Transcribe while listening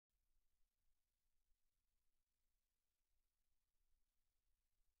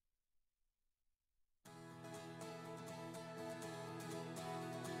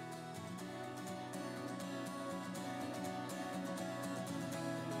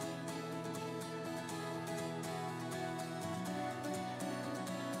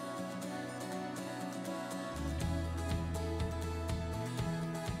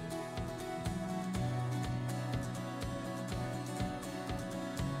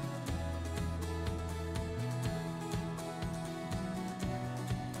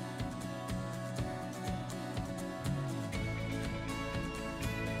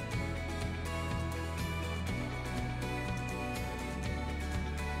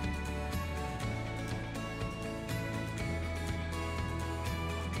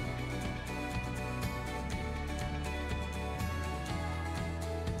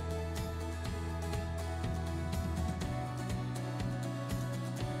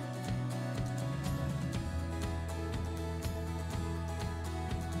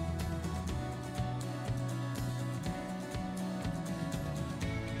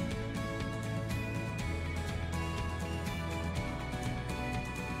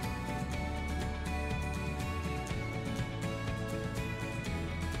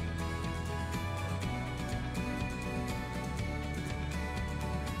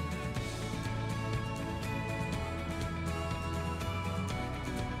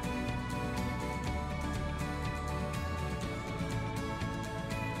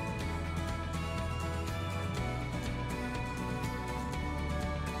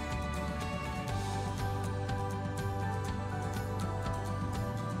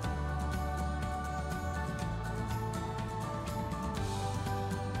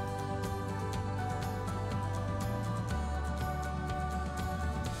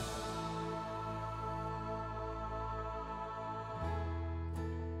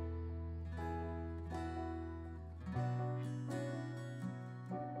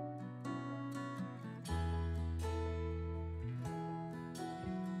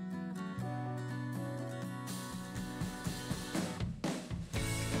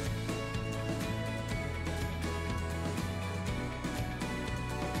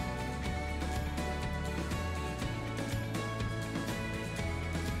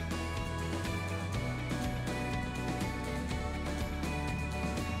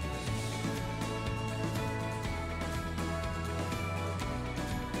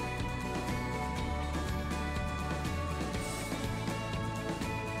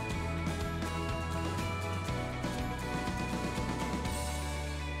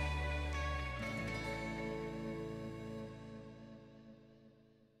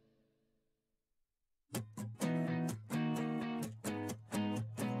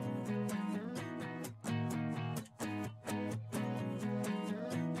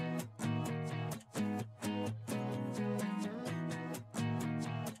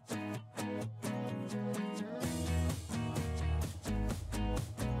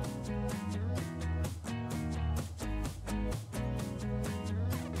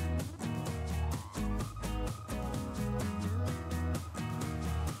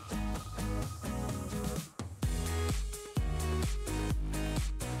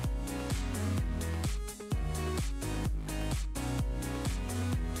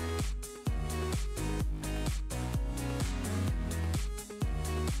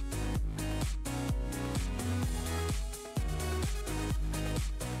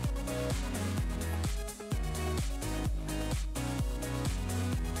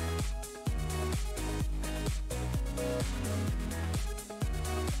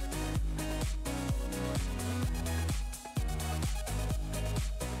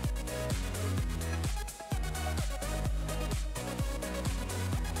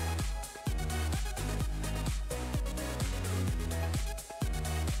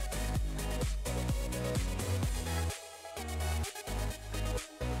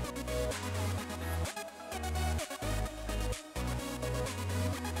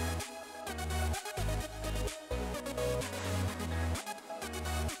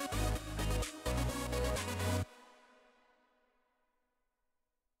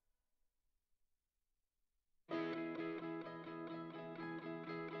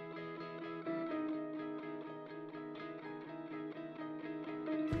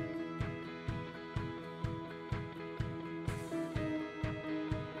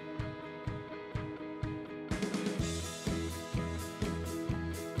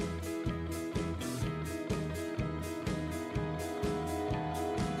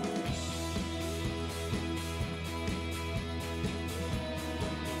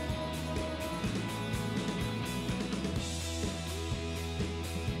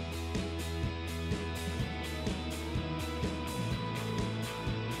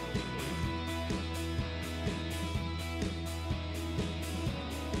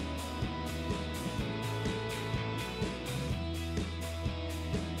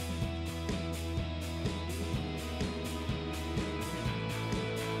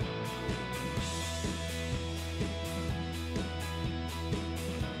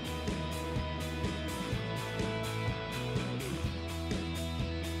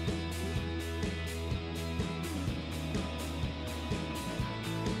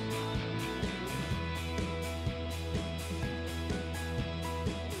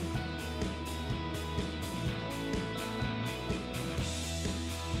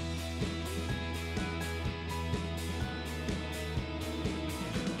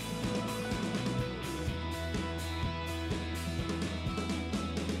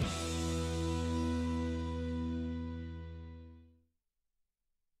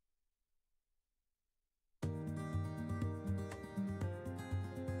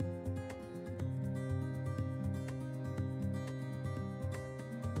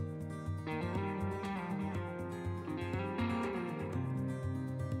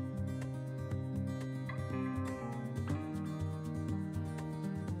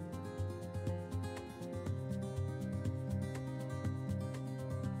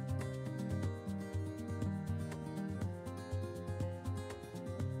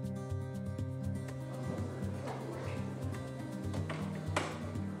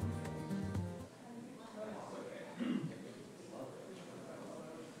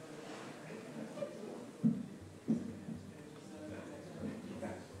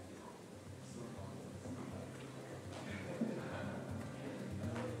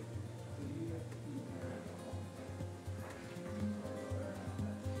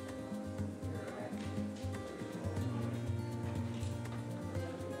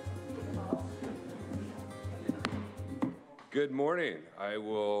Good morning. I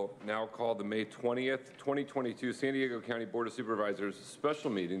will now call the May 20th, 2022 San Diego County Board of Supervisors special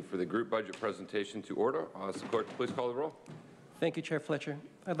meeting for the group budget presentation to order. Clerk, please call the roll. Thank you, Chair Fletcher.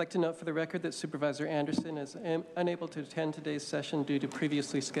 I'd like to note for the record that Supervisor Anderson is unable to attend today's session due to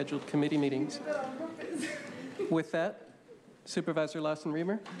previously scheduled committee meetings. With that, Supervisor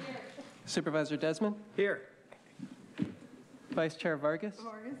Lawson-Remer. Supervisor Desmond. Here. Vice Chair Vargas.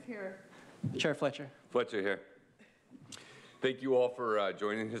 Vargas here. Chair Fletcher. Fletcher here. Thank you all for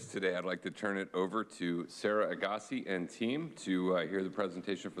joining us today. I'd like to turn it over to Sarah Agassi and team to hear the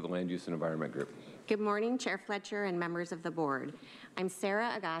presentation for the Land Use and Environment Group. Good morning, Chair Fletcher and members of the board. I'm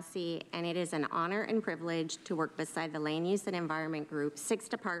Sarah Agassi, and it is an honor and privilege to work beside the Land Use and Environment Group, 6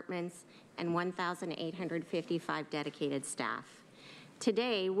 departments and 1,855 dedicated staff.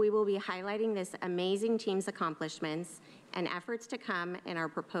 Today, we will be highlighting this amazing team's accomplishments and efforts to come in our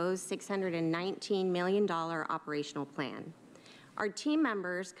proposed $619 million operational plan. Our team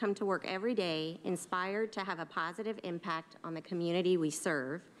members come to work every day inspired to have a positive impact on the community we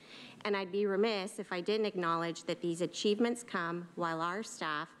serve, and I'd be remiss if I didn't acknowledge that these achievements come while our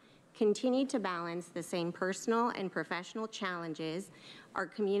staff continue to balance the same personal and professional challenges our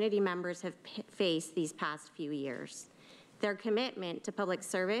community members have faced these past few years. Their commitment to public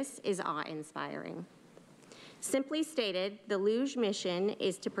service is awe-inspiring. Simply stated, the Luge mission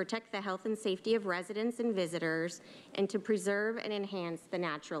is to protect the health and safety of residents and visitors and to preserve and enhance the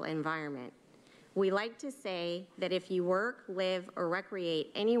natural environment. We like to say that if you work, live, or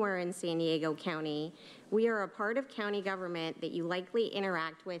recreate anywhere in San Diego County, we are a part of county government that you likely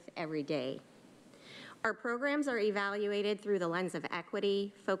interact with every day. Our programs are evaluated through the lens of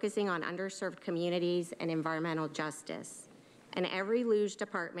equity, focusing on underserved communities and environmental justice. And every Luge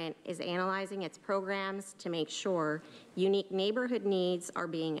department is analyzing its programs to make sure unique neighborhood needs are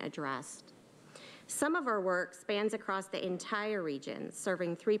being addressed. Some of our work spans across the entire region,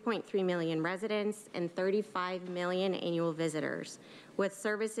 serving 3.3 million residents and 35 million annual visitors, with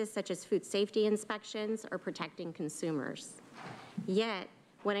services such as food safety inspections or protecting consumers. Yet,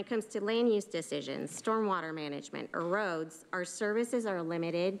 when it comes to land use decisions, stormwater management, or roads, our services are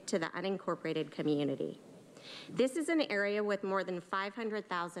limited to the unincorporated community. This is an area with more than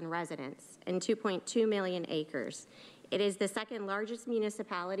 500,000 residents and 2.2 million acres. It is the second largest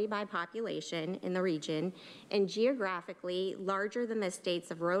municipality by population in the region and geographically larger than the states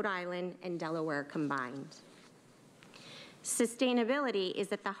of Rhode Island and Delaware combined. Sustainability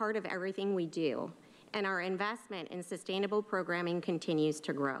is at the heart of everything we do, and our investment in sustainable programming continues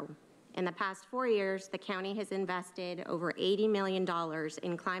to grow. In the past 4 years, the county has invested over $80 million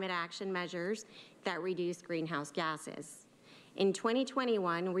in climate action measures that reduce greenhouse gases. In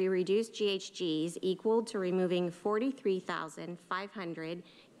 2021, we reduced GHGs equal to removing 43,500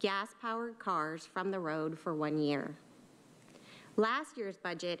 gas-powered cars from the road for 1 year. Last year's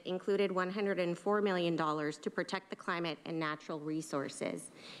budget included $104 million to protect the climate and natural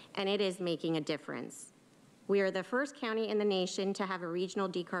resources, and it is making a difference. We are the first county in the nation to have a regional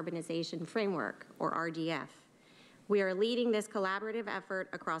decarbonization framework, or RDF. We are leading this collaborative effort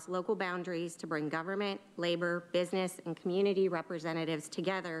across local boundaries to bring government, labor, business, and community representatives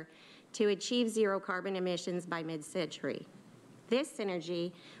together to achieve zero carbon emissions by mid-century. This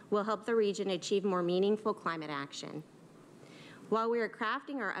synergy will help the region achieve more meaningful climate action. While we are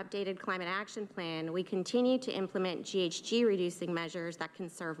crafting our updated climate action plan, we continue to implement GHG reducing measures that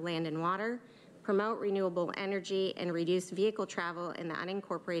conserve land and water, promote renewable energy, and reduce vehicle travel in the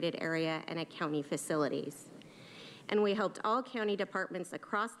unincorporated area and at county facilities. And we helped all county departments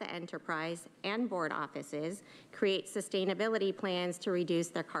across the enterprise and board offices create sustainability plans to reduce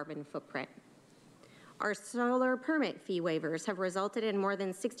their carbon footprint. Our solar permit fee waivers have resulted in more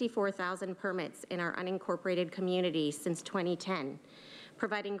than 64,000 permits in our unincorporated communities since 2010,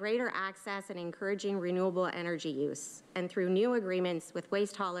 providing greater access and encouraging renewable energy use. And through new agreements with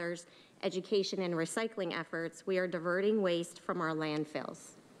waste haulers, education and recycling efforts, we are diverting waste from our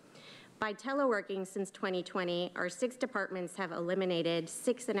landfills. By teleworking since 2020, our 6 departments have eliminated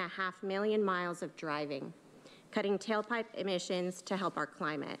 6.5 million miles of driving, cutting tailpipe emissions to help our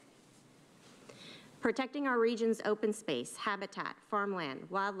climate. Protecting our region's open space, habitat, farmland,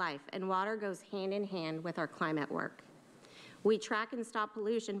 wildlife, and water goes hand in hand with our climate work. We track and stop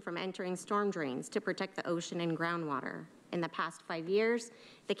pollution from entering storm drains to protect the ocean and groundwater. In the past 5 years,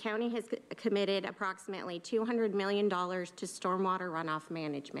 the county has committed approximately $200 million to stormwater runoff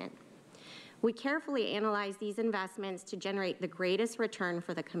management. We carefully analyze these investments to generate the greatest return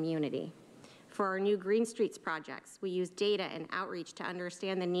for the community. For our new Green Streets projects, we use data and outreach to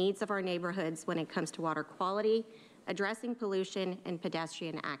understand the needs of our neighborhoods when it comes to water quality, addressing pollution, and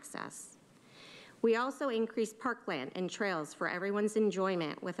pedestrian access. We also increased parkland and trails for everyone's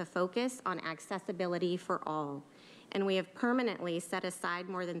enjoyment with a focus on accessibility for all. And we have permanently set aside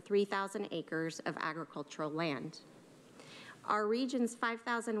more than 3,000 acres of agricultural land. Our region's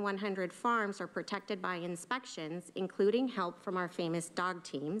 5,100 farms are protected by inspections, including help from our famous dog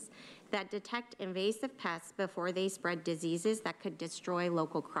teams that detect invasive pests before they spread diseases that could destroy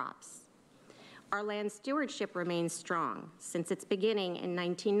local crops. Our land stewardship remains strong. Since its beginning in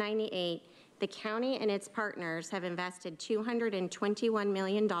 1998, the county and its partners have invested $221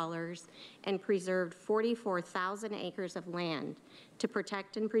 million and preserved 44,000 acres of land to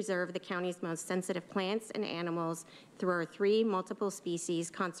protect and preserve the county's most sensitive plants and animals through our 3 multiple species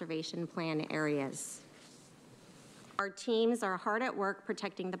conservation plan areas. Our teams are hard at work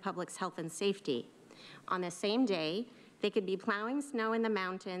protecting the public's health and safety. On the same day, they could be plowing snow in the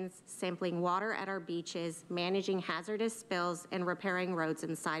mountains, sampling water at our beaches, managing hazardous spills, and repairing roads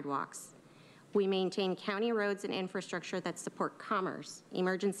and sidewalks. We maintain county roads and infrastructure that support commerce,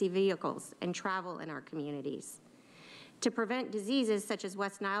 emergency vehicles, and travel in our communities. To prevent diseases such as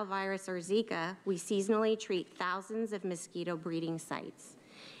West Nile virus or Zika, we seasonally treat thousands of mosquito breeding sites.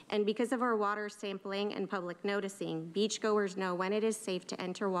 And because of our water sampling and public noticing, beachgoers know when it is safe to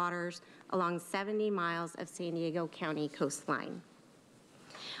enter waters along 70 miles of San Diego County coastline.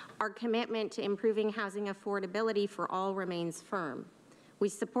 Our commitment to improving housing affordability for all remains firm. We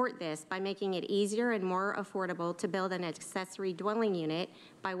support this by making it easier and more affordable to build an accessory dwelling unit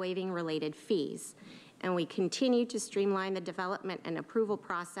by waiving related fees. And we continue to streamline the development and approval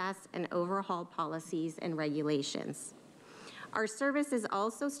process and overhaul policies and regulations. Our services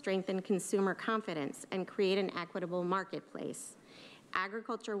also strengthen consumer confidence and create an equitable marketplace.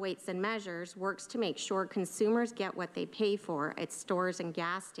 Agriculture Weights and Measures works to make sure consumers get what they pay for at stores and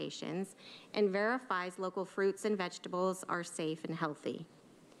gas stations and verifies local fruits and vegetables are safe and healthy.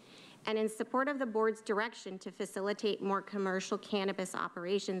 And in support of the board's direction to facilitate more commercial cannabis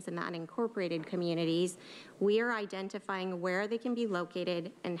operations in the unincorporated communities, we are identifying where they can be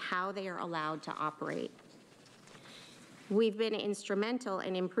located and how they are allowed to operate. We've been instrumental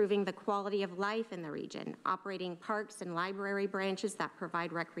in improving the quality of life in the region, operating parks and library branches that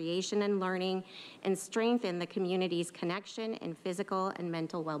provide recreation and learning and strengthen the community's connection and physical and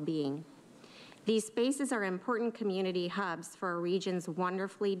mental well-being. These spaces are important community hubs for our region's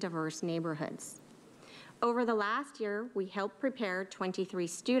wonderfully diverse neighborhoods. Over the last year, we helped prepare 23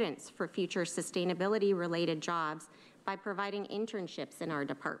 students for future sustainability-related jobs by providing internships in our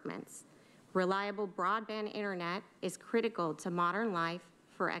departments. Reliable broadband internet is critical to modern life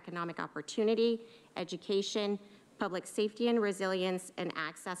for economic opportunity, education, public safety and resilience, and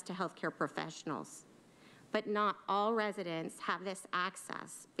access to healthcare professionals. But not all residents have this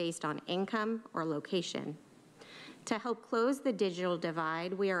access based on income or location. To help close the digital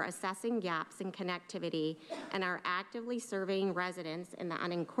divide, we are assessing gaps in connectivity and are actively surveying residents in the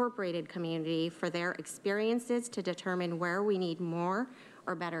unincorporated community for their experiences to determine where we need more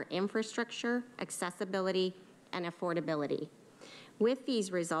or better infrastructure, accessibility, and affordability. With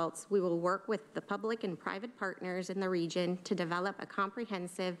these results, we will work with the public and private partners in the region to develop a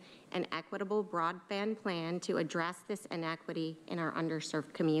comprehensive and equitable broadband plan to address this inequity in our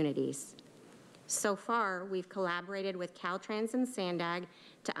underserved communities. So far, we've collaborated with Caltrans and Sandag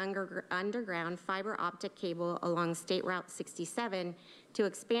to underground fiber optic cable along State Route 67 to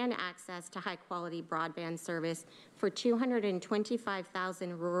expand access to high-quality broadband service for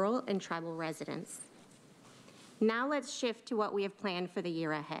 225,000 rural and tribal residents. Now let's shift to what we have planned for the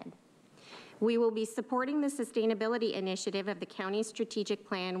year ahead. We will be supporting the sustainability initiative of the county's strategic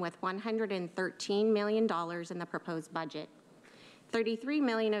plan with $113 million in the proposed budget. $33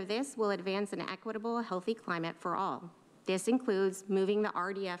 million of this will advance an equitable, healthy climate for all. This includes moving the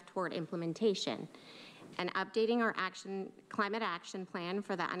RDF toward implementation and updating our climate action plan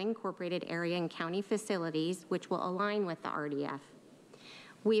for the unincorporated area and county facilities, which will align with the RDF.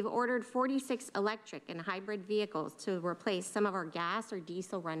 We've ordered 46 electric and hybrid vehicles to replace some of our gas or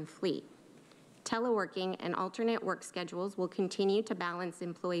diesel-run fleet. Teleworking and alternate work schedules will continue to balance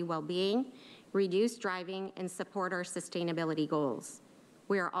employee well-being, reduce driving, and support our sustainability goals.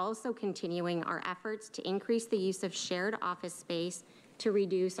 We are also continuing our efforts to increase the use of shared office space to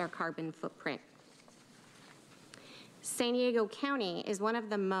reduce our carbon footprint. San Diego County is one of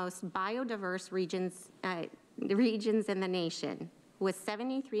the most biodiverse regions in the nation. With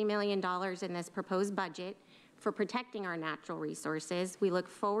 $73 million in this proposed budget for protecting our natural resources, we look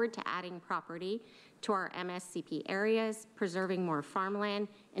forward to adding property to our MSCP areas, preserving more farmland,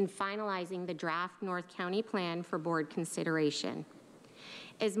 and finalizing the draft North County plan for board consideration.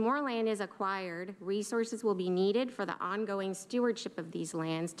 As more land is acquired, resources will be needed for the ongoing stewardship of these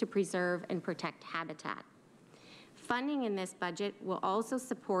lands to preserve and protect habitat. Funding in this budget will also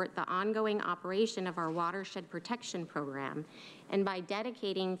support the ongoing operation of our watershed protection program, and by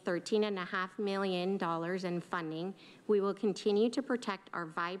dedicating $13.5 million in funding, we will continue to protect our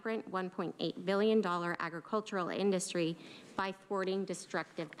vibrant $1.8 billion agricultural industry by thwarting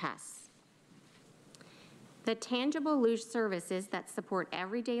destructive pests. The tangible luge services that support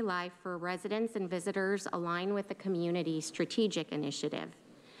everyday life for residents and visitors align with the community strategic initiative.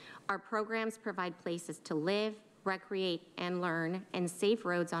 Our programs provide places to live, recreate, and learn, and safe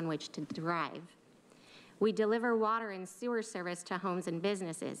roads on which to drive. We deliver water and sewer service to homes and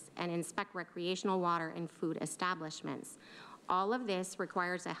businesses and inspect recreational water and food establishments. All of this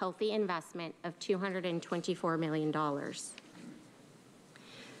requires a healthy investment of $224 million.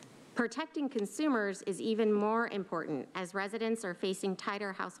 Protecting consumers is even more important as residents are facing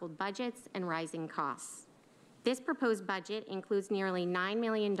tighter household budgets and rising costs. This proposed budget includes nearly $9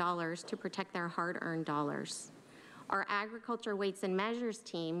 million to protect their hard-earned dollars. Our agriculture weights and measures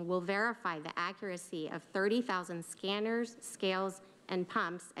team will verify the accuracy of 30,000 scanners, scales, and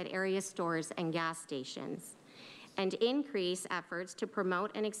pumps at area stores and gas stations, and increase efforts to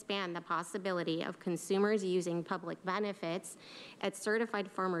promote and expand the possibility of consumers using public benefits at certified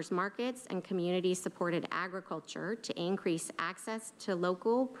farmers markets and community-supported agriculture to increase access to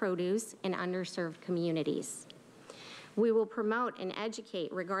local produce in underserved communities. We will promote and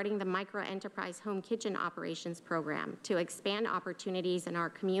educate regarding the microenterprise home kitchen operations program to expand opportunities in our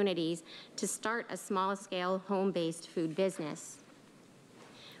communities to start a small-scale home-based food business.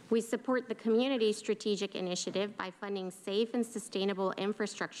 We support the community strategic initiative by funding safe and sustainable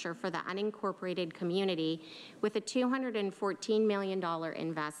infrastructure for the unincorporated community with a $214 million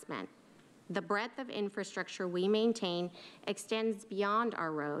investment. The breadth of infrastructure we maintain extends beyond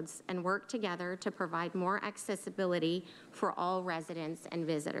our roads and work together to provide more accessibility for all residents and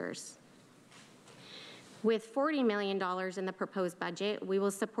visitors. With $40 million in the proposed budget, we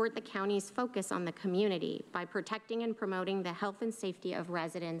will support the county's focus on the community by protecting and promoting the health and safety of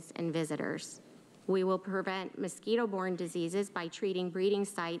residents and visitors. We will prevent mosquito-borne diseases by treating breeding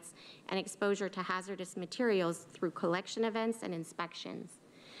sites and exposure to hazardous materials through collection events and inspections.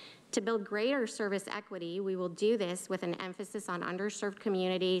 To build greater service equity, we will do this with an emphasis on underserved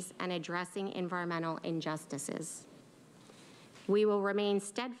communities and addressing environmental injustices. We will remain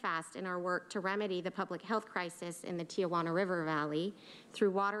steadfast in our work to remedy the public health crisis in the Tijuana River Valley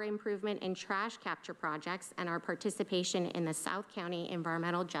through water improvement and trash capture projects and our participation in the South County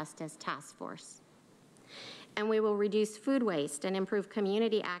Environmental Justice Task Force. And we will reduce food waste and improve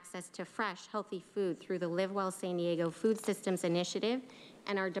community access to fresh, healthy food through the Live Well San Diego Food Systems Initiative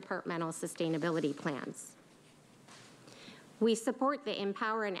and our departmental sustainability plans. We support the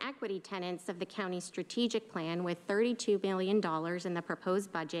Empower and Equity tenets of the county's strategic plan with $32 million in the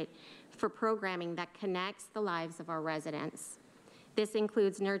proposed budget for programming that connects the lives of our residents. This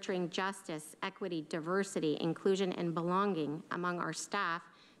includes nurturing justice, equity, diversity, inclusion, and belonging among our staff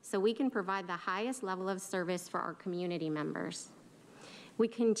so we can provide the highest level of service for our community members. We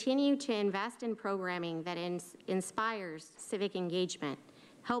continue to invest in programming that inspires civic engagement,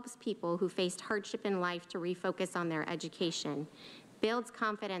 helps people who faced hardship in life to refocus on their education, builds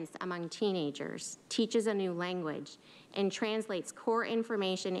confidence among teenagers, teaches a new language, and translates core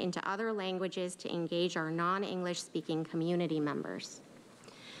information into other languages to engage our non-English speaking community members.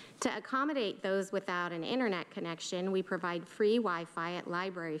 To accommodate those without an internet connection, we provide free Wi-Fi at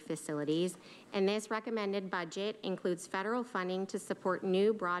library facilities, and this recommended budget includes federal funding to support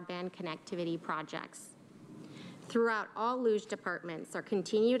new broadband connectivity projects. Throughout all luge departments, our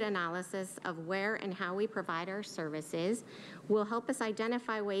continued analysis of where and how we provide our services will help us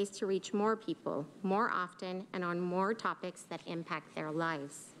identify ways to reach more people, more often, and on more topics that impact their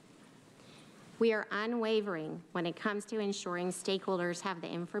lives. We are unwavering when it comes to ensuring stakeholders have the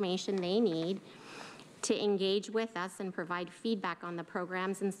information they need to engage with us and provide feedback on the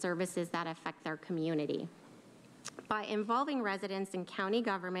programs and services that affect their community. By involving residents in county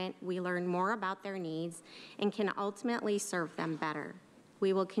government, we learn more about their needs and can ultimately serve them better.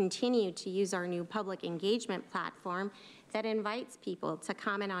 We will continue to use our new public engagement platform that invites people to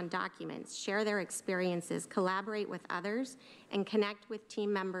comment on documents, share their experiences, collaborate with others, and connect with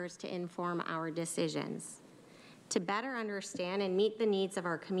team members to inform our decisions. To better understand and meet the needs of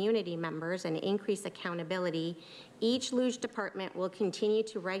our community members and increase accountability, each luge department will continue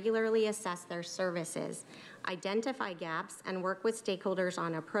to regularly assess their services, identify gaps, and work with stakeholders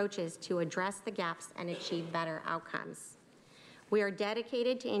on approaches to address the gaps and achieve better outcomes. We are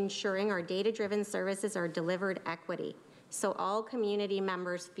dedicated to ensuring our data-driven services are delivered equity, so all community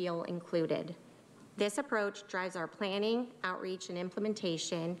members feel included. This approach drives our planning, outreach, and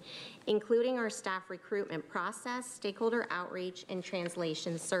implementation, including our staff recruitment process, stakeholder outreach, and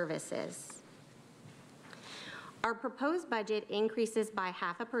translation services. Our proposed budget increases by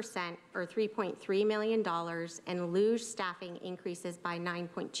 0.5% or $3.3 million, and luge staffing increases by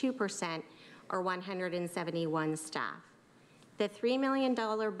 9.2% or 171 staff. The $3 million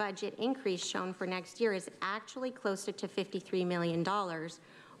budget increase shown for next year is actually closer to $53 million,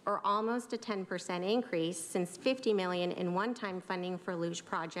 or almost a 10% increase, since $50 million in one-time funding for luge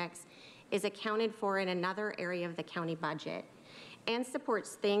projects is accounted for in another area of the county budget, and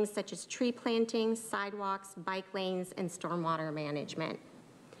supports things such as tree planting, sidewalks, bike lanes, and stormwater management.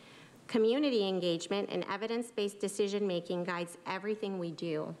 Community engagement and evidence-based decision-making guides everything we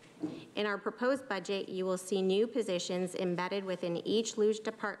do. In our proposed budget, you will see new positions embedded within each luge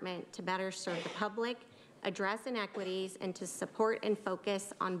department to better serve the public, address inequities, and to support and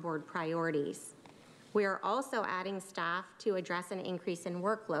focus on board priorities. We are also adding staff to address an increase in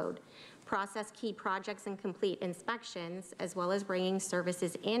workload, process key projects and complete inspections, as well as bringing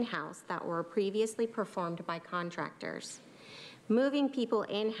services in-house that were previously performed by contractors. Moving people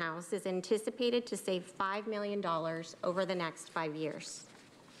in-house is anticipated to save $5 million over the next 5 years.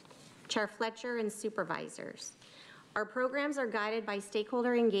 Chair Fletcher and supervisors, our programs are guided by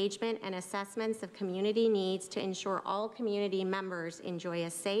stakeholder engagement and assessments of community needs to ensure all community members enjoy a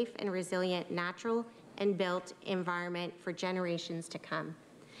safe and resilient natural and built environment for generations to come.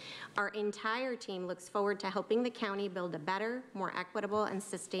 Our entire team looks forward to helping the county build a better, more equitable, and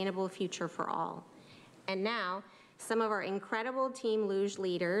sustainable future for all. And now, some of our incredible Team Luge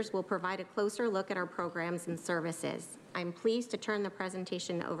leaders will provide a closer look at our programs and services. I'm pleased to turn the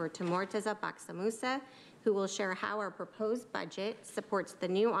presentation over to Mortaza Baksamusa, who will share how our proposed budget supports the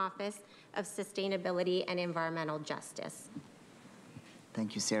new Office of Sustainability and Environmental Justice.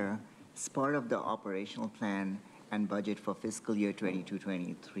 Thank you, Sarah. As part of the operational plan and budget for fiscal year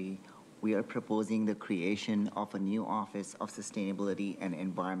 22-23, we are proposing the creation of a new Office of Sustainability and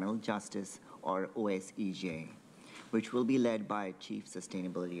Environmental Justice, or OSEJ, which will be led by a Chief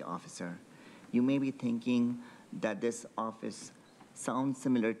Sustainability Officer. You may be thinking that this office sounds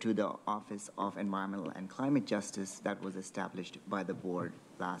similar to the Office of Environmental and Climate Justice that was established by the board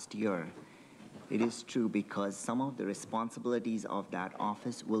last year. It is true, because some of the responsibilities of that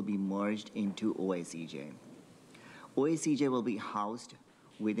office will be merged into OSEJ. OSEJ will be housed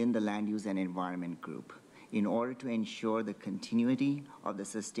within the Land Use and Environment Group in order to ensure the continuity of the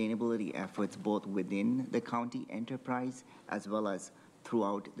sustainability efforts both within the county enterprise as well as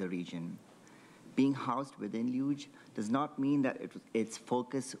throughout the region. Being housed within LUGE does not mean that its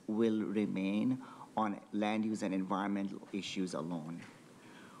focus will remain on land use and environmental issues alone.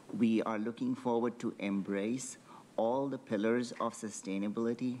 We are looking forward to embrace all the pillars of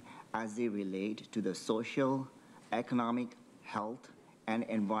sustainability as they relate to the social, economic, health, and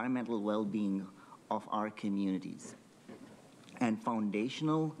environmental well-being of our communities. And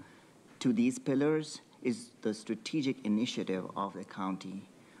foundational to these pillars is the strategic initiative of the county,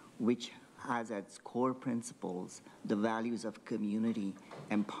 which has at its core principles the values of community,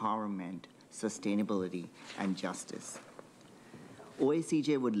 empowerment, sustainability, and justice.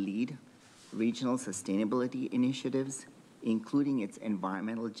 OSEJ would lead regional sustainability initiatives, including its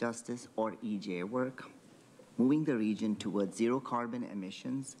environmental justice, or EJ work, moving the region towards zero carbon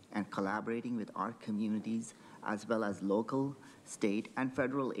emissions and collaborating with our communities as well as local, state, and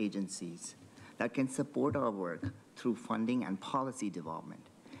federal agencies that can support our work through funding and policy development.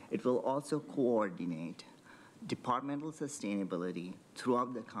 It will also coordinate departmental sustainability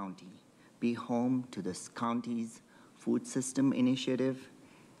throughout the county, be home to the county's food system initiative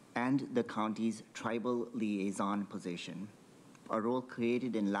and the county's tribal liaison position, a role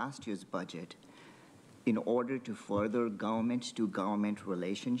created in last year's budget in order to further government-to-government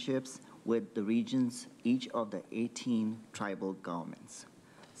relationships with the region's each of the 18 tribal governments.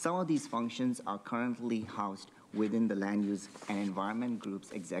 Some of these functions are currently housed within the Land Use and Environment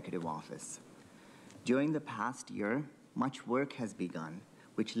Group's executive office. During the past year, much work has begun,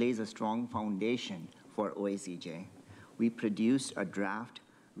 which lays a strong foundation for OSEJ. We produced a draft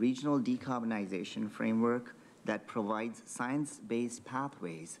regional decarbonization framework that provides science-based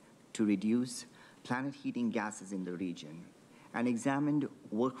pathways to reduce planet heating gases in the region, and examined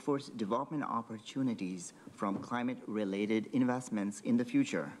workforce development opportunities from climate-related investments in the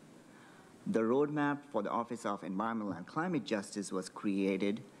future. The roadmap for the Office of Environmental and Climate Justice was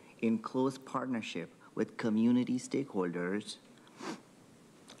created in close partnership with community stakeholders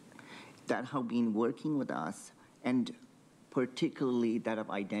that have been working with us, and particularly that have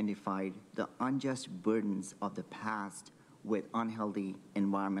identified the unjust burdens of the past with unhealthy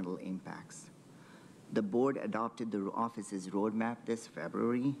environmental impacts. The board adopted the office's roadmap this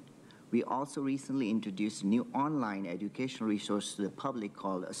February. We also recently introduced a new online educational resource to the public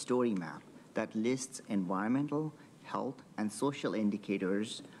called a story map that lists environmental, health, and social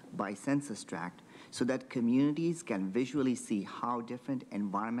indicators by census tract so that communities can visually see how different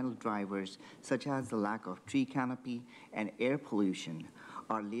environmental drivers, such as the lack of tree canopy and air pollution,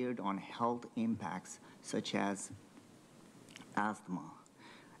 are layered on health impacts such as asthma.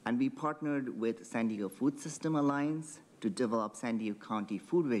 And we partnered with San Diego Food System Alliance to develop San Diego County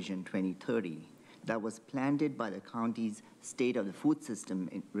Food Vision 2030 that was planted by the county's State of the Food System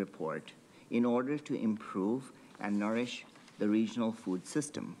report in order to improve and nourish the regional food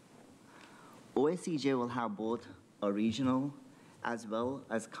system. OSCJ will have both a regional as well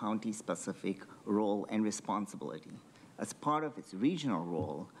as county-specific role and responsibility. As part of its regional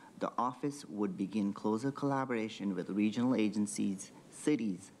role, the office would begin closer collaboration with regional agencies,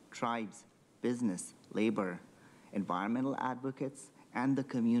 cities, tribes, business, labor, environmental advocates, and the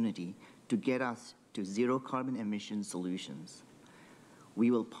community to get us to zero carbon emission solutions.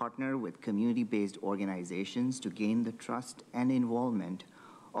 We will partner with community-based organizations to gain the trust and involvement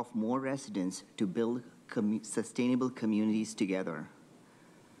of more residents to build sustainable communities together.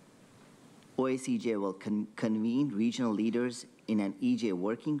 OSCJ will convene regional leaders in an EJ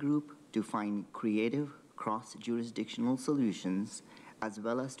working group to find creative cross-jurisdictional solutions, as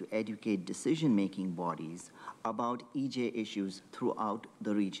well as to educate decision-making bodies about EJ issues throughout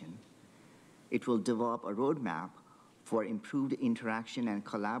the region. It will develop a roadmap for improved interaction and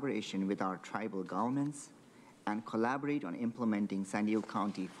collaboration with our tribal governments and collaborate on implementing San Diego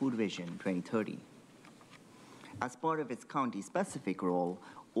County Food Vision 2030. As part of its county-specific role,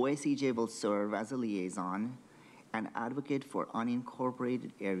 OSCJ will serve as a liaison and advocate for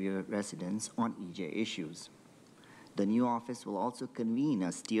unincorporated area residents on EJ issues. The new office will also convene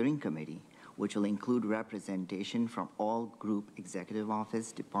a steering committee, which will include representation from all group executive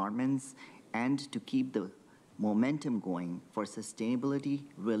office departments and to keep the momentum going for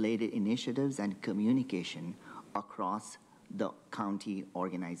sustainability-related initiatives and communication across the county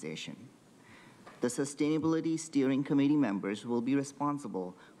organization. The Sustainability Steering Committee members will be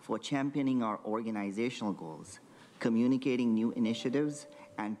responsible for championing our organizational goals, communicating new initiatives,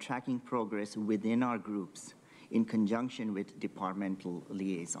 and tracking progress within our groups in conjunction with departmental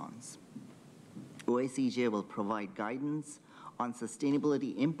liaisons. OSCJ will provide guidance on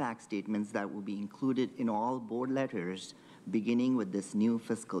sustainability impact statements that will be included in all board letters beginning with this new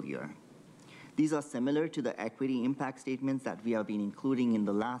fiscal year. These are similar to the equity impact statements that we have been including in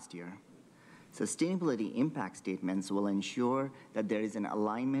the last year. Sustainability impact statements will ensure that there is an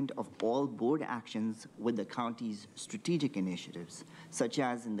alignment of all board actions with the county's strategic initiatives, such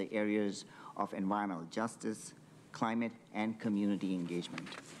as in the areas of environmental justice, climate, and community engagement.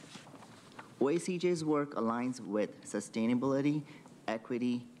 OSCJ's work aligns with sustainability,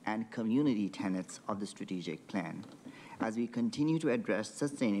 equity, and community tenets of the strategic plan. As we continue to address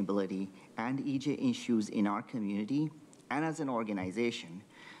sustainability and EJ issues in our community and as an organization,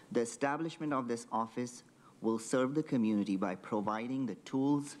 the establishment of this office will serve the community by providing the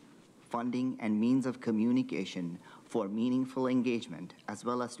tools, funding, and means of communication for meaningful engagement, as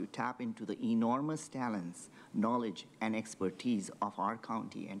well as to tap into the enormous talents, knowledge, and expertise of our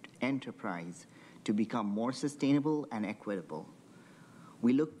county and enterprise to become more sustainable and equitable.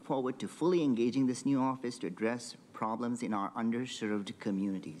 We look forward to fully engaging this new office to address problems in our underserved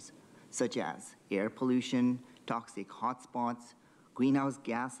communities, such as air pollution, toxic hotspots, greenhouse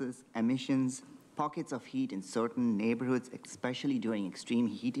gases, emissions, pockets of heat in certain neighborhoods, especially during extreme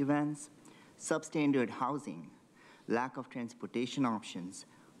heat events, substandard housing, lack of transportation options,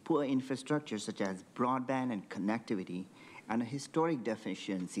 poor infrastructure such as broadband and connectivity, and a historic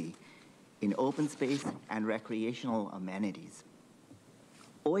deficiency in open space and recreational amenities.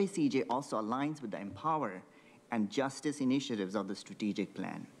 OSCJ also aligns with the Empower and Justice initiatives of the strategic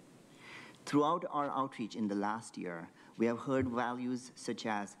plan. Throughout our outreach in the last year, we have heard values such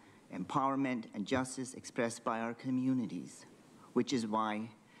as empowerment and justice expressed by our communities, which is why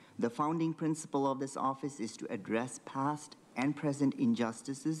the founding principle of this office is to address past and present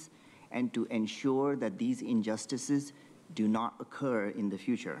injustices and to ensure that these injustices do not occur in the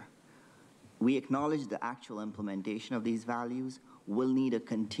future. We acknowledge the actual implementation of these values will need a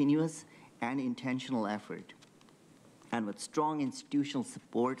continuous and intentional effort. And with strong institutional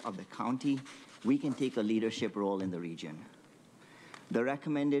support of the county, we can take a leadership role in the region. The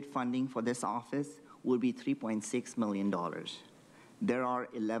recommended funding for this office will be $3.6 million. There are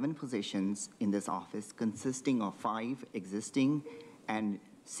 11 positions in this office consisting of 5 existing and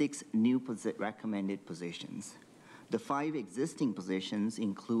 6 new recommended positions. The 5 existing positions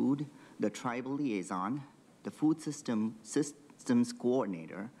include the tribal liaison, the food systems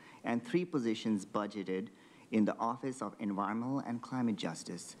coordinator, and 3 positions budgeted in the Office of Environmental and Climate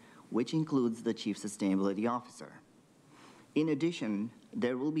Justice, which includes the Chief Sustainability Officer. In addition,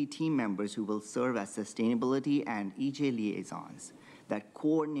 there will be team members who will serve as sustainability and EJ liaisons that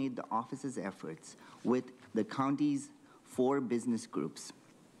coordinate the office's efforts with the county's 4 business groups.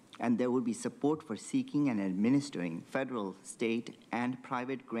 And there will be support for seeking and administering federal, state, and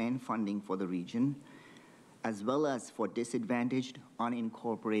private grant funding for the region, as well as for disadvantaged,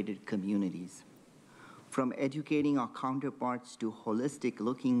 unincorporated communities. From educating our counterparts to holistic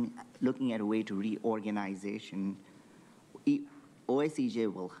looking at a way to reorganization,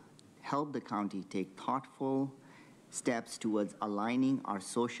 OSEJ will help the county take thoughtful steps towards aligning our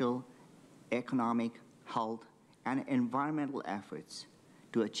social, economic, health, and environmental efforts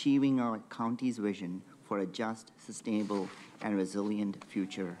to achieving our county's vision for a just, sustainable, and resilient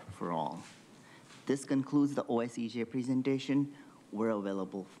future for all. This concludes the OSEJ presentation. We're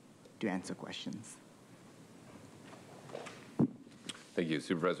available to answer questions. Thank you.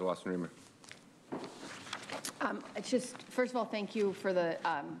 Supervisor Lawson-Remer. First of all, thank you for the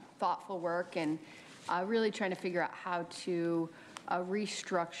thoughtful work and really trying to figure out how to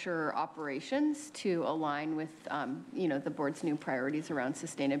restructure operations to align with, the board's new priorities around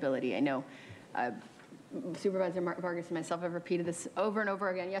sustainability. I know Supervisor Vargas and myself have repeated this over and over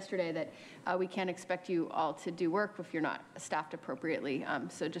again yesterday that we can't expect you all to do work if you're not staffed appropriately.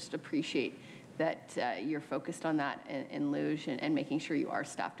 So just appreciate that you're focused on that in Luge and making sure you are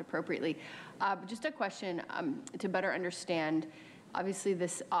staffed appropriately. Just a question to better understand. Obviously,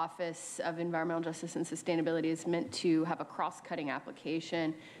 this Office of Environmental Justice and Sustainability is meant to have a cross-cutting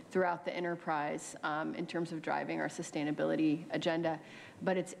application throughout the enterprise in terms of driving our sustainability agenda,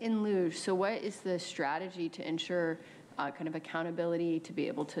 but it's in Luge. So what is the strategy to ensure kind of accountability to be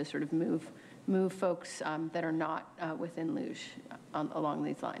able to sort of move folks that are not within Luge along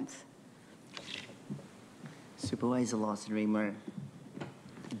these lines? Supervisor Lawson-Remer,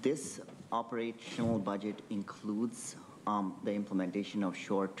 this operational budget includes the implementation of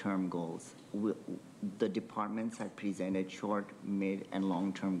short-term goals. The departments had presented short, mid, and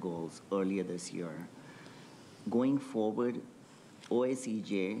long-term goals earlier this year. Going forward,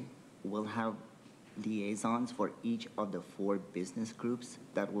 OSEJ will have liaisons for each of the 4 business groups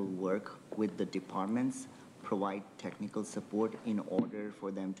that will work with the departments, provide technical support in order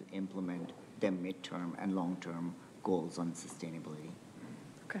for them to implement their midterm and long-term goals on sustainability.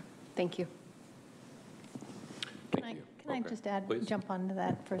 Okay, thank you. Thank you. Can I just Please. jump onto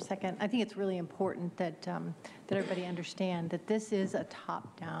that for a second? I think it's really important that, that everybody understand that this is a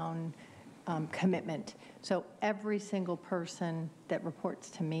top-down commitment. So every single person that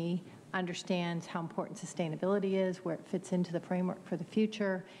reports to me understands how important sustainability is, where it fits into the framework for the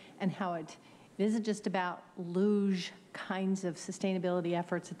future, and how it isn't just about Luge kinds of sustainability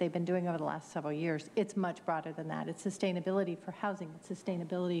efforts that they've been doing over the last several years. It's much broader than that. It's sustainability for housing. It's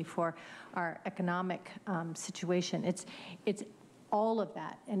sustainability for our economic situation. It's all of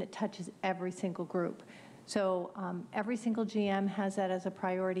that, and it touches every single group. So every single GM has that as a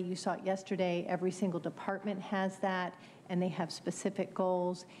priority. You saw it yesterday. Every single department has that, and they have specific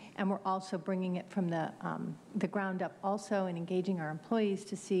goals. And we're also bringing it from the ground up also and engaging our employees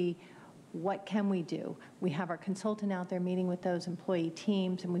to see what can we do? We have our consultant out there meeting with those employee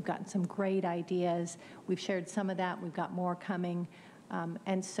teams, and we've gotten some great ideas. We've shared some of that. We've got more coming.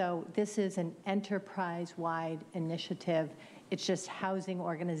 And so this is an enterprise-wide initiative. It's just housing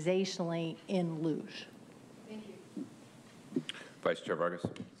organizationally in Luge. Thank you. Vice Chair Vargas.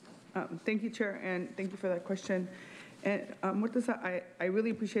 Thank you, Chair, and thank you for that question. And Murtaza, I really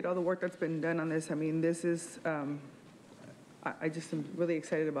appreciate all the work that's been done on this. I mean, this is, I just am really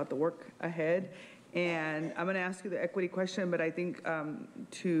excited about the work ahead. And I'm going to ask you the equity question, but I think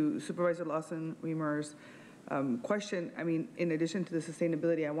to Supervisor Lawson-Remer's question, I mean, in addition to the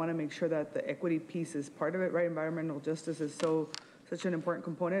sustainability, I want to make sure that the equity piece is part of it, right? Environmental justice is such an important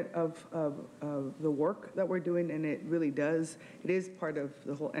component of the work that we're doing, and it is part of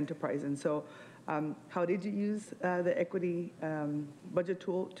the whole enterprise. And so how did you use the equity budget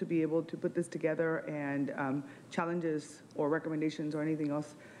tool to be able to put this together, and challenges or recommendations or anything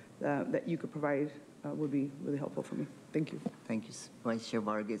else that you could provide would be really helpful for me. Thank you. Thank you, Vice Chair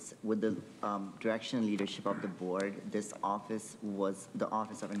Vargas. With the direction and leadership of the board, the Office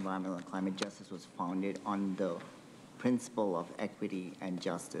of Environmental and Climate Justice was founded on the principle of equity and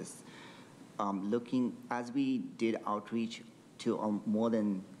justice. As we did outreach to more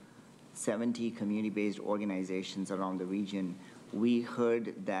than 70 community-based organizations around the region, we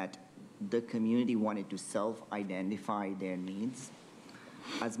heard that the community wanted to self-identify their needs.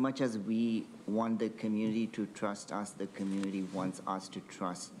 As much as we want the community to trust us, the community wants us to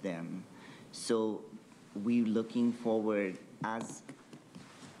trust them. So we're looking forward, as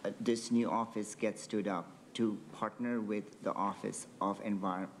this new office gets stood up, to partner with the Office of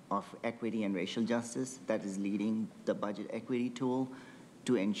Equity and Racial Justice that is leading the budget equity tool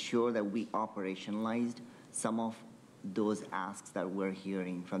to ensure that we operationalized some of those asks that we're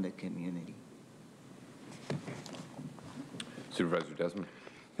hearing from the community. Supervisor Desmond.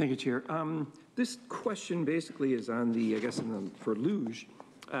 Thank you, Chair. This question basically is on the, I guess, for Luge,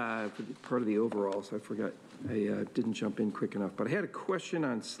 for part of the overall, so I forgot. I didn't jump in quick enough. But I had a question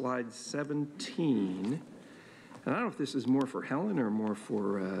on slide 17. And I don't know if this is more for Helen or more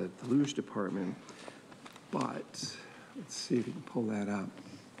for the Luge department, but let's see if you can pull that up.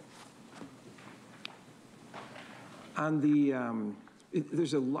 On the,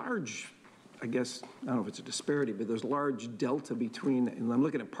 there's a large, I guess, I don't know if it's a disparity, but there's a large delta between, and I'm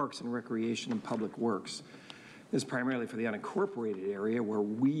looking at Parks and Recreation and Public Works. This is primarily for the unincorporated area, where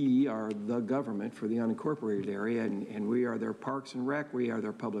we are the government for the unincorporated area, and we are their Parks and Rec, we are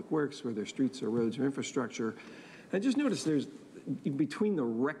their Public Works, we're their streets or roads or infrastructure. I just noticed there's, between the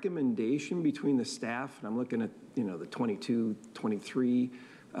recommendation between the staff, and I'm looking at, you know, the 22, 23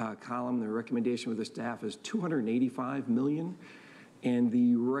 column, the recommendation with the staff is 285 million, and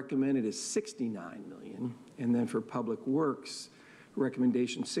the recommended is 69 million. And then for Public Works,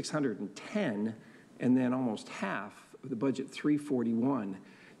 recommendation 610, and then almost half of the budget, 341.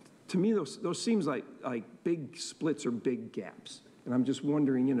 To me, those seems like big splits or big gaps. And I'm just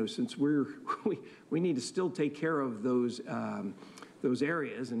wondering, you know, since we need to still take care of those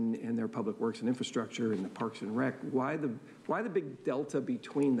areas and their Public Works and Infrastructure and the Parks and Rec, why the big delta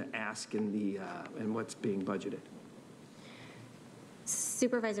between the ask and the and what's being budgeted?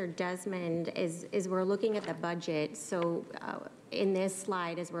 Supervisor Desmond, is we're looking at the budget, so in this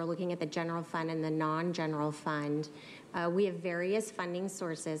slide, as we're looking at the general fund and the non-general fund, we have various funding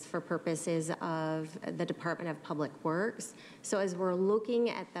sources for purposes of the Department of Public Works. So as we're looking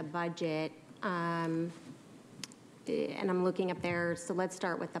at the budget, and I'm looking up there, so let's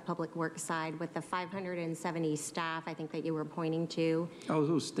start with the Public Works side with the 570 staff, I think that you were pointing to. Oh,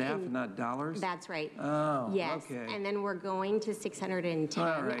 those staff, not dollars? That's right. Oh, yes. okay. And then we're going to 610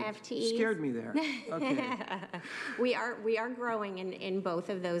 All right. FTEs. Scared me there. Okay. We are growing in both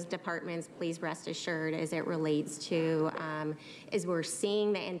of those departments, please rest assured, as it relates to, as we're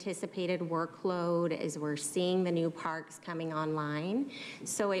seeing the anticipated workload, as we're seeing the new parks coming online.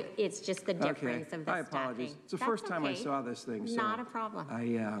 So it's just the difference of the I apologize. staffing. It's the first time I saw this thing. So Not a problem.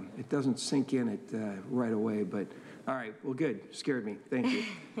 it doesn't sink in right away, but all right, well, good. Scared me. Thank you.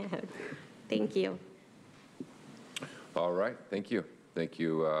 Thank you. All right, thank you. Thank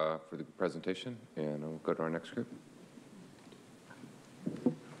you for the presentation, and we'll go to our next group.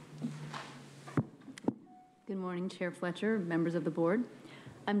 Good morning, Chair Fletcher, members of the board.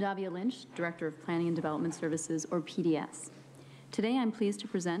 I'm Davia Lynch, Director of Planning and Development Services, or PDS. Today, I'm pleased to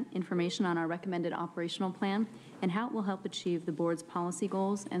present information on our recommended operational plan and how it will help achieve the board's policy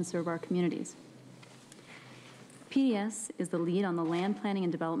goals and serve our communities. PDS is the lead on the land planning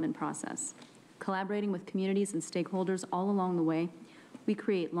and development process. Collaborating with communities and stakeholders all along the way, we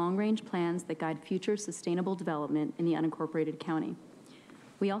create long-range plans that guide future sustainable development in the unincorporated county.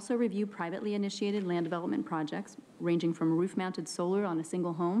 We also review privately initiated land development projects, ranging from roof-mounted solar on a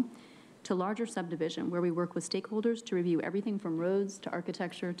single home to larger subdivision, where we work with stakeholders to review everything from roads to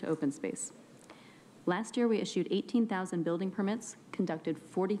architecture to open space. Last year, we issued 18,000 building permits, conducted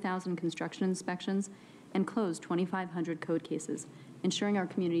 40,000 construction inspections, and closed 2,500 code cases, ensuring our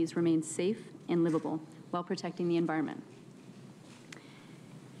communities remain safe and livable while protecting the environment.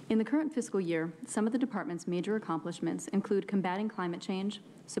 In the current fiscal year, some of the department's major accomplishments include combating climate change,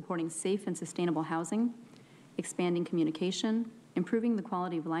 supporting safe and sustainable housing, expanding communication, improving the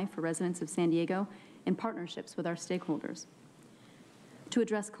quality of life for residents of San Diego, and partnerships with our stakeholders. To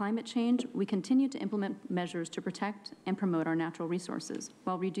address climate change, we continue to implement measures to protect and promote our natural resources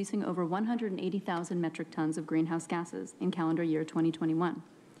while reducing over 180,000 metric tons of greenhouse gases in calendar year 2021.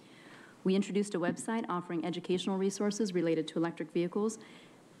 We introduced a website offering educational resources related to electric vehicles,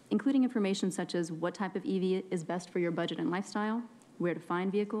 including information such as what type of EV is best for your budget and lifestyle, where to find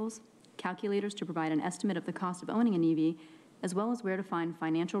vehicles, calculators to provide an estimate of the cost of owning an EV, as well as where to find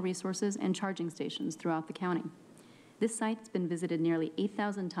financial resources and charging stations throughout the county. This site's been visited nearly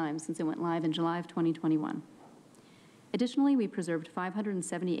 8,000 times since it went live in July of 2021. Additionally, we preserved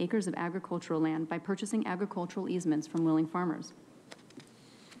 570 acres of agricultural land by purchasing agricultural easements from willing farmers.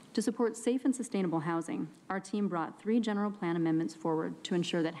 To support safe and sustainable housing, our team brought 3 general plan amendments forward to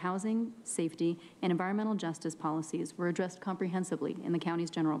ensure that housing, safety, and environmental justice policies were addressed comprehensively in the county's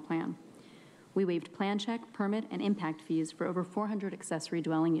general plan. We waived plan check, permit, and impact fees for over 400 accessory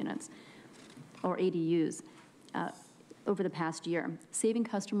dwelling units, or ADUs, over the past year, saving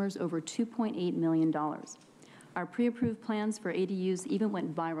customers over $2.8 million. Our pre-approved plans for ADUs even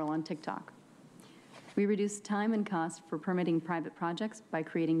went viral on TikTok. We reduced time and cost for permitting private projects by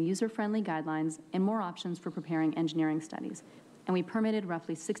creating user-friendly guidelines and more options for preparing engineering studies. And we permitted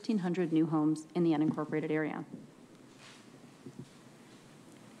roughly 1,600 new homes in the unincorporated area.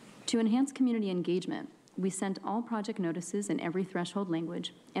 To enhance community engagement, we sent all project notices in every threshold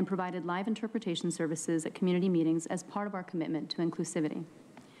language and provided live interpretation services at community meetings as part of our commitment to inclusivity.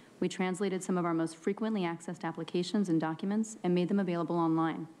 We translated some of our most frequently accessed applications and documents and made them available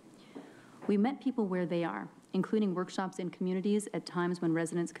online. We met people where they are, including workshops in communities at times when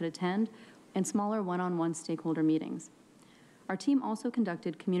residents could attend and smaller one-on-one stakeholder meetings. Our team also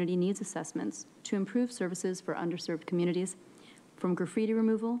conducted community needs assessments to improve services for underserved communities, from graffiti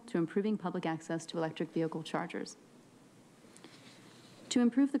removal to improving public access to electric vehicle chargers. To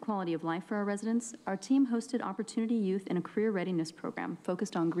improve the quality of life for our residents, our team hosted Opportunity Youth in a career readiness program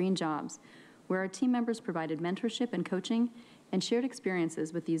focused on green jobs, where our team members provided mentorship and coaching and shared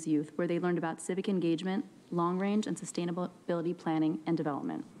experiences with these youth where they learned about civic engagement, long-range and sustainability planning and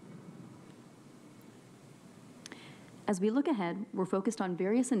development. As we look ahead, we're focused on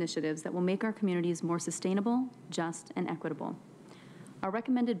various initiatives that will make our communities more sustainable, just, and equitable. Our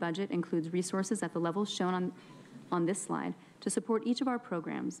recommended budget includes resources at the levels shown on this slide to support each of our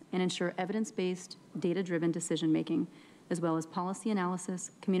programs and ensure evidence-based, data-driven decision-making, as well as policy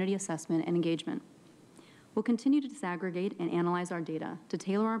analysis, community assessment, and engagement. We'll continue to disaggregate and analyze our data to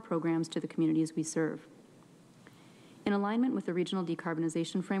tailor our programs to the communities we serve. In alignment with the Regional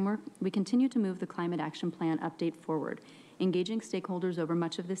Decarbonization Framework, we continue to move the Climate Action Plan update forward, engaging stakeholders over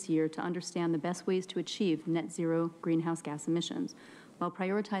much of this year to understand the best ways to achieve net zero greenhouse gas emissions while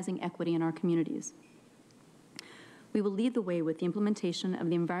prioritizing equity in our communities. We will lead the way with the implementation of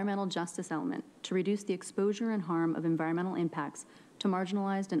the environmental justice element to reduce the exposure and harm of environmental impacts to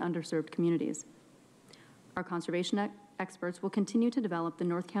marginalized and underserved communities. Our conservation experts will continue to develop the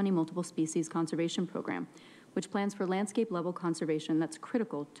North County Multiple Species Conservation Program, which plans for landscape-level conservation that's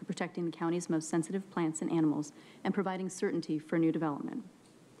critical to protecting the county's most sensitive plants and animals and providing certainty for new development.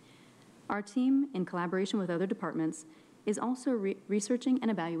 Our team, in collaboration with other departments, is also researching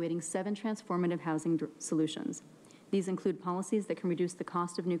and evaluating 7 transformative housing solutions. These include policies that can reduce the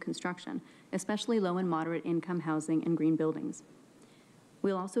cost of new construction, especially low and moderate income housing and green buildings.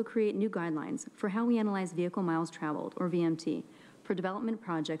 We'll also create new guidelines for how we analyze vehicle miles traveled, or VMT, for development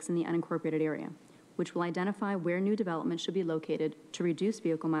projects in the unincorporated area, which will identify where new development should be located to reduce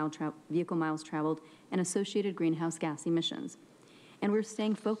vehicle miles traveled and associated greenhouse gas emissions. And we're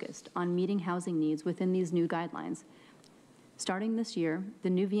staying focused on meeting housing needs within these new guidelines. Starting this year, the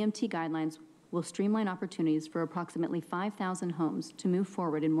new VMT guidelines will streamline opportunities for approximately 5,000 homes to move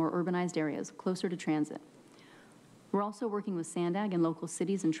forward in more urbanized areas closer to transit. We're also working with SANDAG and local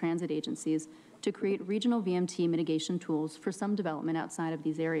cities and transit agencies to create regional VMT mitigation tools for some development outside of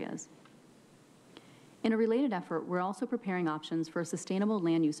these areas. In a related effort, we're also preparing options for a sustainable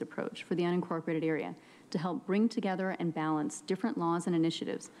land use approach for the unincorporated area to help bring together and balance different laws and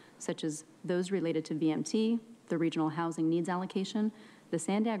initiatives, such as those related to VMT, the Regional Housing Needs Allocation, the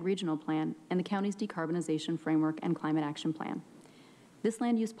SANDAG Regional Plan, and the county's Decarbonization Framework and Climate Action Plan. This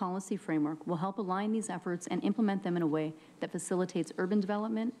land use policy framework will help align these efforts and implement them in a way that facilitates urban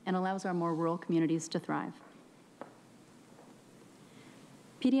development and allows our more rural communities to thrive.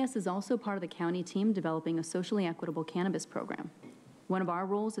 PDS is also part of the county team developing a socially equitable cannabis program. One of our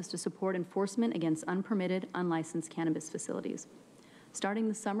roles is to support enforcement against unpermitted, unlicensed cannabis facilities. Starting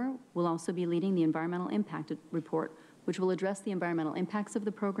this summer, we'll also be leading the Environmental Impact Report, which will address the environmental impacts of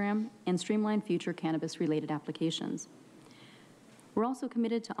the program and streamline future cannabis-related applications. We're also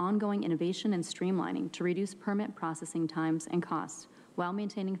committed to ongoing innovation and streamlining to reduce permit processing times and costs while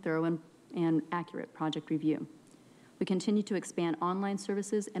maintaining thorough and accurate project review. We continue to expand online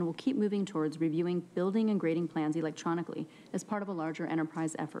services and will keep moving towards reviewing building and grading plans electronically as part of a larger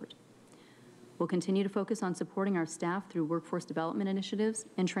enterprise effort. We'll continue to focus on supporting our staff through workforce development initiatives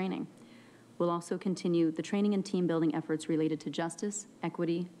and training. We'll also continue the training and team building efforts related to justice,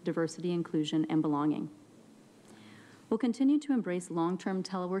 equity, diversity, inclusion, and belonging. We'll continue to embrace long-term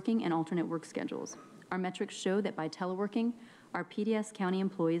teleworking and alternate work schedules. Our metrics show that by teleworking, our PDS County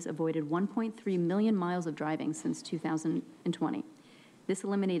employees avoided 1.3 million miles of driving since 2020. This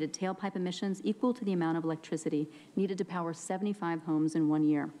eliminated tailpipe emissions equal to the amount of electricity needed to power 75 homes in 1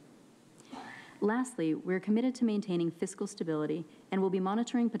 year. Lastly, we're committed to maintaining fiscal stability and will be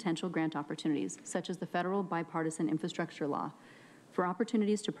monitoring potential grant opportunities, such as the federal bipartisan infrastructure law, for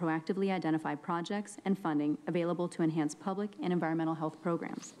opportunities to proactively identify projects and funding available to enhance public and environmental health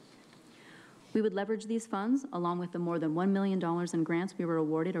programs. We would leverage these funds, along with the more than $1 million in grants we were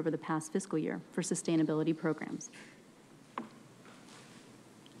awarded over the past fiscal year for sustainability programs.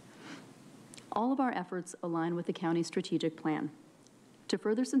 All of our efforts align with the county's strategic plan. To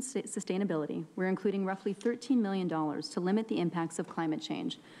further sustainability, we're including roughly $13 million to limit the impacts of climate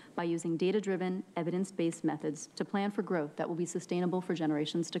change by using data-driven, evidence-based methods to plan for growth that will be sustainable for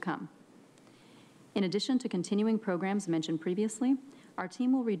generations to come. In addition to continuing programs mentioned previously, our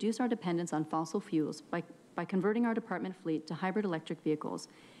team will reduce our dependence on fossil fuels by converting our department fleet to hybrid electric vehicles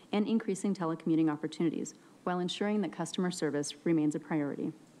and increasing telecommuting opportunities while ensuring that customer service remains a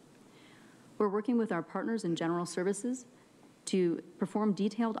priority. We're working with our partners in general services to perform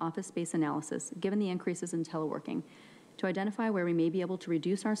detailed office space analysis, given the increases in teleworking, to identify where we may be able to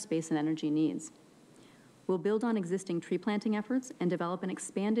reduce our space and energy needs. We'll build on existing tree planting efforts and develop an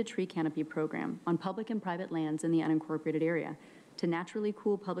expanded tree canopy program on public and private lands in the unincorporated area to naturally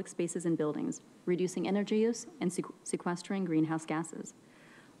cool public spaces and buildings, reducing energy use and sequestering greenhouse gases.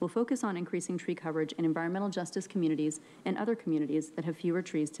 We'll focus on increasing tree coverage in environmental justice communities and other communities that have fewer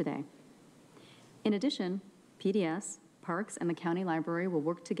trees today. In addition, PDS, Parks, and the County Library will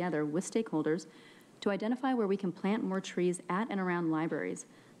work together with stakeholders to identify where we can plant more trees at and around libraries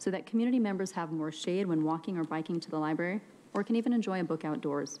so that community members have more shade when walking or biking to the library, or can even enjoy a book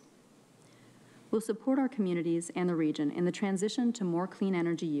outdoors. We'll support our communities and the region in the transition to more clean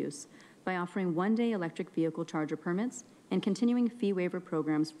energy use by offering one-day electric vehicle charger permits and continuing fee waiver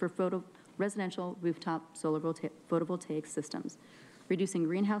programs for residential rooftop solar photovoltaic systems, reducing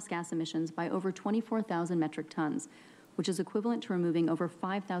greenhouse gas emissions by over 24,000 metric tons, which is equivalent to removing over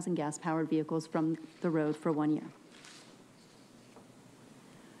 5,000 gas-powered vehicles from the road for 1 year.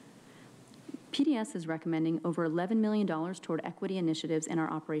 PDS is recommending over $11 million toward equity initiatives in our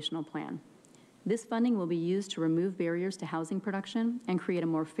operational plan. This funding will be used to remove barriers to housing production and create a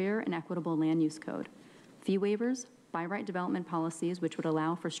more fair and equitable land use code. Fee waivers, by right development policies, which would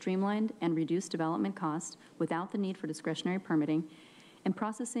allow for streamlined and reduced development costs without the need for discretionary permitting, and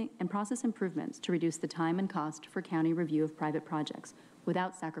process improvements to reduce the time and cost for county review of private projects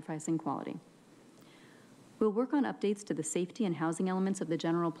without sacrificing quality. We'll work on updates to the safety and housing elements of the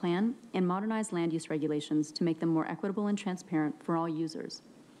general plan and modernize land use regulations to make them more equitable and transparent for all users.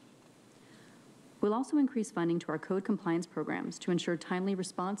 We'll also increase funding to our code compliance programs to ensure timely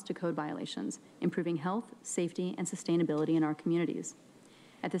response to code violations, improving health, safety, and sustainability in our communities.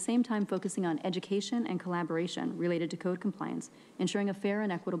 At the same time, focusing on education and collaboration related to code compliance, ensuring a fair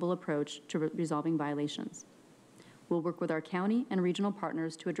and equitable approach to resolving violations. We'll work with our county and regional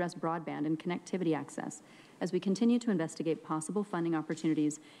partners to address broadband and connectivity access as we continue to investigate possible funding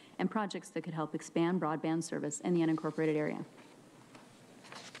opportunities and projects that could help expand broadband service in the unincorporated area.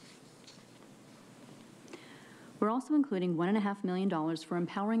 We're also including $1.5 million for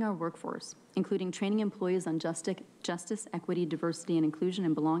empowering our workforce, including training employees on justice, equity, diversity, and inclusion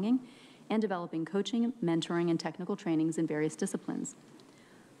and belonging, and developing coaching, mentoring, and technical trainings in various disciplines.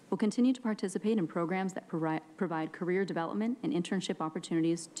 We'll continue to participate in programs that provide career development and internship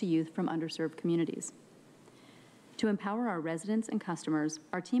opportunities to youth from underserved communities. To empower our residents and customers,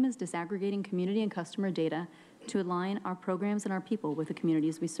 our team is disaggregating community and customer data to align our programs and our people with the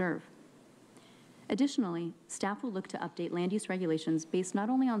communities we serve. Additionally, staff will look to update land use regulations based not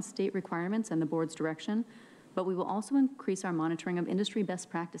only on state requirements and the board's direction, but we will also increase our monitoring of industry best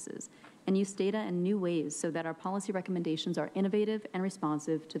practices and use data in new ways so that our policy recommendations are innovative and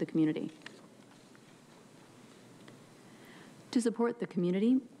responsive to the community. To support the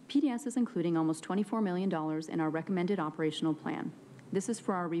community, PDS is including almost $24 million in our recommended operational plan. This is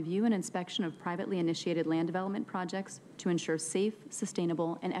for our review and inspection of privately initiated land development projects to ensure safe,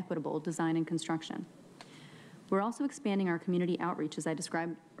 sustainable, and equitable design and construction. We're also expanding our community outreach, as I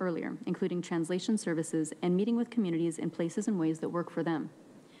described earlier, including translation services and meeting with communities in places and ways that work for them.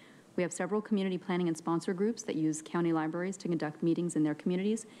 We have several community planning and sponsor groups that use county libraries to conduct meetings in their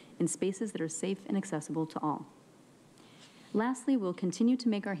communities in spaces that are safe and accessible to all. Lastly, we'll continue to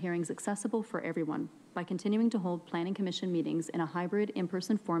make our hearings accessible for everyone by continuing to hold Planning Commission meetings in a hybrid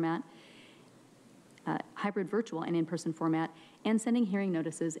in-person format, hybrid virtual and in-person format, and sending hearing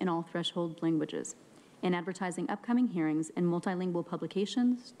notices in all threshold languages, and advertising upcoming hearings in multilingual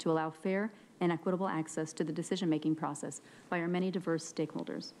publications to allow fair and equitable access to the decision-making process by our many diverse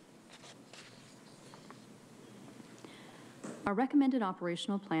stakeholders. Our recommended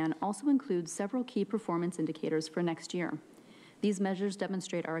operational plan also includes several key performance indicators for next year. These measures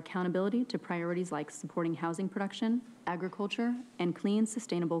demonstrate our accountability to priorities like supporting housing production, agriculture, and clean,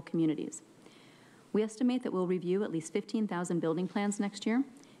 sustainable communities. We estimate that we'll review at least 15,000 building plans next year,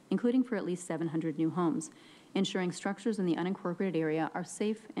 including for at least 700 new homes, ensuring structures in the unincorporated area are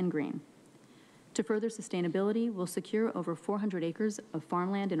safe and green. To further sustainability, we'll secure over 400 acres of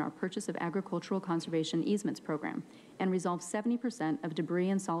farmland in our Purchase of Agricultural Conservation Easements program and resolve 70% of debris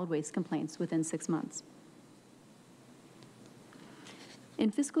and solid waste complaints within 6 months.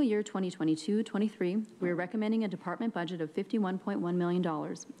 In fiscal year 2022-23, we are recommending a department budget of $51.1 million,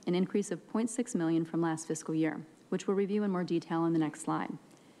 an increase of $0.6 million from last fiscal year, which we'll review in more detail in the next slide.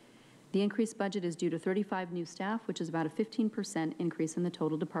 The increased budget is due to 35 new staff, which is about a 15% increase in the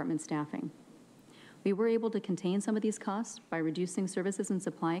total department staffing. We were able to contain some of these costs by reducing services and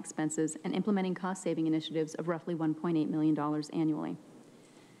supply expenses and implementing cost-saving initiatives of roughly $1.8 million annually.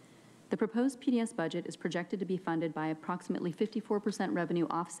 The proposed PDS budget is projected to be funded by approximately 54% revenue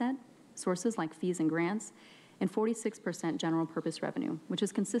offset, sources like fees and grants, and 46% general purpose revenue, which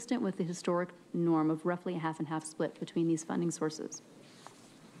is consistent with the historic norm of roughly a half-and-half split between these funding sources.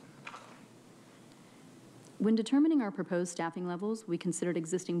 When determining our proposed staffing levels, we considered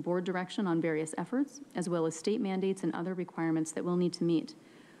existing board direction on various efforts, as well as state mandates and other requirements that we'll need to meet.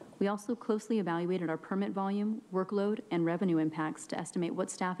 We also closely evaluated our permit volume, workload, and revenue impacts to estimate what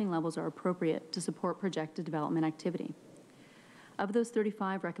staffing levels are appropriate to support projected development activity. Of those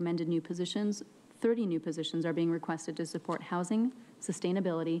 35 recommended new positions, 30 new positions are being requested to support housing,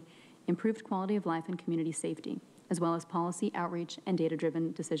 sustainability, improved quality of life, and community safety, as well as policy, outreach, and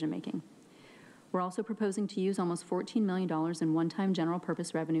data-driven decision-making. We're also proposing to use almost $14 million in one-time general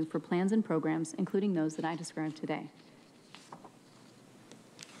purpose revenue for plans and programs, including those that I described today.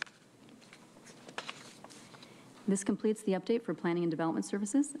 This completes the update for Planning and Development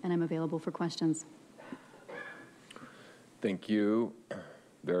Services, and I'm available for questions. Thank you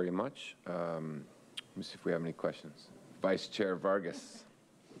very much. Let me see if we have any questions. Vice Chair Vargas.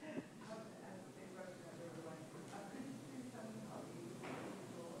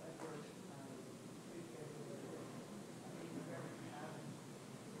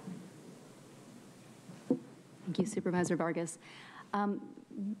 Thank you, Supervisor Vargas.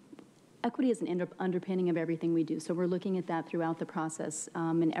 Equity is an underpinning of everything we do, so we're looking at that throughout the process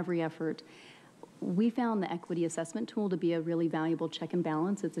in every effort. We found the equity assessment tool to be a really valuable check and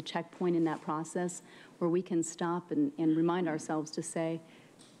balance. It's a checkpoint in that process where we can stop and remind ourselves to say,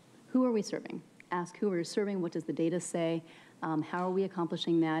 who are we serving? Ask who we're serving, what does the data say, how are we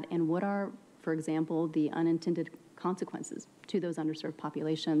accomplishing that, and what are, for example, the unintended consequences to those underserved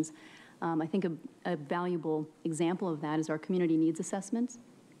populations. I think a valuable example of that is our community needs assessments.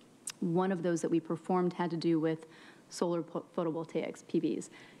 One of those that we performed had to do with solar photovoltaics, PVs.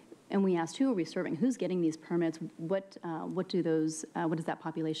 And we asked, who are we serving? Who's getting these permits? What does that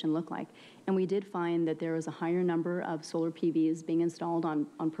population look like? And we did find that there was a higher number of solar PVs being installed on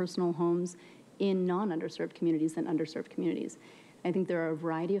personal homes in non-underserved communities than underserved communities. I think there are a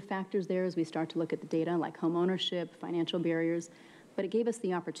variety of factors there as we start to look at the data, like home ownership, financial barriers, but it gave us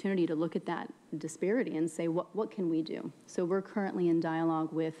the opportunity to look at that disparity and say, what can we do? So we're currently in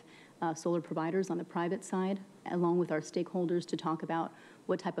dialogue with solar providers on the private side, along with our stakeholders, to talk about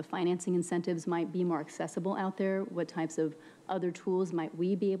what type of financing incentives might be more accessible out there, what types of other tools might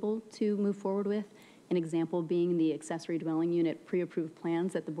we be able to move forward with. An example being the accessory dwelling unit pre-approved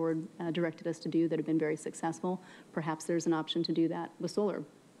plans that the board directed us to do that have been very successful. Perhaps there's an option to do that with solar.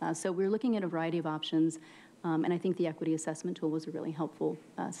 So we're looking at a variety of options, and I think the equity assessment tool was a really helpful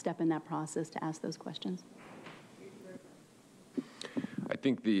step in that process to ask those questions. I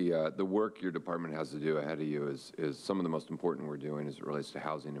think the work your department has to do ahead of you is some of the most important we're doing as it relates to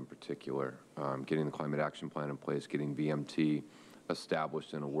housing in particular. Getting the climate action plan in place, getting VMT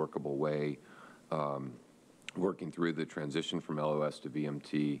established in a workable way, working through the transition from LOS to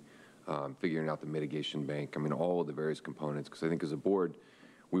VMT, figuring out the mitigation bank. I mean, all of the various components, because I think as a board,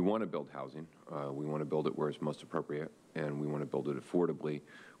 we want to build housing. We want to build it where it's most appropriate, and we want to build it affordably.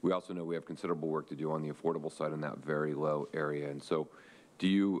 We also know we have considerable work to do on the affordable side in that very low area. And so do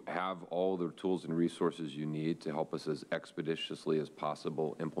you have all the tools and resources you need to help us as expeditiously as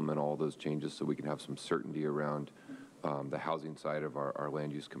possible implement all those changes so we can have some certainty around the housing side of our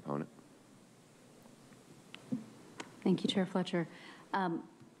land use component? Thank you, Chair Fletcher.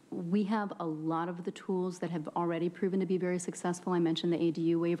 We have a lot of the tools that have already proven to be very successful. I mentioned the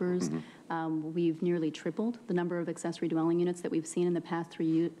ADU waivers. We've nearly tripled the number of accessory dwelling units that we've seen in the past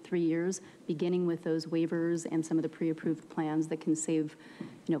 3 years, beginning with those waivers and some of the pre-approved plans that can save,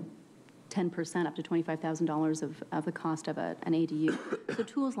 10% up to $25,000 of the cost of an ADU. So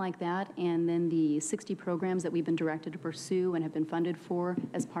tools like that, and then the 60 programs that we've been directed to pursue and have been funded for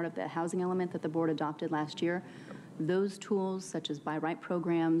as part of the housing element that the board adopted last year, those tools, such as buy right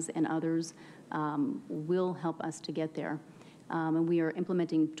programs and others, will help us to get there. And we are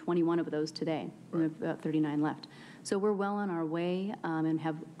implementing 21 of those today. We have about 39 left. So we're well on our way and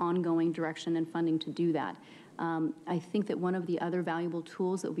have ongoing direction and funding to do that. I think that one of the other valuable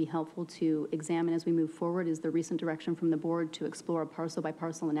tools that will be helpful to examine as we move forward is the recent direction from the board to explore a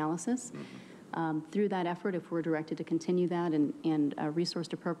parcel-by-parcel analysis. Through that effort, if we're directed to continue that and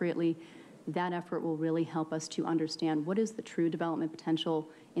resourced appropriately, that effort will really help us to understand what is the true development potential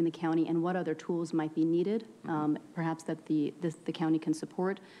in the county and what other tools might be needed, perhaps that the county can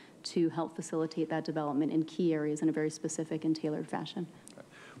support to help facilitate that development in key areas in a very specific and tailored fashion.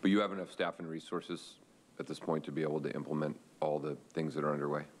 But you have enough staff and resources at this point to be able to implement all the things that are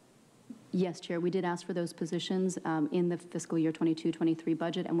underway? Yes, Chair. We did ask for those positions in the fiscal year 22-23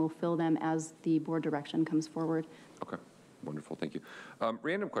 budget, and we'll fill them as the board direction comes forward. Okay. Wonderful. Thank you.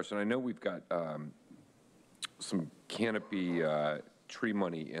 Random question. I know we've got some canopy tree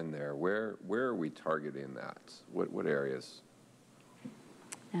money in there. Where are we targeting that? What areas?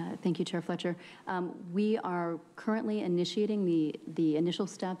 Thank you, Chair Fletcher. We are currently initiating the initial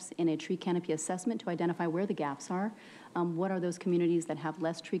steps in a tree canopy assessment to identify where the gaps are. What are those communities that have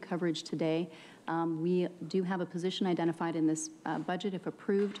less tree coverage today? We do have a position identified in this budget, if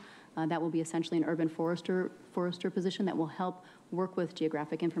approved. That will be essentially an urban forester position that will help work with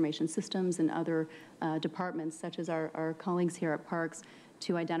geographic information systems and other departments, such as our colleagues here at Parks,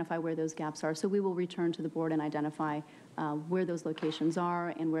 to identify where those gaps are. So we will return to the board and identify where those locations are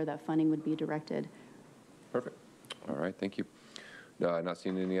and where that funding would be directed. Perfect. All right. Thank you. Not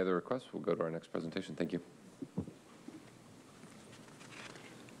seeing any other requests, we'll go to our next presentation. Thank you.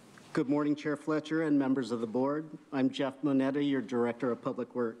 Good morning, Chair Fletcher and members of the board. I'm Jeff Monetta, your Director of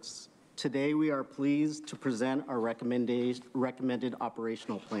Public Works. Today, we are pleased to present our recommended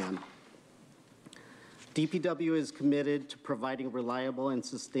operational plan. DPW is committed to providing reliable and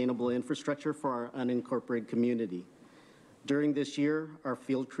sustainable infrastructure for our unincorporated community. During this year, our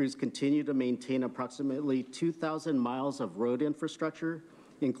field crews continue to maintain approximately 2,000 miles of road infrastructure,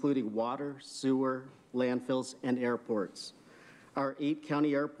 including water, sewer, landfills, and airports. Our 8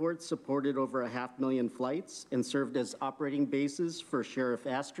 county airports supported over 500,000 flights and served as operating bases for Sheriff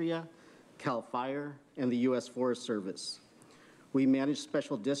Astria, CAL FIRE, and the U.S. Forest Service. We manage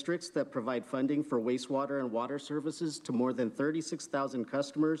special districts that provide funding for wastewater and water services to more than 36,000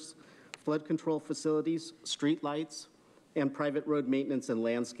 customers, flood control facilities, street lights, and private road maintenance and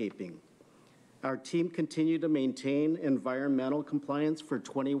landscaping. Our team continued to maintain environmental compliance for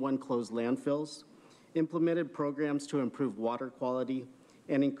 21 closed landfills, implemented programs to improve water quality,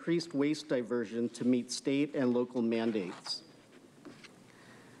 and increased waste diversion to meet state and local mandates.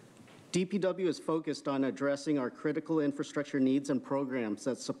 DPW is focused on addressing our critical infrastructure needs and programs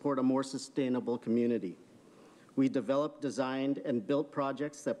that support a more sustainable community. We developed, designed, and built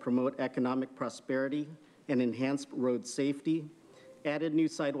projects that promote economic prosperity and enhance road safety, added new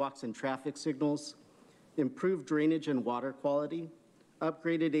sidewalks and traffic signals, improved drainage and water quality,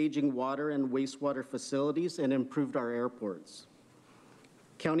 upgraded aging water and wastewater facilities, and improved our airports.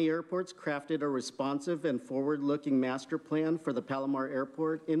 County airports crafted a responsive and forward-looking master plan for the Palomar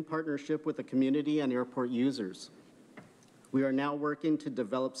Airport in partnership with the community and airport users. We are now working to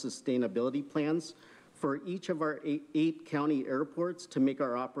develop sustainability plans for each of our 8 county airports to make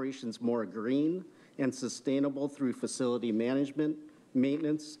our operations more green and sustainable through facility management,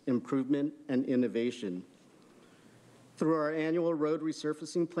 maintenance, improvement, and innovation. Through our annual road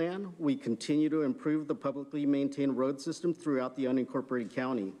resurfacing plan, we continue to improve the publicly maintained road system throughout the unincorporated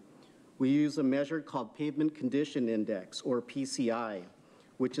county. We use a measure called Pavement Condition Index, or PCI,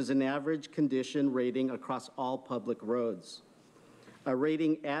 which is an average condition rating across all public roads. A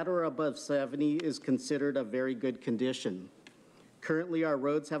rating at or above 70 is considered a very good condition. Currently, our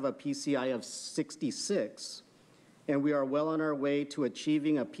roads have a PCI of 66, and we are well on our way to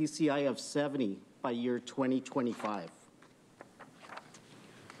achieving a PCI of 70 by year 2025.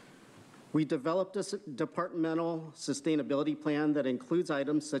 We developed a departmental sustainability plan that includes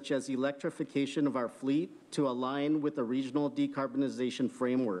items such as electrification of our fleet to align with the regional decarbonization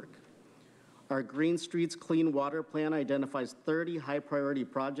framework. Our Green Streets Clean Water Plan identifies 30 high-priority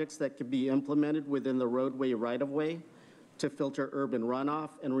projects that can be implemented within the roadway right-of-way to filter urban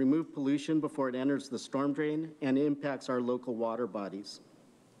runoff and remove pollution before it enters the storm drain and impacts our local water bodies.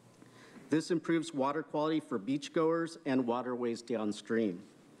 This improves water quality for beachgoers and waterways downstream.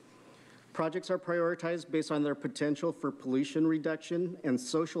 Projects are prioritized based on their potential for pollution reduction and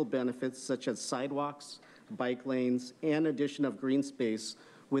social benefits such as sidewalks, bike lanes, and addition of green space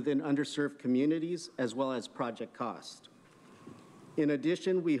within underserved communities, as well as project cost. In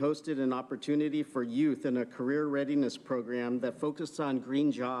addition, we hosted an opportunity for youth in a career readiness program that focused on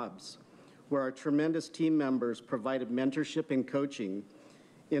green jobs, where our tremendous team members provided mentorship and coaching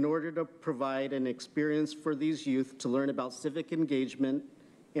in order to provide an experience for these youth to learn about civic engagement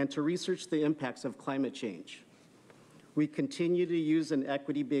and to research the impacts of climate change. We continue to use an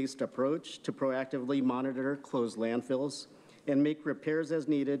equity-based approach to proactively monitor closed landfills and make repairs as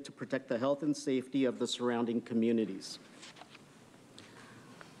needed to protect the health and safety of the surrounding communities.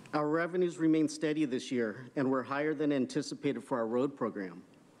 Our revenues remain steady this year and were higher than anticipated for our road program.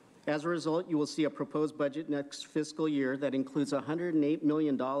 As a result, you will see a proposed budget next fiscal year that includes $108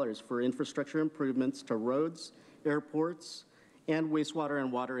 million for infrastructure improvements to roads, airports, and wastewater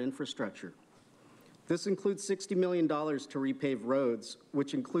and water infrastructure. This includes $60 million to repave roads,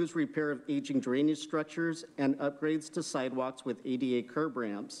 which includes repair of aging drainage structures and upgrades to sidewalks with ADA curb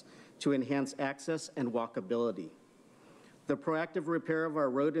ramps to enhance access and walkability. The proactive repair of our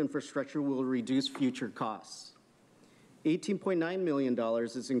road infrastructure will reduce future costs. $18.9 million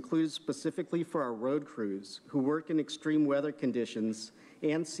is included specifically for our road crews who work in extreme weather conditions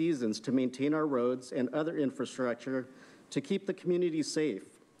and seasons to maintain our roads and other infrastructure to keep the community safe,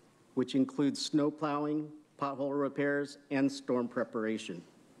 which includes snow plowing, pothole repairs, and storm preparation.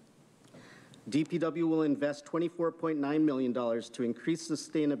 DPW will invest $24.9 million to increase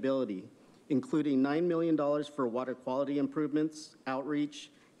sustainability, including $9 million for water quality improvements, outreach,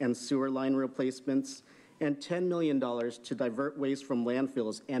 and sewer line replacements, and $10 million to divert waste from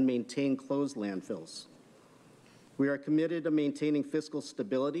landfills and maintain closed landfills. We are committed to maintaining fiscal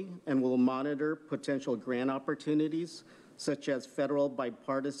stability and will monitor potential grant opportunities such as federal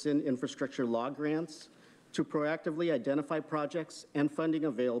bipartisan infrastructure law grants, to proactively identify projects and funding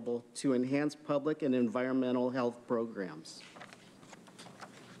available to enhance public and environmental health programs.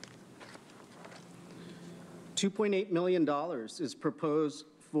 $2.8 million is proposed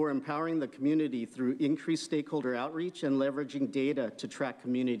for empowering the community through increased stakeholder outreach and leveraging data to track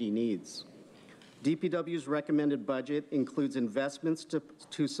community needs. DPW's recommended budget includes investments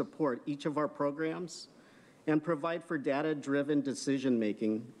to support each of our programs and provide for data-driven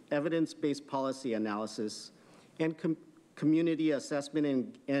decision-making, evidence-based policy analysis, and community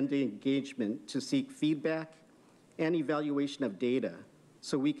assessment and engagement to seek feedback and evaluation of data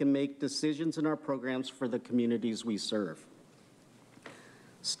so we can make decisions in our programs for the communities we serve.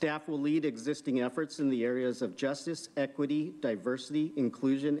 Staff will lead existing efforts in the areas of justice, equity, diversity,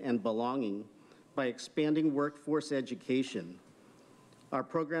 inclusion, and belonging by expanding workforce education. Our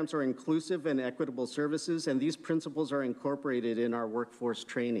programs are inclusive and equitable services, and these principles are incorporated in our workforce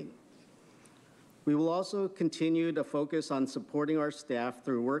training. We will also continue to focus on supporting our staff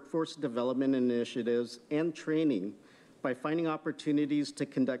through workforce development initiatives and training by finding opportunities to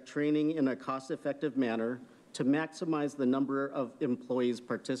conduct training in a cost-effective manner to maximize the number of employees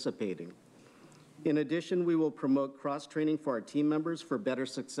participating. In addition, we will promote cross-training for our team members for better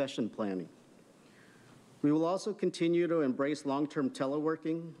succession planning. We will also continue to embrace long-term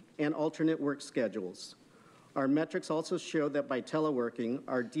teleworking and alternate work schedules. Our metrics also show that by teleworking,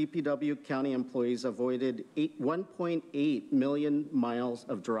 our DPW county employees avoided 1.8 million miles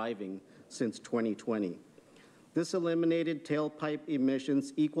of driving since 2020. This eliminated tailpipe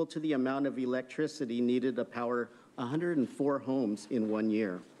emissions equal to the amount of electricity needed to power 104 homes in 1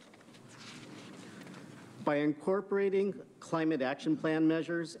 year. By incorporating climate action plan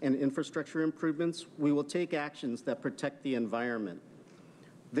measures and infrastructure improvements, we will take actions that protect the environment.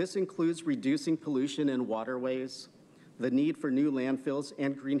 This includes reducing pollution in waterways, the need for new landfills,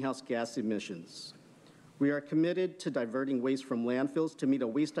 and greenhouse gas emissions. We are committed to diverting waste from landfills to meet a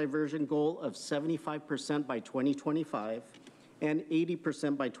waste diversion goal of 75% by 2025 and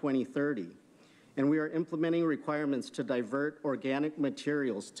 80% by 2030. And we are implementing requirements to divert organic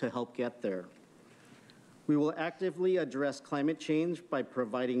materials to help get there. We will actively address climate change by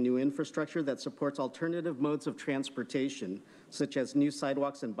providing new infrastructure that supports alternative modes of transportation, such as new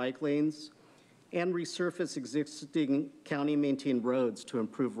sidewalks and bike lanes, and resurface existing county-maintained roads to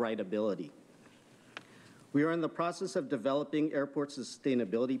improve rideability. We are in the process of developing airport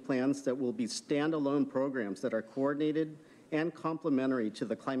sustainability plans that will be standalone programs that are coordinated and complementary to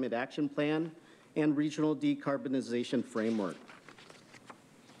the Climate Action Plan and Regional Decarbonization Framework.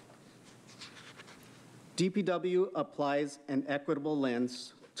 DPW applies an equitable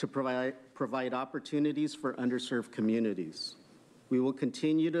lens to provide opportunities for underserved communities. We will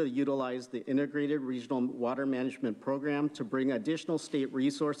continue to utilize the Integrated Regional Water Management Program to bring additional state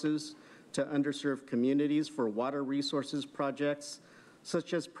resources to underserved communities for water resources projects,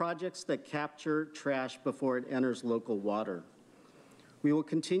 such as projects that capture trash before it enters local water. We will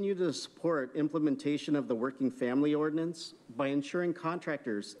continue to support implementation of the Working Family Ordinance by ensuring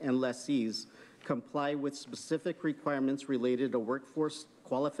contractors and lessees comply with specific requirements related to workforce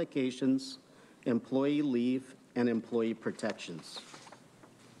qualifications, employee leave, and employee protections.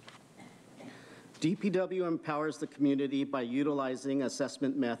 DPW empowers the community by utilizing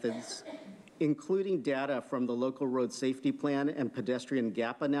assessment methods, including data from the local road safety plan and pedestrian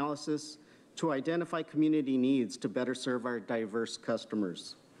gap analysis, to identify community needs to better serve our diverse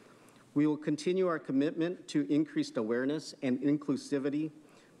customers. We will continue our commitment to increased awareness and inclusivity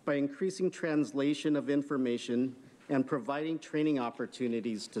by increasing translation of information and providing training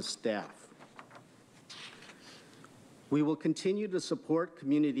opportunities to staff. We will continue to support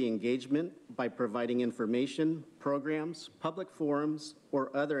community engagement by providing information, programs, public forums,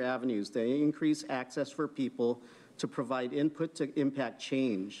 or other avenues that increase access for people to provide input to impact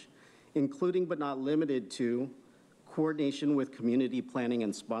change, including but not limited to coordination with community planning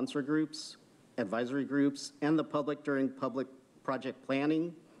and sponsor groups, advisory groups, and the public during public project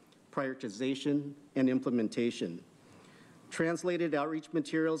planning, prioritization, and implementation. Translated outreach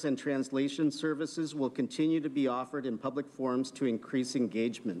materials and translation services will continue to be offered in public forums to increase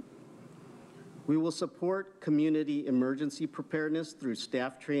engagement. We will support community emergency preparedness through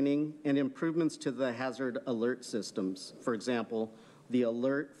staff training and improvements to the hazard alert systems, for example, the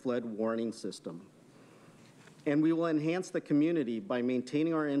alert flood warning system. And we will enhance the community by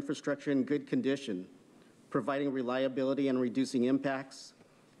maintaining our infrastructure in good condition, providing reliability and reducing impacts,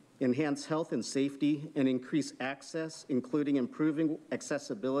 enhance health and safety, and increase access, including improving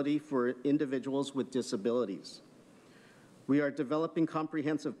accessibility for individuals with disabilities. We are developing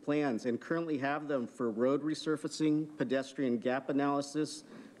comprehensive plans and currently have them for road resurfacing, pedestrian gap analysis,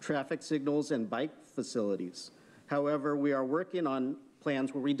 traffic signals, and bike facilities. However, we are working on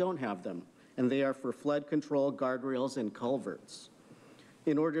plans where we don't have them, and they are for flood control, guardrails, and culverts,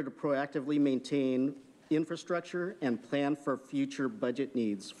 in order to proactively maintain infrastructure and plan for future budget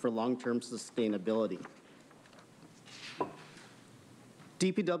needs for long-term sustainability.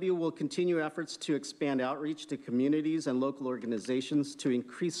 DPW will continue efforts to expand outreach to communities and local organizations to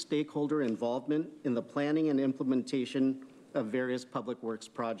increase stakeholder involvement in the planning and implementation of various public works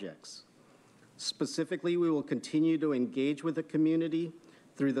projects. Specifically, we will continue to engage with the community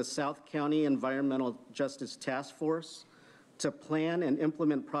through the South County Environmental Justice Task Force to plan and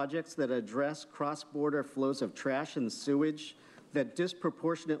implement projects that address cross-border flows of trash and sewage that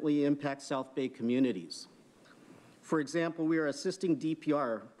disproportionately impact South Bay communities. For example, we are assisting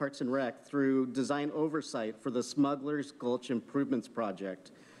DPR, Parks and Rec, through design oversight for the Smuggler's Gulch Improvements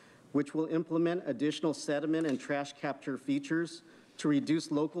Project, which will implement additional sediment and trash capture features to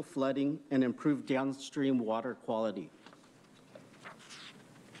reduce local flooding and improve downstream water quality.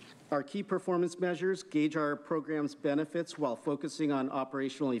 Our key performance measures gauge our program's benefits while focusing on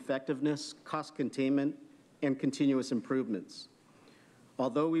operational effectiveness, cost containment, and continuous improvements.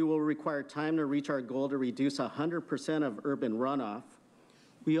 Although we will require time to reach our goal to reduce 100% of urban runoff,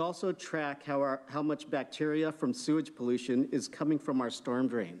 we also track how much bacteria from sewage pollution is coming from our storm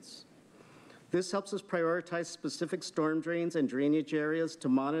drains. This helps us prioritize specific storm drains and drainage areas to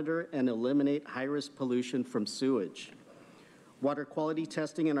monitor and eliminate high-risk pollution from sewage. Water quality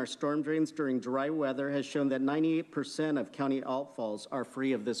testing in our storm drains during dry weather has shown that 98% of county outfalls are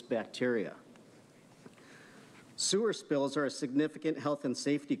free of this bacteria. Sewer spills are a significant health and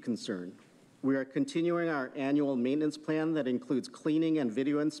safety concern. We are continuing our annual maintenance plan that includes cleaning and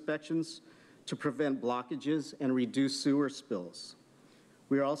video inspections to prevent blockages and reduce sewer spills.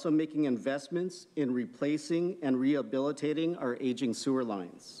 We are also making investments in replacing and rehabilitating our aging sewer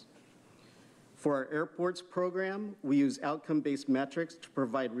lines. For our airports program, we use outcome-based metrics to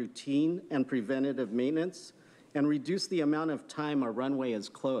provide routine and preventative maintenance and reduce the amount of time a runway is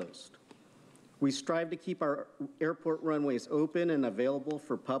closed. We strive to keep our airport runways open and available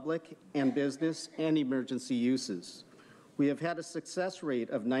for public and business and emergency uses. We have had a success rate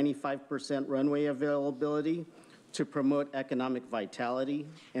of 95% runway availability to promote economic vitality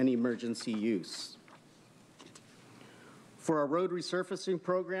and emergency use. For our road resurfacing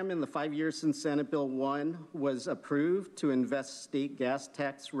program, in the 5 years since Senate Bill 1 was approved to invest state gas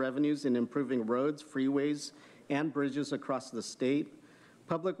tax revenues in improving roads, freeways, and bridges across the state,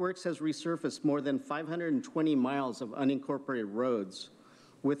 Public Works has resurfaced more than 520 miles of unincorporated roads,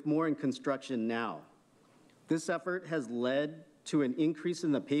 with more in construction now. This effort has led to an increase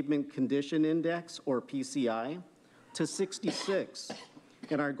in the Pavement Condition Index, or PCI, to 66,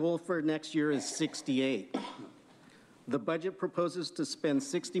 and our goal for next year is 68. The budget proposes to spend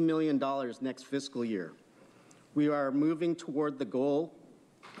 $60 million next fiscal year. We are moving toward the goal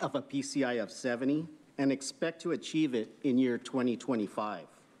of a PCI of 70 and expect to achieve it in year 2025.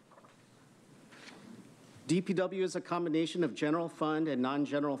 DPW is a combination of general fund and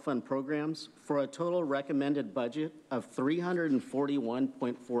non-general fund programs for a total recommended budget of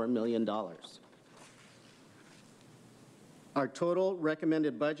 $341.4 million. Our total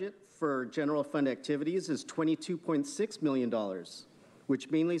recommended budget for general fund activities is $22.6 million,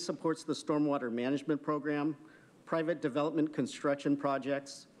 which mainly supports the stormwater management program, private development construction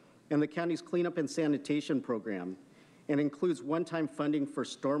projects, and the county's cleanup and sanitation program, and includes one-time funding for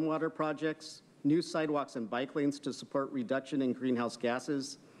stormwater projects, new sidewalks and bike lanes to support reduction in greenhouse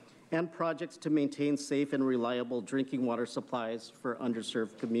gases, and projects to maintain safe and reliable drinking water supplies for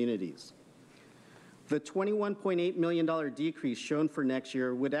underserved communities. The $21.8 million decrease shown for next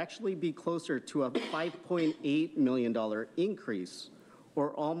year would actually be closer to a $5.8 million increase,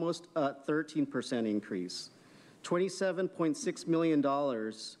 or almost a 13% increase. $27.6 million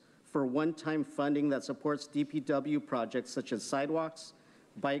for one-time funding that supports DPW projects such as sidewalks,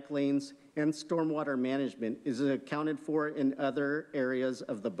 bike lanes, and stormwater management is accounted for in other areas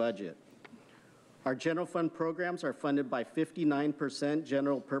of the budget. Our general fund programs are funded by 59%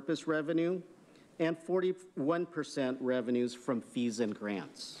 general purpose revenue and 41% revenues from fees and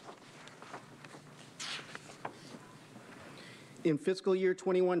grants. In fiscal year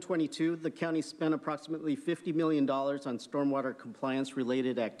 21-22, the county spent approximately $50 million on stormwater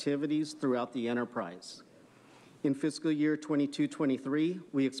compliance-related activities throughout the enterprise. In fiscal year 22-23,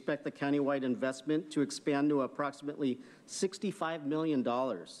 we expect the countywide investment to expand to approximately $65 million,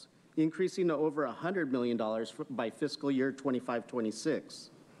 increasing to over $100 million by fiscal year 25-26.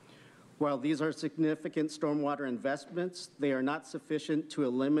 While these are significant stormwater investments, they are not sufficient to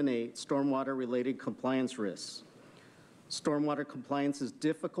eliminate stormwater-related compliance risks. Stormwater compliance is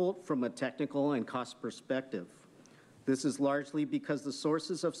difficult from a technical and cost perspective. This is largely because the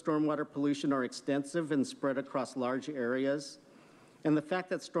sources of stormwater pollution are extensive and spread across large areas, and the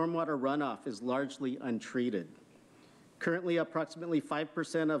fact that stormwater runoff is largely untreated. Currently, approximately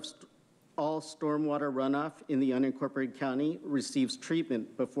 5% of all stormwater runoff in the unincorporated county receives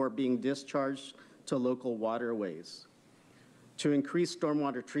treatment before being discharged to local waterways. To increase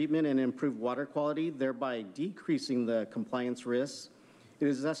stormwater treatment and improve water quality, thereby decreasing the compliance risks, it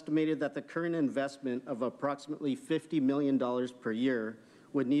is estimated that the current investment of approximately $50 million per year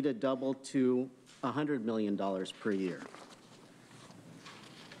would need to double to $100 million per year.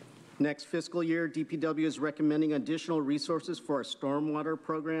 Next fiscal year, DPW is recommending additional resources for our stormwater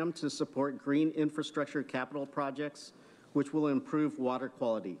program to support green infrastructure capital projects, which will improve water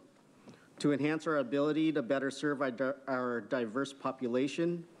quality. To enhance our ability to better serve our diverse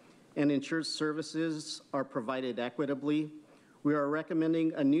population and ensure services are provided equitably, we are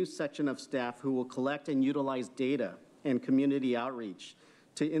recommending a new section of staff who will collect and utilize data and community outreach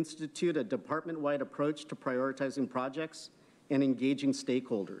to institute a department-wide approach to prioritizing projects and engaging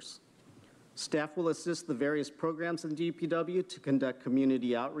stakeholders. Staff will assist the various programs in DPW to conduct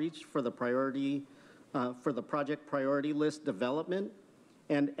community outreach for the project priority list development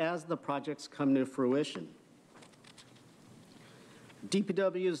and as the projects come to fruition.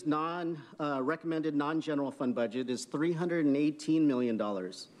 DPW's recommended non-general fund budget is $318 million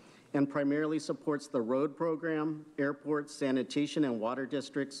and primarily supports the road program, airport, sanitation and water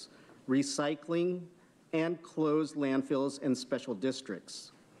districts, recycling, and closed landfills and special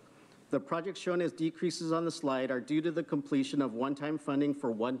districts. The projects shown as decreases on the slide are due to the completion of one-time funding for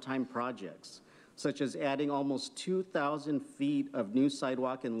one-time projects, such as adding almost 2,000 feet of new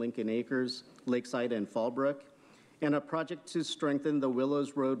sidewalk in Lincoln Acres, Lakeside, and Fallbrook, and a project to strengthen the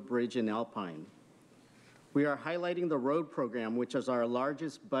Willows Road Bridge in Alpine. We are highlighting the road program, which is our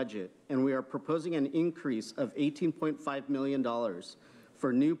largest budget, and we are proposing an increase of $18.5 million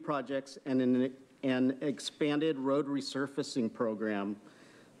for new projects and an expanded road resurfacing program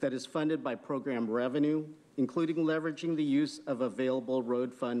that is funded by program revenue, including leveraging the use of available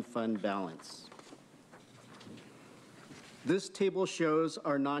road fund balance. This table shows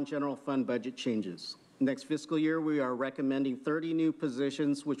our non-general fund budget changes. Next fiscal year, we are recommending 30 new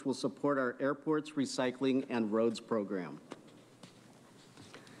positions which will support our airports, recycling, and roads program.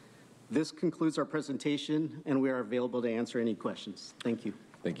 This concludes our presentation, and we are available to answer any questions. Thank you.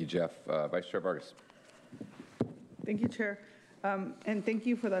 Thank you, Jeff. Vice Chair Vargas. Thank you, Chair. And thank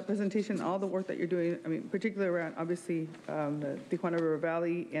you for that presentation, all the work that you're doing, I mean, particularly around, obviously, the Tijuana River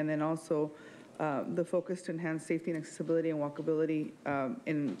Valley, and then also the focus to enhance safety and accessibility and walkability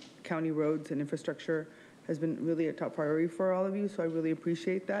in county roads and infrastructure has been really a top priority for all of you, so I really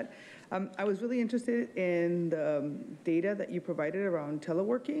appreciate that. I was really interested in the data that you provided around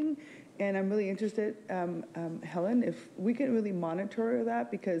teleworking, and I'm really interested, Helen, if we can really monitor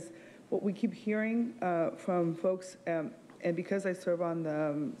that, because what we keep hearing from folks, and because I serve on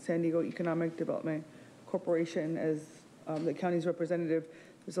the San Diego Economic Development Corporation as the county's representative,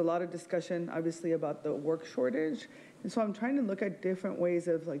 there's a lot of discussion, obviously, about the work shortage. And so I'm trying to look at different ways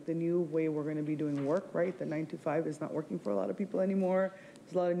of like the new way we're going to be doing work, right? The 9 to 5 is not working for a lot of people anymore.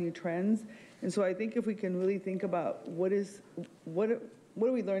 There's a lot of new trends. And so I think if we can really think about what are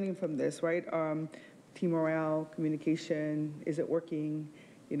we learning from this, right? Team morale, communication, is it working?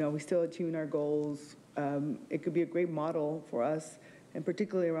 You know, we still achieving our goals. It could be a great model for us, and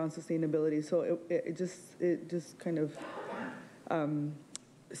particularly around sustainability. So it just kind of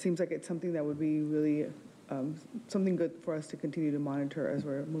seems like it's something that would be really something good for us to continue to monitor as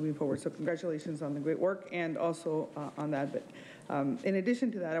we're moving forward. So congratulations on the great work, and also on that. But in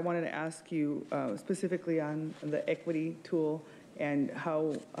addition to that, I wanted to ask you specifically on the equity tool and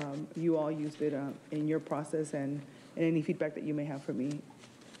how you all used it in your process, and any feedback that you may have for me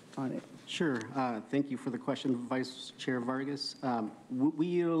on it. Sure. Thank you for the question, Vice Chair Vargas. We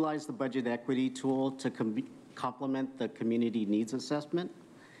utilize the budget equity tool to complement the community needs assessment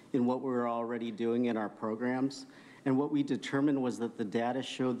in what we're already doing in our programs. And what we determined was that the data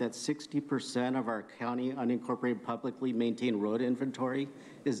showed that 60% of our county unincorporated publicly maintained road inventory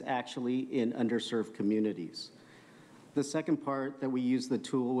is actually in underserved communities. The second part that we used the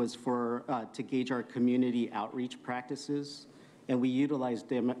tool was for to gauge our community outreach practices. And we utilize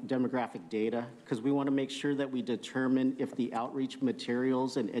demographic data because we want to make sure that we determine if the outreach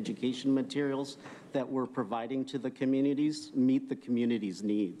materials and education materials that we're providing to the communities meet the community's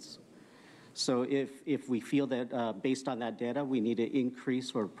needs. So if we feel that based on that data, we need to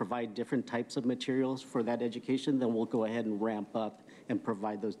increase or provide different types of materials for that education, then we'll go ahead and ramp up and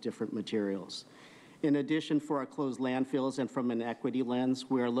provide those different materials. In addition, for our closed landfills and from an equity lens,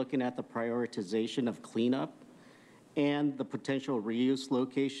 we are looking at the prioritization of cleanup and the potential reuse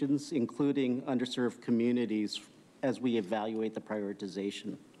locations, including underserved communities, as we evaluate the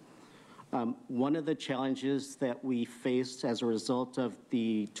prioritization. One of the challenges that we faced as a result of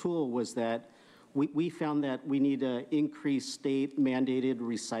the tool was that we found that we need to increase state mandated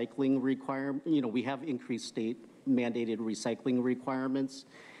recycling requirement. You know, we have increased state mandated recycling requirements.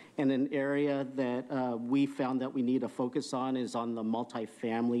 And an area that we found that we need to focus on is on the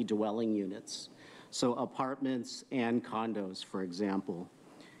multifamily dwelling units. So apartments and condos, for example.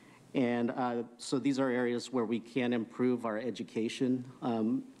 And so these are areas where we can improve our education,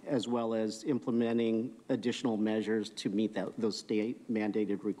 as well as implementing additional measures to meet those state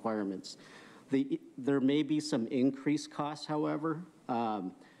mandated requirements. There may be some increased costs, however,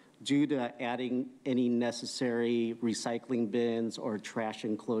 due to adding any necessary recycling bins or trash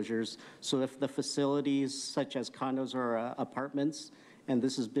enclosures. So if the facilities such as condos or apartments, and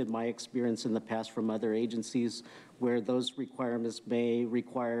this has been my experience in the past from other agencies, where those requirements may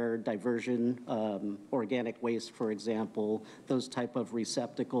require diversion, organic waste, for example, those type of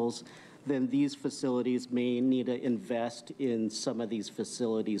receptacles, then these facilities may need to invest in some of these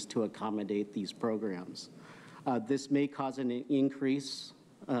facilities to accommodate these programs. This may cause an increase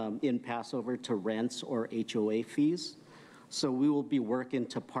in passover to rents or HOA fees. So we will be working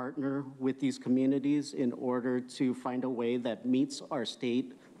to partner with these communities in order to find a way that meets our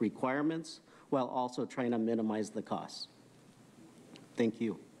state requirements while also trying to minimize the costs. Thank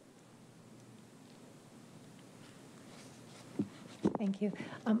you. Thank you.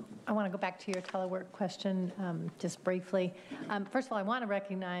 I want to go back to your telework question just briefly. First of all, I want to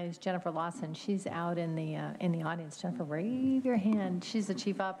recognize Jennifer Lawson. She's out in the audience. Jennifer, wave your hand. She's the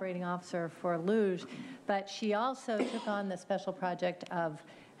Chief Operating Officer for Luge, but she also took on the special project of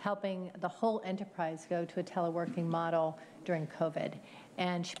helping the whole enterprise go to a teleworking model during COVID.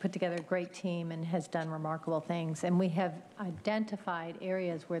 And she put together a great team and has done remarkable things. And we have identified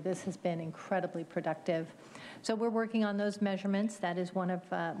areas where this has been incredibly productive. So we're working on those measurements. That is one of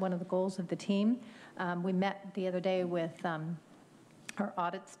the goals of the team. We met the other day with our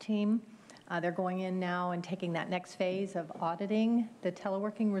audits team. They're going in now and taking that next phase of auditing the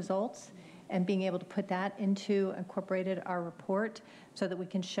teleworking results and being able to put that into incorporated our report so that we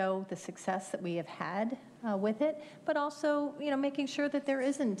can show the success that we have had with it, but also, making sure that there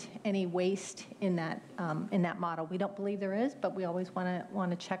isn't any waste in that model. We don't believe there is, but we always want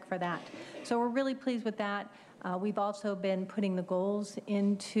to check for that. So we're really pleased with that. We've also been putting the goals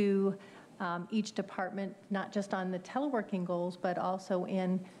into each department, not just on the teleworking goals, but also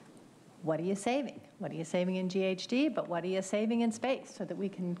in what are you saving? What are you saving in GHG, but what are you saving in space so that we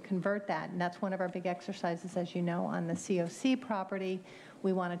can convert that? And that's one of our big exercises, as you know, on the COC property,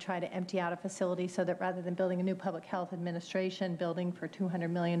 we want to try to empty out a facility so that rather than building a new public health administration building for $200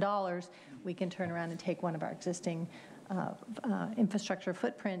 million, we can turn around and take one of our existing infrastructure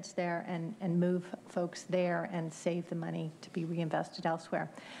footprints there and move folks there and save the money to be reinvested elsewhere.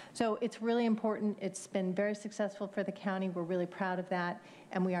 So it's really important. It's been very successful for the county. We're really proud of that,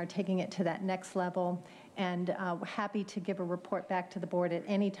 and we are taking it to that next level. And we're happy to give a report back to the board at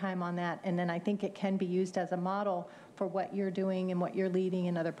any time on that. And then I think it can be used as a model for what you're doing and what you're leading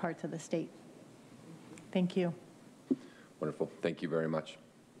in other parts of the state. Thank you. Wonderful. Thank you very much.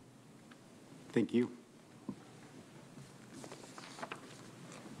 Thank you.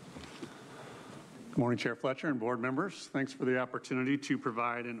 Good morning, Chair Fletcher and board members. Thanks for the opportunity to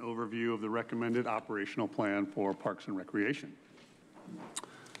provide an overview of the recommended operational plan for Parks and Recreation.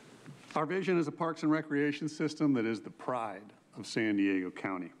 Our vision is a Parks and Recreation system that is the pride of San Diego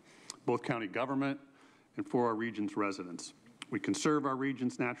County, both county government and for our region's residents. We conserve our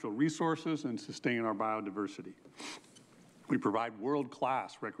region's natural resources and sustain our biodiversity. We provide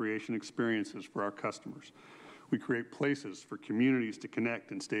world-class recreation experiences for our customers. We create places for communities to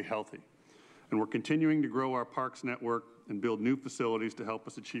connect and stay healthy. And we're continuing to grow our parks network and build new facilities to help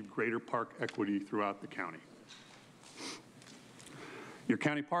us achieve greater park equity throughout the county. Your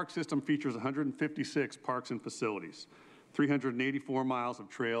county park system features 156 parks and facilities, 384 miles of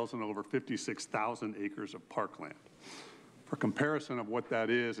trails, and over 56,000 acres of parkland. For comparison of what that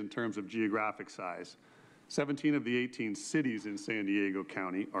is in terms of geographic size, 17 of the 18 cities in San Diego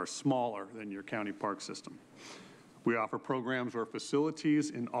County are smaller than your county park system. We offer programs or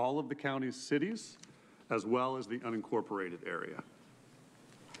facilities in all of the county's cities, as well as the unincorporated area.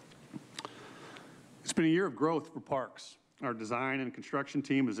 It's been a year of growth for parks. Our design and construction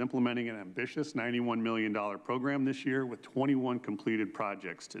team is implementing an ambitious $91 million program this year with 21 completed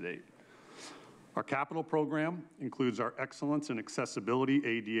projects to date. Our capital program includes our Excellence in Accessibility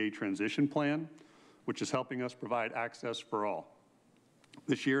ADA Transition Plan, which is helping us provide access for all.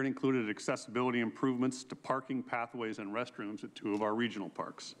 This year it included accessibility improvements to parking, pathways, and restrooms at 2 of our regional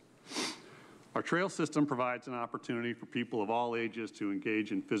parks. Our trail system provides an opportunity for people of all ages to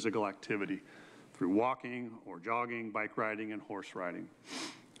engage in physical activity through walking or jogging, bike riding, and horse riding,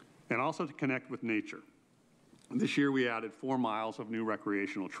 and also to connect with nature. This year we added 4 miles of new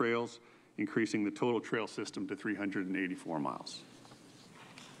recreational trails, increasing the total trail system to 384 miles.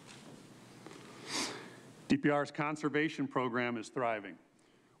 DPR's conservation program is thriving.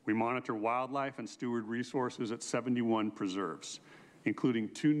 We monitor wildlife and steward resources at 71 preserves, including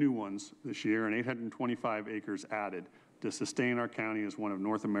 2 new ones this year and 825 acres added to sustain our county as one of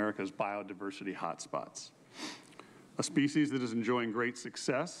North America's biodiversity hotspots. A species that is enjoying great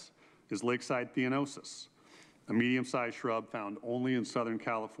success is lakeside theanosis, a medium-sized shrub found only in Southern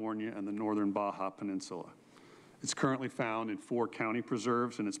California and the northern Baja Peninsula. It's currently found in 4 county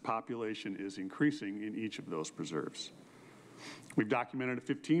preserves, and its population is increasing in each of those preserves. We've documented a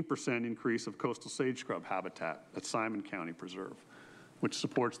 15% increase of coastal sage scrub habitat at Simon County Preserve, which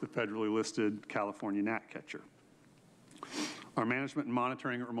supports the federally listed California gnatcatcher. Our management and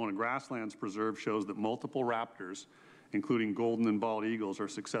monitoring at Ramona Grasslands Preserve shows that multiple raptors, including golden and bald eagles, are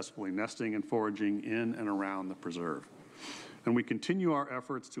successfully nesting and foraging in and around the preserve. And we continue our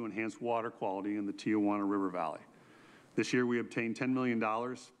efforts to enhance water quality in the Tijuana River Valley. This year we obtained $10 million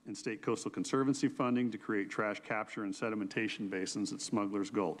in State Coastal Conservancy funding to create trash capture and sedimentation basins at Smuggler's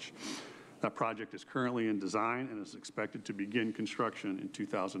Gulch. That project is currently in design and is expected to begin construction in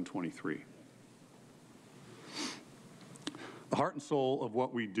 2023. The heart and soul of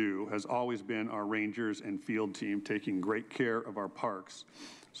what we do has always been our rangers and field team taking great care of our parks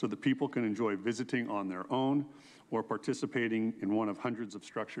so that people can enjoy visiting on their own or participating in one of hundreds of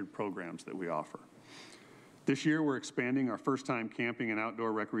structured programs that we offer. This year, we're expanding our first-time camping and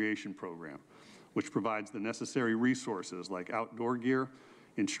outdoor recreation program, which provides the necessary resources like outdoor gear,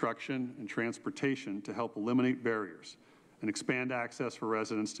 instruction, and transportation to help eliminate barriers and expand access for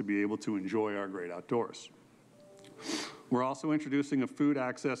residents to be able to enjoy our great outdoors. We're also introducing a food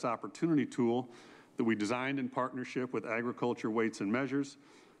access opportunity tool that we designed in partnership with Agriculture Weights and Measures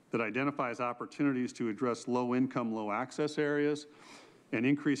that identifies opportunities to address low-income, low-access areas and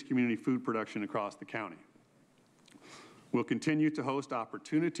increase community food production across the county. We'll continue to host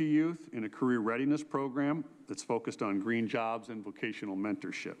Opportunity Youth in a career readiness program that's focused on green jobs and vocational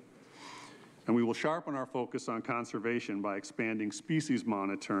mentorship. And we will sharpen our focus on conservation by expanding species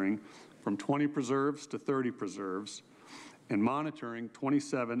monitoring from 20 preserves to 30 preserves and monitoring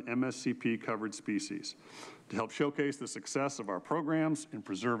 27 MSCP covered species to help showcase the success of our programs in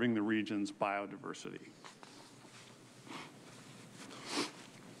preserving the region's biodiversity.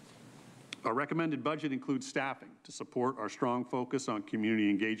 Our recommended budget includes staffing to support our strong focus on community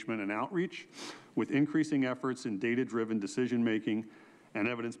engagement and outreach, with increasing efforts in data-driven decision-making and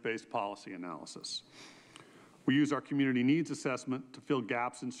evidence-based policy analysis. We use our community needs assessment to fill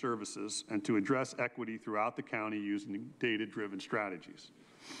gaps in services and to address equity throughout the county using data-driven strategies.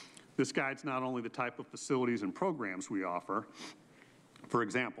 This guides not only the type of facilities and programs we offer, for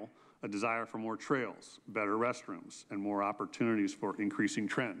example, a desire for more trails, better restrooms, and more opportunities for increasing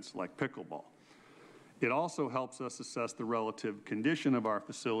trends like pickleball. It also helps us assess the relative condition of our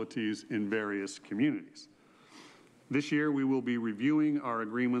facilities in various communities. This year, we will be reviewing our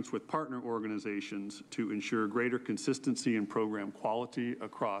agreements with partner organizations to ensure greater consistency in program quality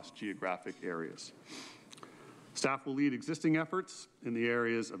across geographic areas. Staff will lead existing efforts in the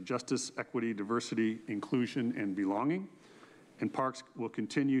areas of justice, equity, diversity, inclusion, and belonging. And Parks will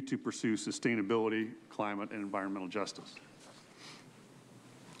continue to pursue sustainability, climate, and environmental justice.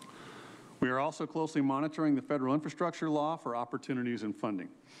 We are also closely monitoring the federal infrastructure law for opportunities and funding.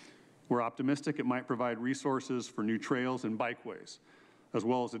 We're optimistic it might provide resources for new trails and bikeways, as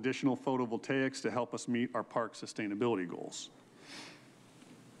well as additional photovoltaics to help us meet our park sustainability goals.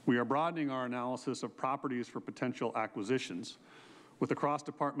 We are broadening our analysis of properties for potential acquisitions with a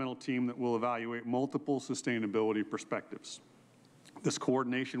cross-departmental team that will evaluate multiple sustainability perspectives. This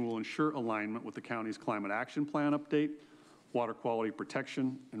coordination will ensure alignment with the county's climate action plan update, water quality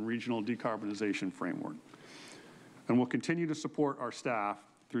protection, and regional decarbonization framework. And we'll continue to support our staff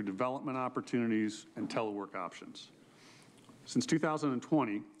through development opportunities and telework options. Since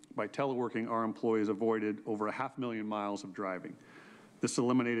 2020, by teleworking, our employees avoided over 500,000 miles of driving. This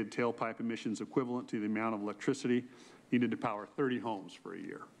eliminated tailpipe emissions equivalent to the amount of electricity needed to power 30 homes for a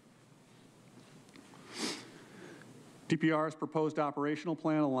year. DPR's proposed operational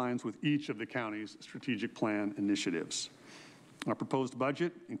plan aligns with each of the county's strategic plan initiatives. Our proposed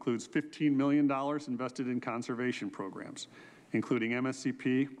budget includes $15 million invested in conservation programs, including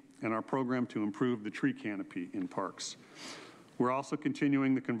MSCP and our program to improve the tree canopy in parks. We're also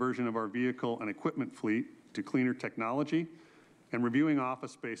continuing the conversion of our vehicle and equipment fleet to cleaner technology and reviewing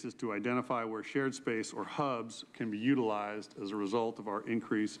office spaces to identify where shared space or hubs can be utilized as a result of our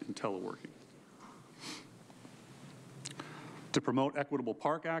increase in teleworking. To promote equitable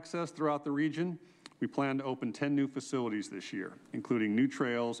park access throughout the region, we plan to open 10 new facilities this year, including new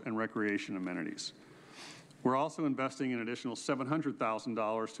trails and recreation amenities. We're also investing an additional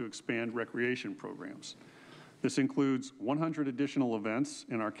 $700,000 to expand recreation programs. This includes 100 additional events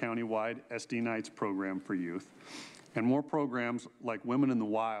in our countywide SD Nights program for youth, and more programs like Women in the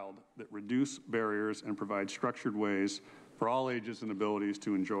Wild that reduce barriers and provide structured ways for all ages and abilities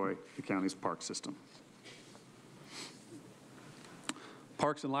to enjoy the county's park system.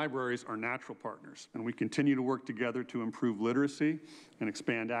 Parks and libraries are natural partners, and we continue to work together to improve literacy and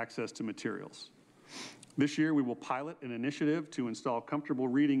expand access to materials. This year, we will pilot an initiative to install comfortable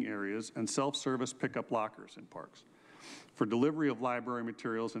reading areas and self-service pickup lockers in parks for delivery of library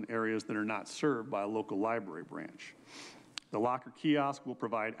materials in areas that are not served by a local library branch. The locker kiosk will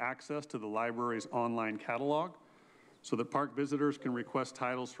provide access to the library's online catalog so that park visitors can request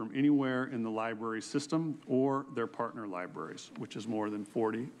titles from anywhere in the library system or their partner libraries, which is more than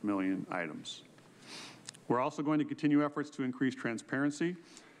 40 million items. We're also going to continue efforts to increase transparency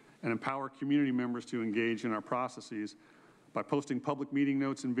and empower community members to engage in our processes by posting public meeting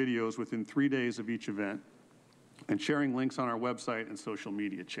notes and videos within 3 days of each event and sharing links on our website and social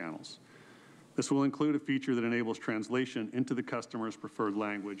media channels. This will include a feature that enables translation into the customer's preferred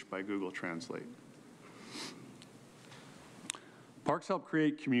language by Google Translate. Parks help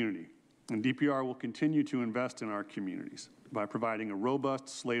create community, and DPR will continue to invest in our communities by providing a robust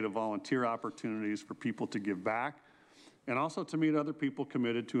slate of volunteer opportunities for people to give back and also to meet other people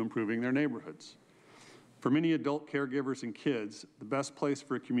committed to improving their neighborhoods. For many adult caregivers and kids, the best place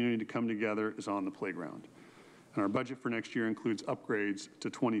for a community to come together is on the playground. And our budget for next year includes upgrades to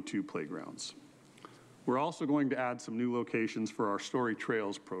 22 playgrounds. We're also going to add some new locations for our Story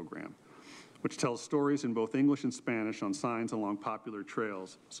Trails program, which tells stories in both English and Spanish on signs along popular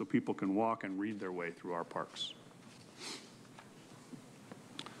trails so people can walk and read their way through our parks.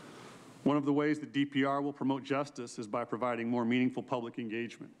 One of the ways that DPR will promote justice is by providing more meaningful public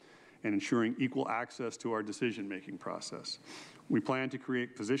engagement and ensuring equal access to our decision-making process. We plan to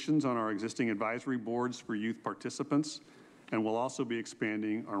create positions on our existing advisory boards for youth participants, and we'll also be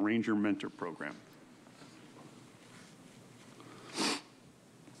expanding our Ranger Mentor program.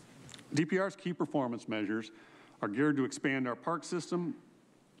 DPR's key performance measures are geared to expand our park system,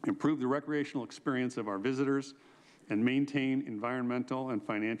 improve the recreational experience of our visitors, and maintain environmental and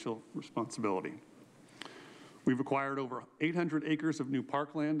financial responsibility. We've acquired over 800 acres of new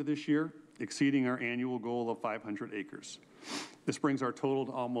parkland this year exceeding our annual goal of 500 acres. This brings our total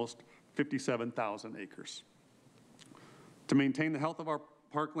to almost 57,000 acres. To maintain the health of our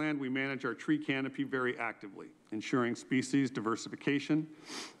parkland, we manage our tree canopy very actively, ensuring species diversification,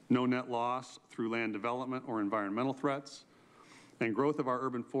 no net loss through land development or environmental threats, and growth of our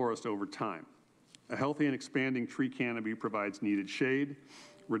urban forest over time. A healthy and expanding tree canopy provides needed shade,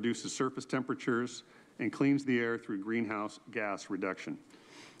 reduces surface temperatures, and cleans the air through greenhouse gas reduction.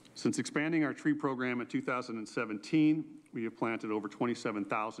 Since expanding our tree program in 2017, we have planted over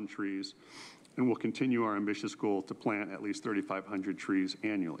 27,000 trees and will continue our ambitious goal to plant at least 3,500 trees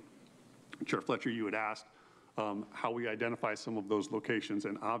annually. Chair Fletcher, you had asked how we identify some of those locations,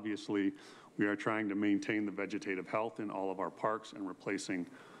 and obviously we are trying to maintain the vegetative health in all of our parks and replacing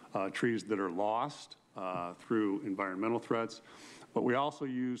trees that are lost through environmental threats. But we also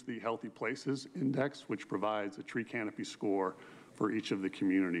use the Healthy Places Index, which provides a tree canopy score for each of the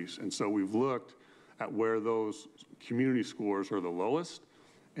communities. And so we've looked at where those community scores are the lowest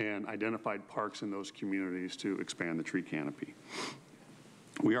and identified parks in those communities to expand the tree canopy.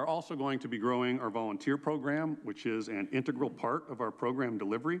 We are also going to be growing our volunteer program, which is an integral part of our program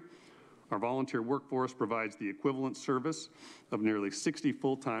delivery. Our volunteer workforce provides the equivalent service of nearly 60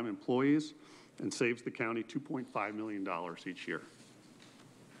 full-time employees and saves the county $2.5 million each year.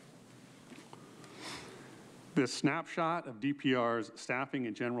 This snapshot of DPR's staffing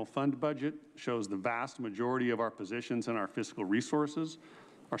and general fund budget shows the vast majority of our positions and our fiscal resources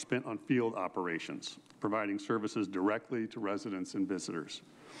are spent on field operations, providing services directly to residents and visitors.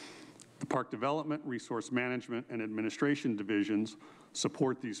 The Park Development, Resource Management, and Administration divisions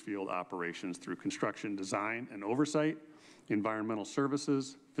support these field operations through construction design and oversight, environmental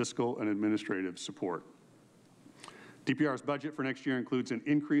services, fiscal and administrative support. DPR's budget for next year includes an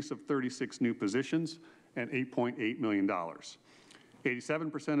increase of 36 new positions and $8.8 million.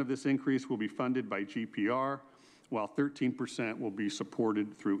 87% of this increase will be funded by GPR, while 13% will be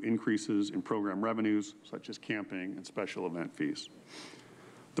supported through increases in program revenues, such as camping and special event fees.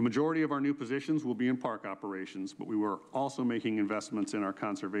 The majority of our new positions will be in park operations, but we were also making investments in our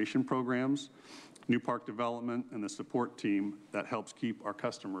conservation programs, new park development, and the support team that helps keep our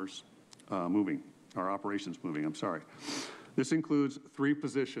customers moving, our operations moving, I'm sorry. This includes 3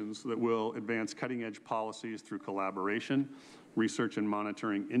 positions that will advance cutting-edge policies through collaboration, research and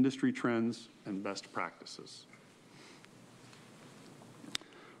monitoring industry trends, and best practices.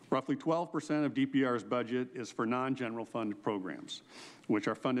 Roughly 12% of DPR's budget is for non-general fund programs, which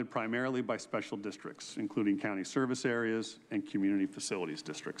are funded primarily by special districts, including county service areas and community facilities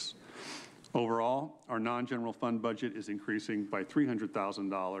districts. Overall, our non-general fund budget is increasing by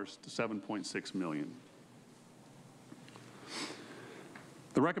 $300,000 to $7.6 million.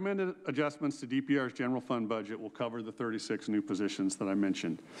 The recommended adjustments to DPR's general fund budget will cover the 36 new positions that I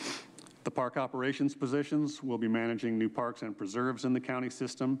mentioned. The park operations positions will be managing new parks and preserves in the county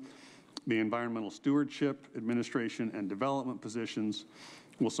system. The environmental stewardship, administration, and development positions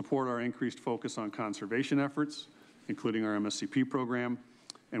will support our increased focus on conservation efforts, including our MSCP program,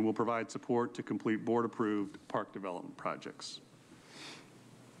 and will provide support to complete board-approved park development projects.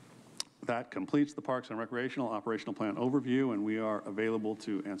 That completes the Parks and Recreational Operational Plan overview, and we are available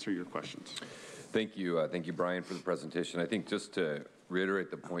to answer your questions. Thank you, Brian, for the presentation. I think just to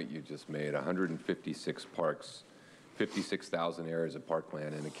reiterate the point you just made, 156 parks, 56,000 areas of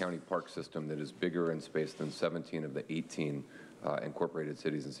parkland, and a county park system that is bigger in space than 17 of the 18 incorporated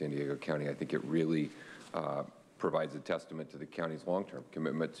cities in San Diego County. I think it really provides a testament to the county's long-term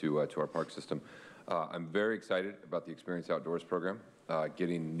commitment to our park system. I'm very excited about the Experience Outdoors program,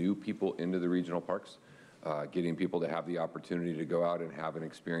 getting new people into the regional parks, getting people to have the opportunity to go out and have an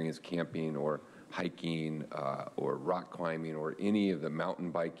experience camping or hiking or rock climbing or any of the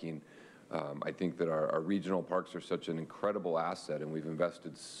mountain biking. I think that our regional parks are such an incredible asset, and we've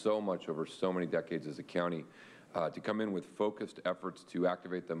invested so much over so many decades as a county to come in with focused efforts to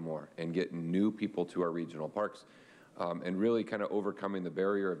activate them more and get new people to our regional parks. And really kind of overcoming the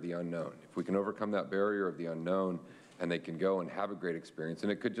barrier of the unknown. If we can overcome that barrier of the unknown and they can go and have a great experience,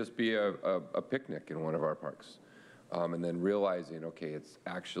 and it could just be a picnic in one of our parks, and then realizing, okay, it's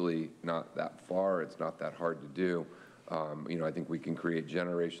actually not that far, it's not that hard to do. I think we can create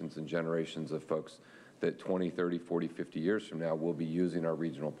generations and generations of folks that 20, 30, 40, 50 years from now will be using our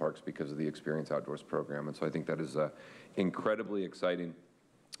regional parks because of the Experience Outdoors program. And so I think that is incredibly exciting.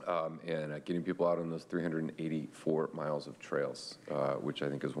 And getting people out on those 384 miles of trails, which I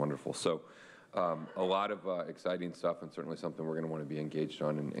think is wonderful. So a lot of exciting stuff, and certainly something we're going to want to be engaged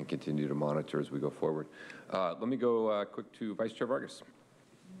on and continue to monitor as we go forward. Let me go quick to Vice Chair Vargas.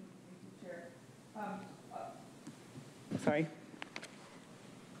 Sorry.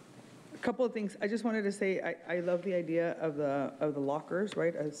 Couple of things. I just wanted to say I love the idea of the lockers,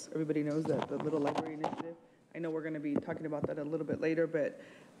 right? As everybody knows, that the Little Library Initiative. I know we're going to be talking about that a little bit later, but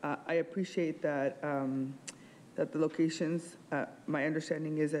I appreciate that that the locations. My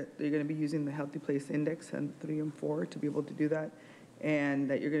understanding is that you're going to be using the Healthy Place Index and 3 and 4 to be able to do that, and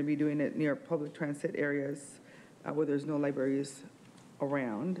that you're going to be doing it near public transit areas where there's no libraries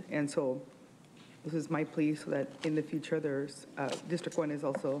around. And so this is my plea so that in the future there's District 1 is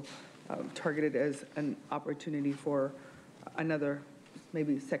also targeted as an opportunity for another,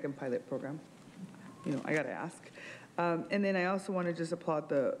 maybe second pilot program. You know, I got to ask. And then I also want to just applaud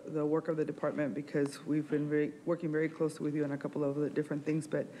the work of the department, because we've been working very closely with you on a couple of the different things.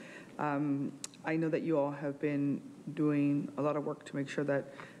 But I know that you all have been doing a lot of work to make sure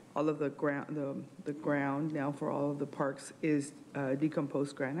that all of the ground now for all of the parks is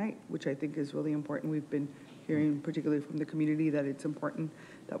decomposed granite, which I think is really important. We've been hearing particularly from the community that it's important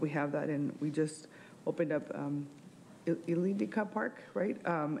that we have that, and we just opened up Illidica Park, right?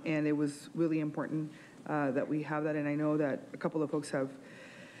 And it was really important that we have that, and I know that a couple of folks have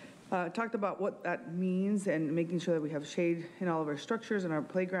talked about what that means and making sure that we have shade in all of our structures and our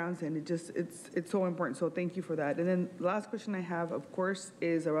playgrounds, and it's so important. So thank you for that. And then the last question I have, of course,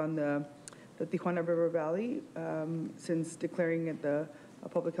 is around the Tijuana River Valley. Since declaring it a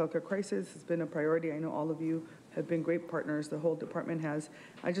public health care crisis, it's been a priority. I know all of you have been great partners. The whole department has.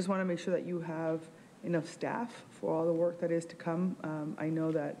 I just want to make sure that you have enough staff for all the work that is to come. I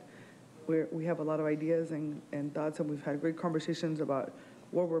know that we have a lot of ideas and thoughts, and we've had great conversations about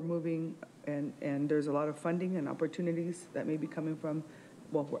where we're moving, and there's a lot of funding and opportunities that may be coming from,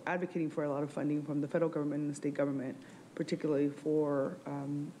 well, we're advocating for a lot of funding from the federal government and the state government, particularly for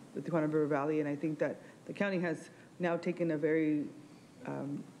the Tijuana River Valley. And I think that the county has now taken a very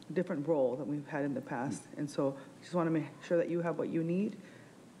different role than we've had in the past. And so I just want to make sure that you have what you need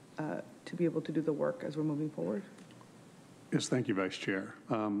to be able to do the work as we're moving forward. Yes, thank you, Vice Chair.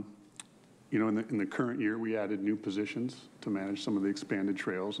 You know, in the current year, we added new positions to manage some of the expanded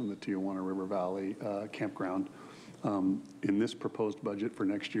trails in the Tijuana River Valley campground. In this proposed budget for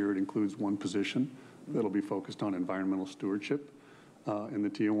next year, it includes one position that'll be focused on environmental stewardship in the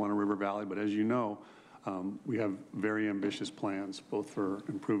Tijuana River Valley. But as you know, we have very ambitious plans, both for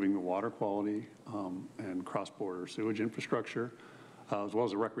improving the water quality and cross-border sewage infrastructure, as well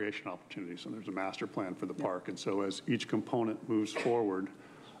as the recreation opportunities. And there's a master plan for the park. And so as each component moves forward,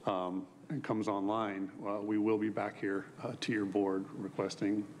 and comes online, we will be back here to your board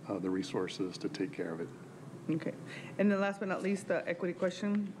requesting the resources to take care of it. Okay. And then last but not least, the equity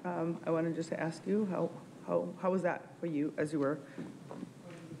question. I want to just ask you, how was that for you as you were?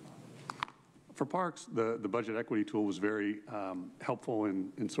 For parks, the budget equity tool was very helpful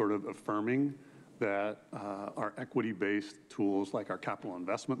in sort of affirming that our equity-based tools like our capital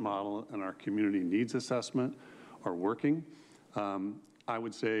investment model and our community needs assessment are working. I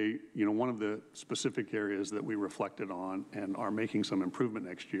would say, you know, one of the specific areas that we reflected on and are making some improvement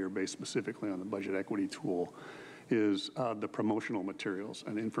next year based specifically on the budget equity tool is the promotional materials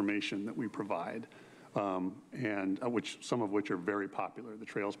and information that we provide, and some of which are very popular, the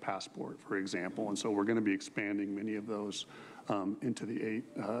Trails Passport, for example. And so we're going to be expanding many of those into the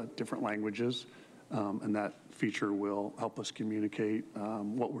 8 different languages, and that feature will help us communicate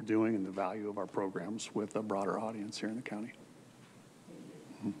what we're doing and the value of our programs with a broader audience here in the county.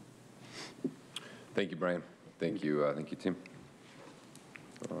 Thank you, Brian. Thank you, team.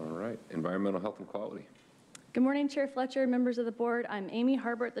 All right, environmental health and quality. Good morning, Chair Fletcher, members of the board. I'm Amy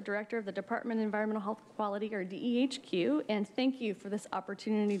Harbert, the Director of the Department of Environmental Health and Quality, or DEHQ, and thank you for this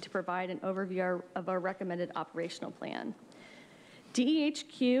opportunity to provide an overview of our recommended operational plan.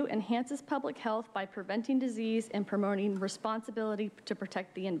 DEHQ enhances public health by preventing disease and promoting responsibility to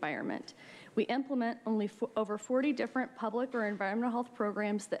protect the environment. We implement over 40 different public or environmental health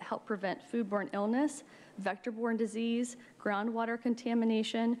programs that help prevent foodborne illness, vector-borne disease, groundwater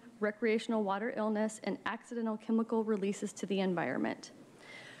contamination, recreational water illness, and accidental chemical releases to the environment.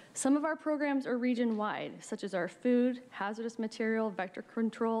 Some of our programs are region-wide, such as our food, hazardous material, vector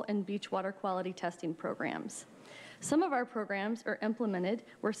control, and beach water quality testing programs. Some of our programs are implemented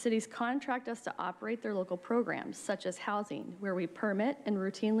where cities contract us to operate their local programs, such as housing, where we permit and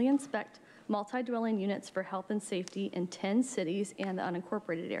routinely inspect multi-dwelling units for health and safety in 10 cities and the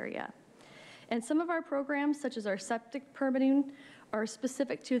unincorporated area. And some of our programs, such as our septic permitting, are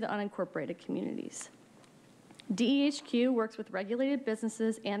specific to the unincorporated communities. DEHQ works with regulated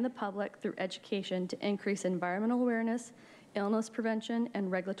businesses and the public through education to increase environmental awareness, illness prevention,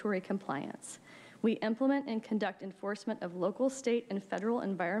 and regulatory compliance. We implement and conduct enforcement of local, state, and federal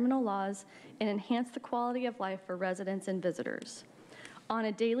environmental laws and enhance the quality of life for residents and visitors. On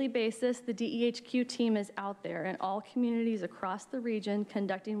a daily basis, the DEHQ team is out there in all communities across the region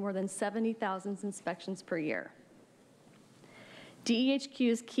conducting more than 70,000 inspections per year.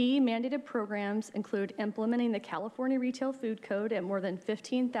 DEHQ's key mandated programs include implementing the California Retail Food Code at more than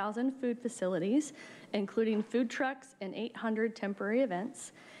 15,000 food facilities, including food trucks and 800 temporary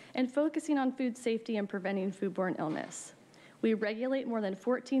events, and focusing on food safety and preventing foodborne illness. We regulate more than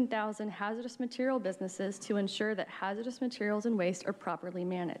 14,000 hazardous material businesses to ensure that hazardous materials and waste are properly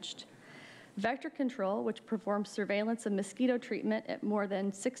managed. Vector Control, which performs surveillance of mosquito treatment at more than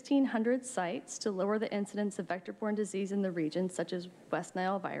 1,600 sites to lower the incidence of vector-borne disease in the region, such as West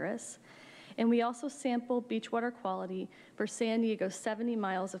Nile virus. And we also sample beach water quality for San Diego's 70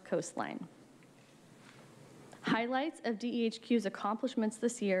 miles of coastline. Highlights of DEHQ's accomplishments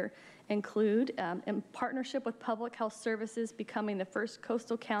this year include, in partnership with Public Health Services, becoming the first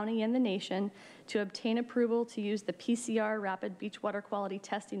coastal county in the nation to obtain approval to use the PCR rapid beach water quality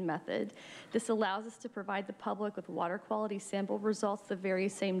testing method. This allows us to provide the public with water quality sample results the very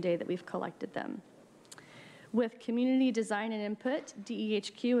same day that we've collected them. With community design and input,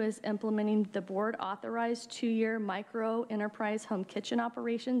 DEHQ is implementing the board-authorized 2-year micro enterprise home kitchen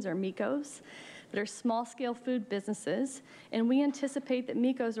operations, or MICOs, that are small-scale food businesses, and we anticipate that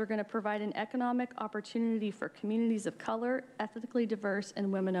MICOs are going to provide an economic opportunity for communities of color, ethnically diverse,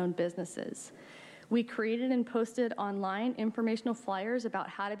 and women-owned businesses. We created and posted online informational flyers about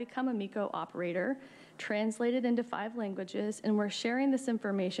how to become a MICO operator, translated into 5 languages, and we're sharing this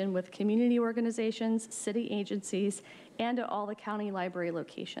information with community organizations, city agencies, and at all the county library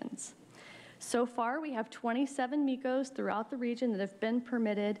locations. So far, we have 27 MICOs throughout the region that have been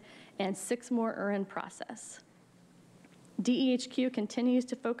permitted, and 6 more are in process. DEHQ continues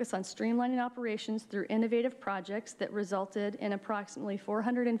to focus on streamlining operations through innovative projects that resulted in approximately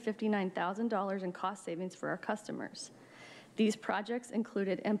 $459,000 in cost savings for our customers. These projects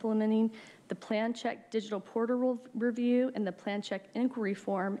included implementing the Plan Check digital portal review and the Plan Check inquiry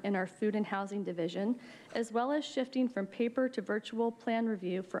form in our Food and Housing Division, as well as shifting from paper to virtual plan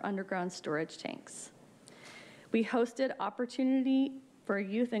review for underground storage tanks. We hosted Opportunity for a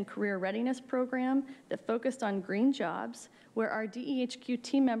Youth and Career Readiness program that focused on green jobs, where our DEHQ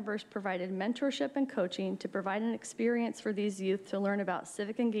team members provided mentorship and coaching to provide an experience for these youth to learn about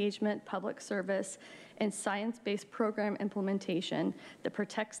civic engagement, public service, and science-based program implementation that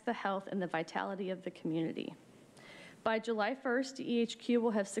protects the health and the vitality of the community. By July 1st, DEHQ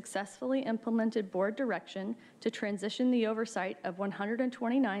will have successfully implemented board direction to transition the oversight of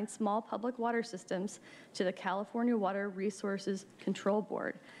 129 small public water systems to the California Water Resources Control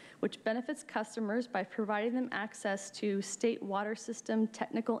Board, which benefits customers by providing them access to state water system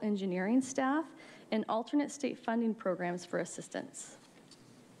technical engineering staff and alternate state funding programs for assistance.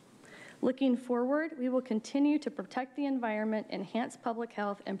 Looking forward, we will continue to protect the environment, enhance public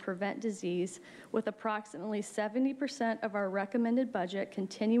health, and prevent disease, with approximately 70% of our recommended budget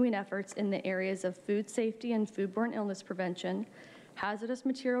continuing efforts in the areas of food safety and foodborne illness prevention, hazardous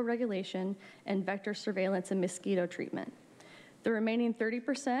material regulation, and vector surveillance and mosquito treatment. The remaining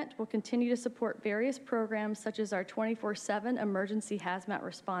 30% will continue to support various programs such as our 24/7 emergency hazmat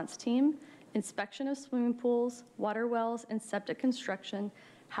response team, inspection of swimming pools, water wells, and septic construction,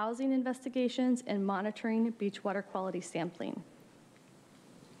 housing investigations, and monitoring beach water quality sampling.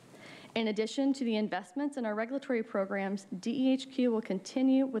 In addition to the investments in our regulatory programs, DEHQ will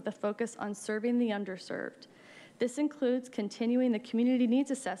continue with a focus on serving the underserved. This includes continuing the community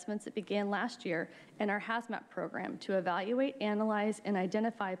needs assessments that began last year in our hazmat program to evaluate, analyze, and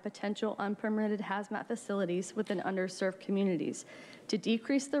identify potential unpermitted hazmat facilities within underserved communities to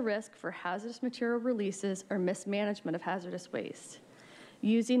decrease the risk for hazardous material releases or mismanagement of hazardous waste.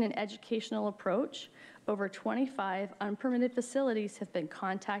 Using an educational approach, over 25 unpermitted facilities have been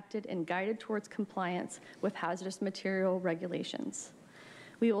contacted and guided towards compliance with hazardous material regulations.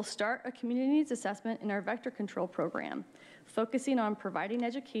 We will start a community needs assessment in our vector control program, focusing on providing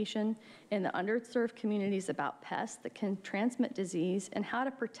education in the underserved communities about pests that can transmit disease and how to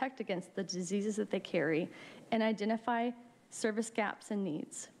protect against the diseases that they carry and identify service gaps and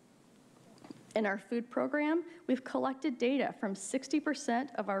needs. In our food program, we've collected data from 60%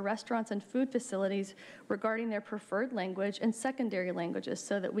 of our restaurants and food facilities regarding their preferred language and secondary languages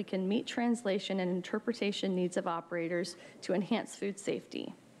so that we can meet translation and interpretation needs of operators to enhance food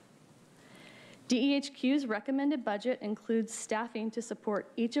safety. DEHQ's recommended budget includes staffing to support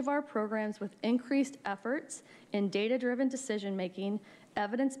each of our programs with increased efforts in data-driven decision-making,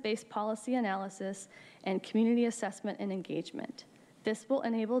 evidence-based policy analysis, and community assessment and engagement. This will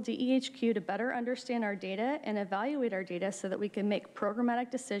enable DEHQ to better understand our data and evaluate our data so that we can make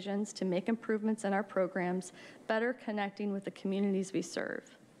programmatic decisions to make improvements in our programs, better connecting with the communities we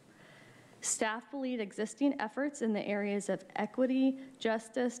serve. Staff will lead existing efforts in the areas of equity,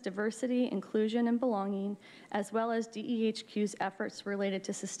 justice, diversity, inclusion, and belonging, as well as DEHQ's efforts related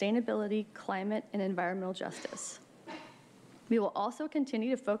to sustainability, climate, and environmental justice. We will also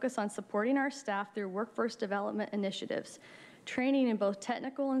continue to focus on supporting our staff through workforce development initiatives, training in both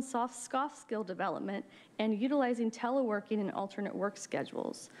technical and soft skill development, and utilizing teleworking and alternate work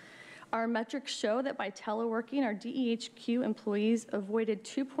schedules. Our metrics show that by teleworking, our DEHQ employees avoided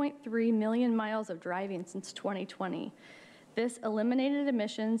 2.3 million miles of driving since 2020. This eliminated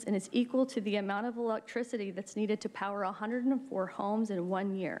emissions and is equal to the amount of electricity that's needed to power 104 homes in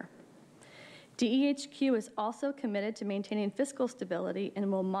 1 year. DEHQ is also committed to maintaining fiscal stability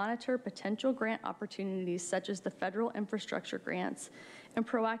and will monitor potential grant opportunities such as the federal infrastructure grants and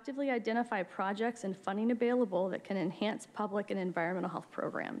proactively identify projects and funding available that can enhance public and environmental health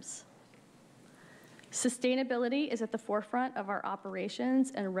programs. Sustainability is at the forefront of our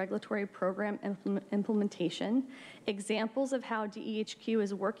operations and regulatory program implementation. Examples of how DEHQ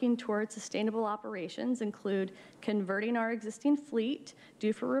is working towards sustainable operations include converting our existing fleet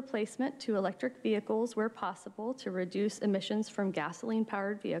due for replacement to electric vehicles where possible to reduce emissions from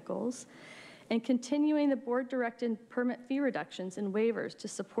gasoline-powered vehicles, and continuing the board-directed permit fee reductions and waivers to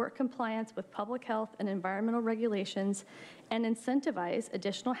support compliance with public health and environmental regulations and incentivize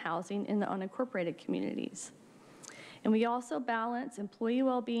additional housing in the unincorporated communities. And we also balance employee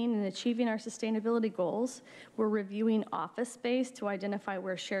well-being and achieving our sustainability goals. We're reviewing office space to identify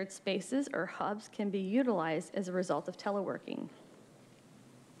where shared spaces or hubs can be utilized as a result of teleworking.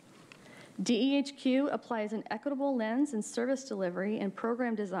 DEHQ applies an equitable lens in service delivery and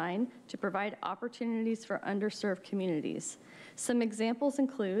program design to provide opportunities for underserved communities. Some examples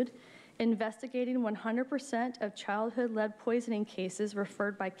include investigating 100% of childhood lead poisoning cases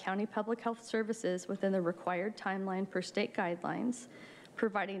referred by county public health services within the required timeline per state guidelines,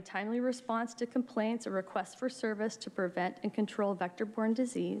 providing timely response to complaints or requests for service to prevent and control vector-borne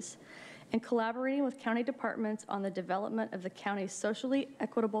disease, and collaborating with county departments on the development of the county's socially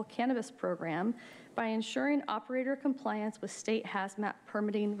equitable cannabis program by ensuring operator compliance with state hazmat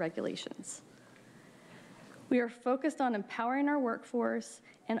permitting regulations. We are focused on empowering our workforce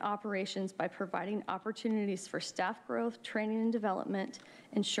and operations by providing opportunities for staff growth, training, and development,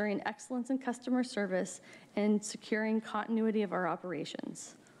 ensuring excellence in customer service, and securing continuity of our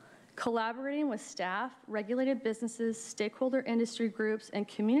operations. Collaborating with staff, regulated businesses, stakeholder industry groups, and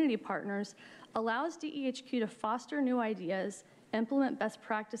community partners allows DEHQ to foster new ideas, implement best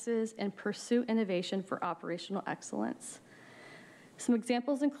practices, and pursue innovation for operational excellence. Some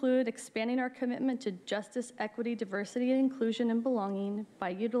examples include expanding our commitment to justice, equity, diversity, and inclusion and belonging by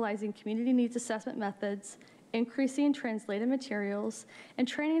utilizing community needs assessment methods, increasing translated materials, and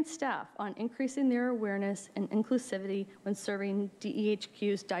training staff on increasing their awareness and inclusivity when serving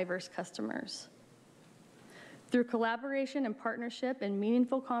DEHQ's diverse customers. Through collaboration and partnership and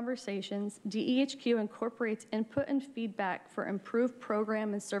meaningful conversations, DEHQ incorporates input and feedback for improved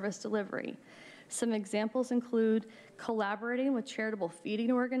program and service delivery. Some examples include collaborating with charitable feeding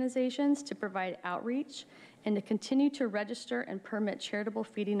organizations to provide outreach and to continue to register and permit charitable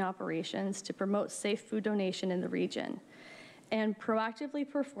feeding operations to promote safe food donation in the region, and proactively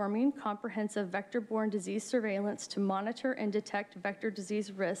performing comprehensive vector-borne disease surveillance to monitor and detect vector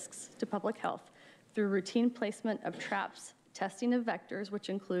disease risks to public health through routine placement of traps, testing of vectors, which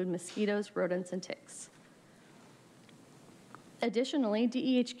include mosquitoes, rodents, and ticks. Additionally,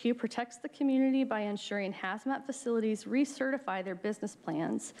 DEHQ protects the community by ensuring hazmat facilities recertify their business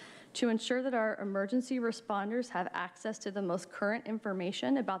plans to ensure that our emergency responders have access to the most current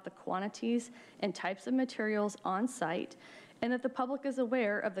information about the quantities and types of materials on site, and that the public is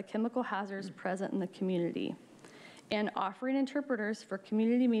aware of the chemical hazards present in the community, and offering interpreters for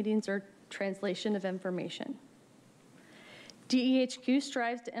community meetings or translation of information. DEHQ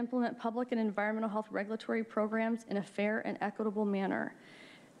strives to implement public and environmental health regulatory programs in a fair and equitable manner.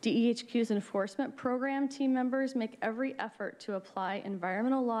 DEHQ's enforcement program team members make every effort to apply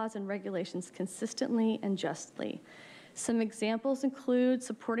environmental laws and regulations consistently and justly. Some examples include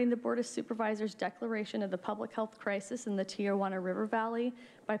supporting the Board of Supervisors' declaration of the public health crisis in the Tijuana River Valley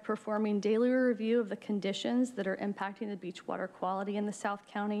by performing daily review of the conditions that are impacting the beach water quality in the South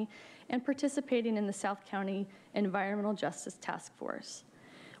County and participating in the South County Environmental Justice Task Force.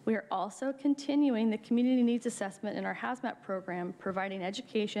 We are also continuing the community needs assessment in our hazmat program, providing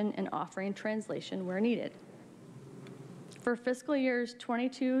education and offering translation where needed. For fiscal years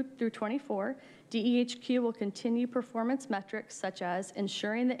 22 through 24, DEHQ will continue performance metrics such as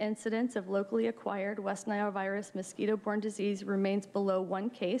ensuring the incidence of locally acquired West Nile virus mosquito-borne disease remains below 1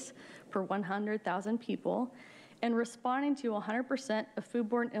 case per 100,000 people, and responding to 100% of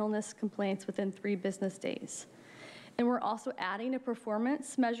foodborne illness complaints within 3 business days. And we're also adding a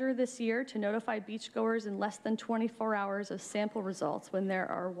performance measure this year to notify beachgoers in less than 24 hours of sample results when there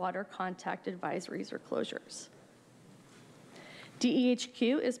are water contact advisories or closures.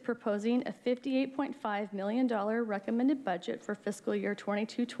 DEHQ is proposing a $58.5 million recommended budget for fiscal year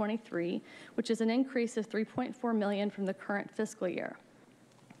 22-23, which is an increase of $3.4 million from the current fiscal year.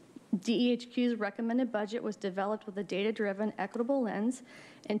 DEHQ's recommended budget was developed with a data-driven, equitable lens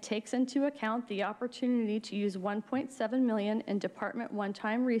and takes into account the opportunity to use $1.7 million in department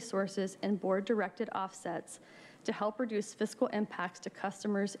one-time resources and board-directed offsets to help reduce fiscal impacts to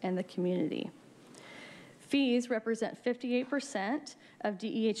customers and the community. Fees represent 58% of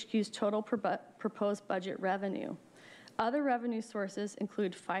DEHQ's total proposed budget revenue. Other revenue sources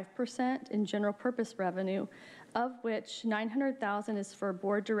include 5% in general purpose revenue, of which $900,000 is for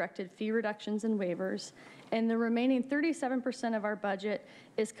board-directed fee reductions and waivers, and the remaining 37% of our budget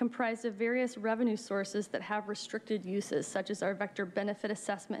is comprised of various revenue sources that have restricted uses, such as our vector benefit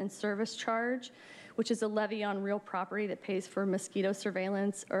assessment and service charge, which is a levy on real property that pays for mosquito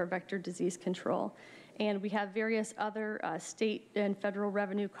surveillance or vector disease control. And we have various other state and federal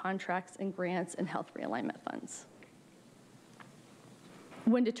revenue contracts and grants and health realignment funds.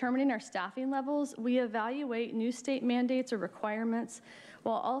 When determining our staffing levels, we evaluate new state mandates or requirements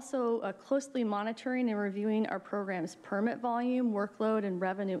while also closely monitoring and reviewing our program's permit volume, workload, and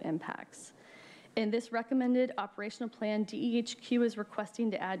revenue impacts. In this recommended operational plan, DEHQ is requesting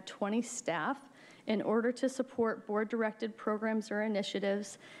to add 20 staff in order to support board-directed programs or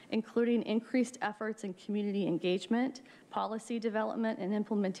initiatives, including increased efforts in community engagement, policy development and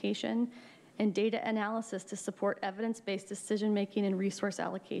implementation, and data analysis to support evidence-based decision-making and resource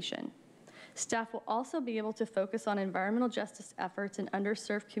allocation. Staff will also be able to focus on environmental justice efforts in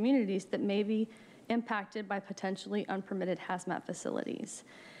underserved communities that may be impacted by potentially unpermitted hazmat facilities.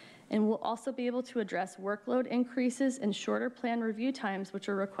 And we'll also be able to address workload increases and shorter plan review times, which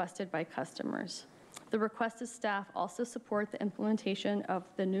are requested by customers. The requested staff also support the implementation of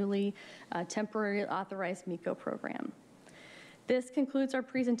the newly temporarily authorized MECO program. This concludes our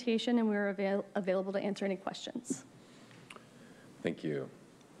presentation, and we're available to answer any questions. Thank you.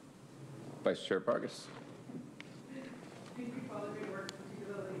 Vice Chair Vargas. Thank you for all the great work,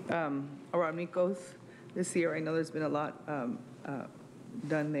 particularly around MECOs this year. I know there's been a lot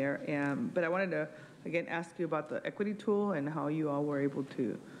done there, but I wanted to, again, ask you about the equity tool and how you all were able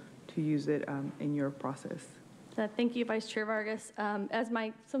to use it in your process. Thank you, Vice Chair Vargas. As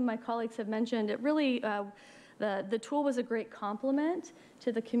some of my colleagues have mentioned, it really, the tool was a great complement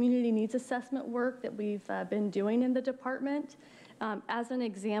to the community needs assessment work that we've been doing in the department. As an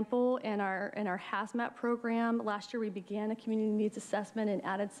example, in our hazmat program, last year we began a community needs assessment and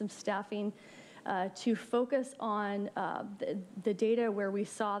added some staffing to focus on the data where we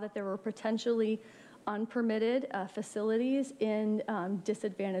saw that there were potentially unpermitted facilities in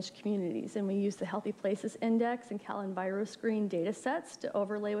disadvantaged communities. And we used the Healthy Places Index and CalEnviroscreen data sets to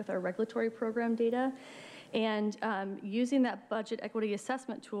overlay with our regulatory program data. And using that budget equity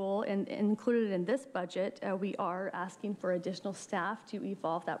assessment tool and included in this budget, we are asking for additional staff to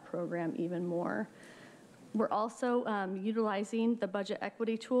evolve that program even more. We're also utilizing the budget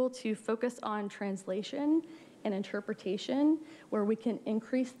equity tool to focus on translation and interpretation, where we can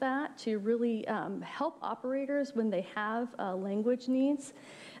increase that to really help operators when they have language needs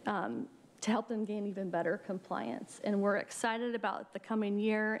to help them gain even better compliance. And we're excited about the coming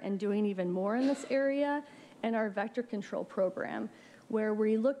year and doing even more in this area in our vector control program, where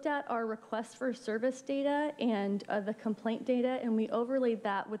we looked at our request for service data and the complaint data, and we overlaid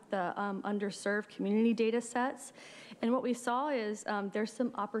that with the underserved community data sets. And what we saw is there's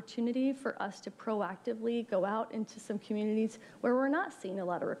some opportunity for us to proactively go out into some communities where we're not seeing a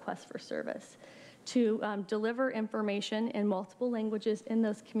lot of requests for service, to deliver information in multiple languages in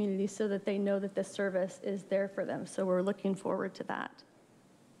those communities so that they know that the service is there for them. So we're looking forward to that.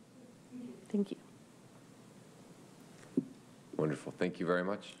 Thank you. Wonderful. Thank you very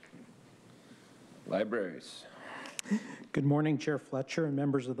much. Libraries. Good morning, Chair Fletcher and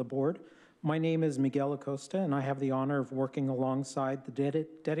members of the board. My name is Miguel Acosta, and I have the honor of working alongside the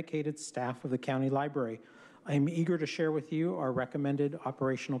dedicated staff of the County Library. I am eager to share with you our recommended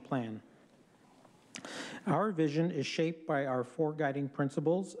operational plan. Our vision is shaped by our 4 guiding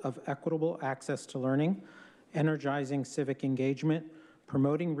principles of equitable access to learning, energizing civic engagement,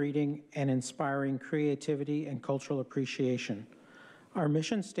 promoting reading and inspiring creativity and cultural appreciation. Our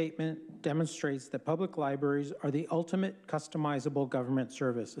mission statement demonstrates that public libraries are the ultimate customizable government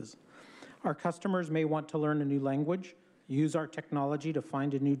services. Our customers may want to learn a new language, use our technology to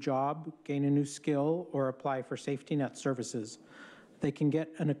find a new job, gain a new skill, or apply for safety net services. They can get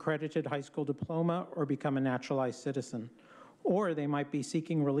an accredited high school diploma or become a naturalized citizen. Or they might be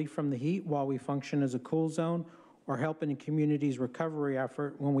seeking relief from the heat while we function as a cool zone, or help in a community's recovery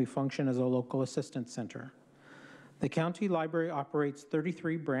effort when we function as a local assistance center. The county library operates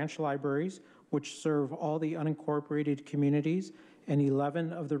 33 branch libraries, which serve all the unincorporated communities and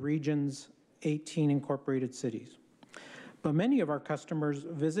 11 of the region's 18 incorporated cities. But many of our customers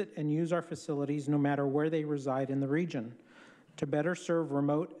visit and use our facilities no matter where they reside in the region. To better serve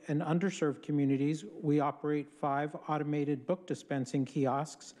remote and underserved communities, we operate 5 automated book dispensing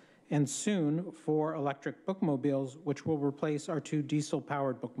kiosks and soon 4 electric bookmobiles, which will replace our 2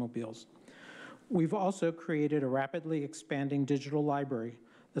 diesel-powered bookmobiles. We've also created a rapidly expanding digital library,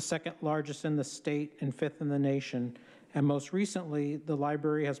 the 2nd largest in the state and 5th in the nation. And most recently, the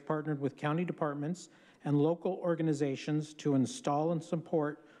library has partnered with county departments and local organizations to install and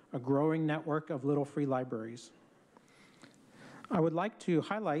support a growing network of Little Free Libraries. I would like to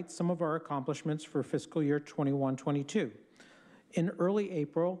highlight some of our accomplishments for fiscal year 21-22. In early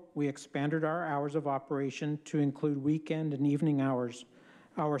April, we expanded our hours of operation to include weekend and evening hours.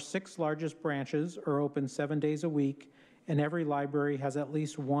 Our 6 largest branches are open 7 days a week, and every library has at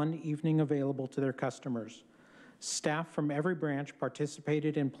least 1 evening available to their customers. Staff from every branch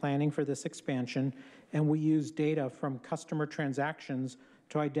participated in planning for this expansion, and we used data from customer transactions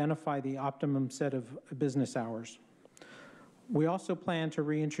to identify the optimum set of business hours. We also plan to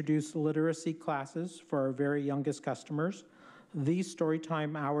reintroduce literacy classes for our very youngest customers. These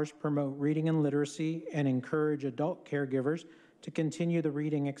storytime hours promote reading and literacy and encourage adult caregivers to continue the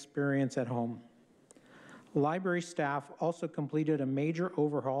reading experience at home. Library staff also completed a major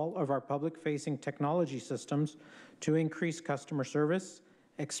overhaul of our public-facing technology systems to increase customer service,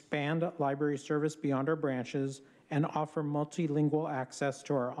 expand library service beyond our branches, and offer multilingual access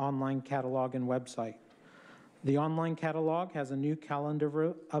to our online catalog and website. The online catalog has a new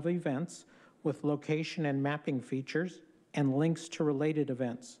calendar of events with location and mapping features and links to related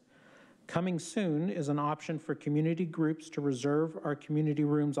events. Coming soon is an option for community groups to reserve our community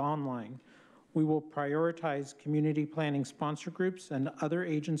rooms online. We will prioritize community planning sponsor groups and other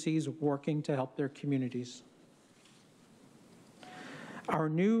agencies working to help their communities. Our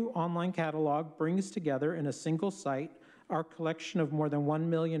new online catalog brings together in a single site our collection of more than 1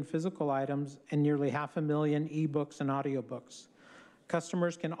 million physical items and nearly 500,000 ebooks and audiobooks.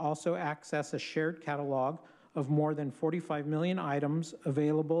 Customers can also access a shared catalog of more than 45 million items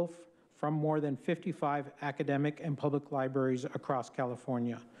available from more than 55 academic and public libraries across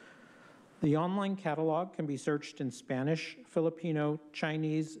California. The online catalog can be searched in Spanish, Filipino,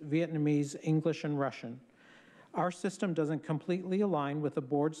 Chinese, Vietnamese, English, and Russian. Our system doesn't completely align with the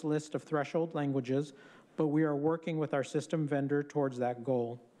board's list of threshold languages, but we are working with our system vendor towards that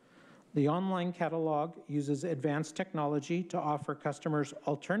goal. The online catalog uses advanced technology to offer customers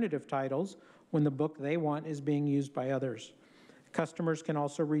alternative titles when the book they want is being used by others. Customers can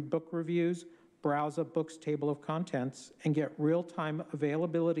also read book reviews, browse a book's table of contents, and get real-time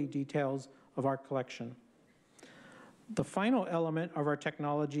availability details of our collection. The final element of our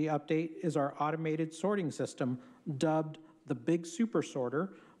technology update is our automated sorting system, dubbed the Big Super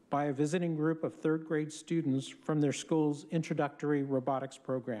Sorter, by a visiting group of 3rd grade students from their school's introductory robotics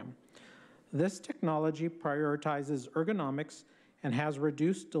program. This technology prioritizes ergonomics and has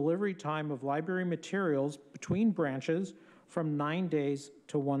reduced delivery time of library materials between branches from 9 days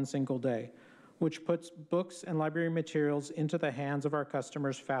to 1 single day, which puts books and library materials into the hands of our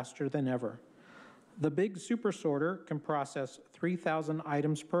customers faster than ever. The Big Super Sorter can process 3,000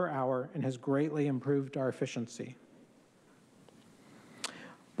 items per hour and has greatly improved our efficiency.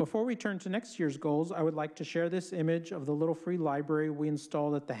 Before we turn to next year's goals, I would like to share this image of the Little Free Library we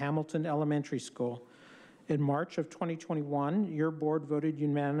installed at the Hamilton Elementary School. In March of 2021, your board voted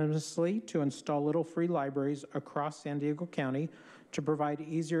unanimously to install Little Free Libraries across San Diego County to provide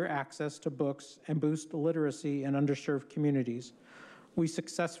easier access to books and boost literacy in underserved communities. We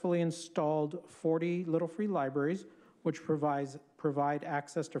successfully installed 40 Little Free Libraries, which provide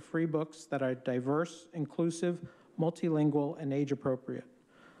access to free books that are diverse, inclusive, multilingual, and age-appropriate.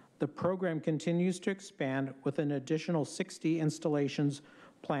 The program continues to expand with an additional 60 installations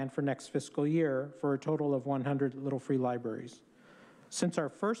planned for next fiscal year for a total of 100 Little Free Libraries. Since our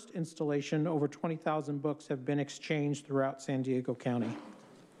first installation, over 20,000 books have been exchanged throughout San Diego County.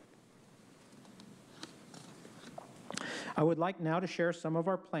 I would like now to share some of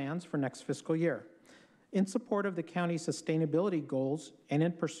our plans for next fiscal year. In support of the county's sustainability goals and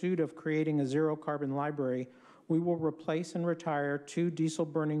in pursuit of creating a zero-carbon library, we will replace and retire 2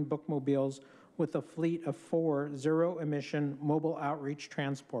 diesel-burning bookmobiles with a fleet of 4 zero-emission mobile outreach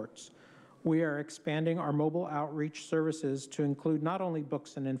transports. We are expanding our mobile outreach services to include not only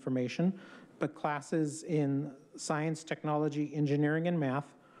books and information, but classes in science, technology, engineering, and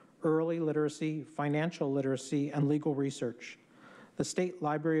math, early literacy, financial literacy, and legal research. The State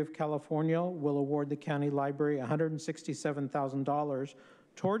Library of California will award the county library $167,000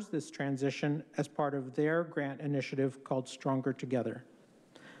 towards this transition as part of their grant initiative called Stronger Together.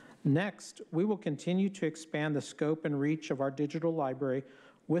 Next, we will continue to expand the scope and reach of our digital library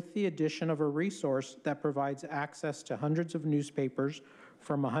with the addition of a resource that provides access to hundreds of newspapers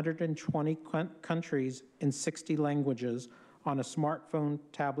from 120 countries in 60 languages on a smartphone,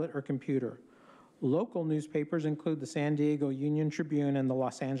 tablet, or computer. Local newspapers include the San Diego Union Tribune and the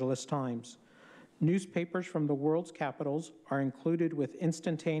Los Angeles Times. Newspapers from the world's capitals are included with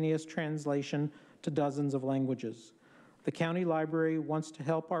instantaneous translation to dozens of languages. The county library wants to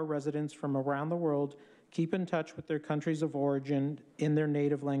help our residents from around the world keep in touch with their countries of origin in their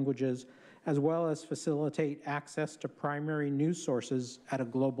native languages, as well as facilitate access to primary news sources at a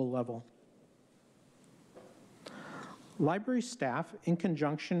global level. Library staff, in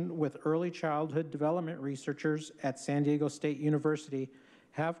conjunction with early childhood development researchers at San Diego State University,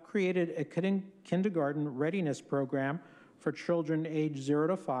 have created a kindergarten readiness program for children aged 0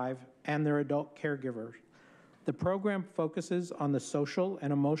 to 5 and their adult caregivers. The program focuses on the social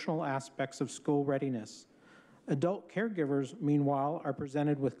and emotional aspects of school readiness. Adult caregivers, meanwhile, are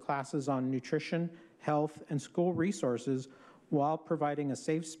presented with classes on nutrition, health, and school resources while providing a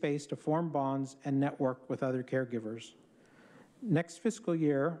safe space to form bonds and network with other caregivers. Next fiscal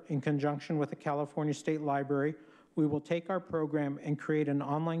year, in conjunction with the California State Library, we will take our program and create an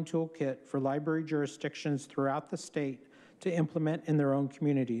online toolkit for library jurisdictions throughout the state to implement in their own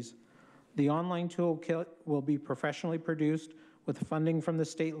communities. The online toolkit will be professionally produced with funding from the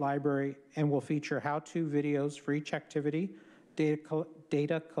State Library and will feature how-to videos for each activity,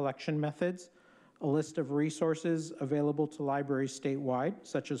 data collection methods, a list of resources available to libraries statewide,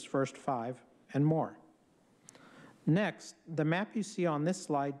 such as First 5, and more. Next, the map you see on this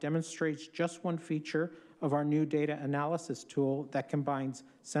slide demonstrates just one feature of our new data analysis tool that combines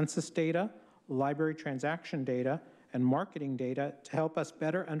census data, library transaction data, and marketing data to help us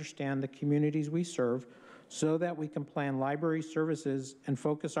better understand the communities we serve so that we can plan library services and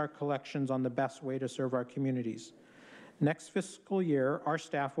focus our collections on the best way to serve our communities. Next fiscal year, our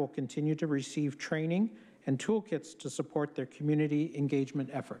staff will continue to receive training and toolkits to support their community engagement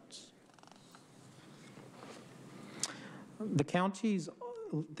efforts. The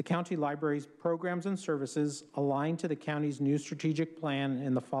county library's programs and services align to the county's new strategic plan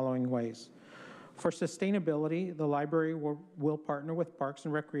in the following ways. For sustainability, the library will partner with Parks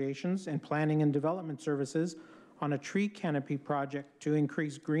and Recreations and Planning and Development Services on a tree canopy project to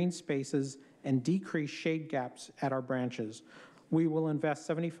increase green spaces and decrease shade gaps at our branches. We will invest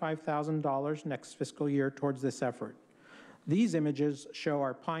 $75,000 next fiscal year towards this effort. These images show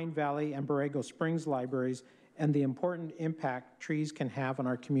our Pine Valley and Borrego Springs libraries and the important impact trees can have on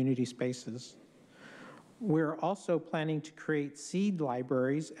our community spaces. We're also planning to create seed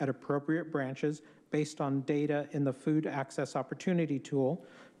libraries at appropriate branches based on data in the Food Access Opportunity Tool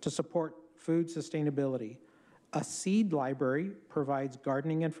to support food sustainability. A seed library provides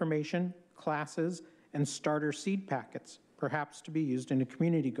gardening information, classes, and starter seed packets, perhaps to be used in a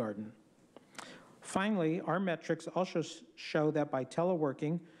community garden. Finally, our metrics also show that by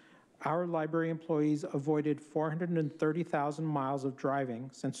teleworking, our library employees avoided 430,000 miles of driving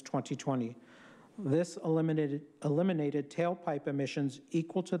since 2020. This eliminated tailpipe emissions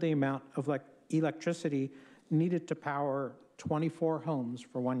equal to the amount of electricity needed to power 24 homes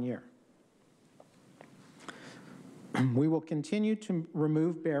for 1 year. We will continue to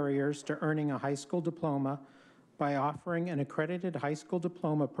remove barriers to earning a high school diploma by offering an accredited high school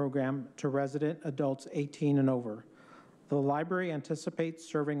diploma program to resident adults 18 and over. The library anticipates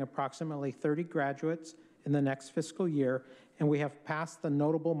serving approximately 30 graduates in the next fiscal year, and we have passed the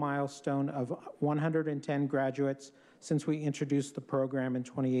notable milestone of 110 graduates since we introduced the program in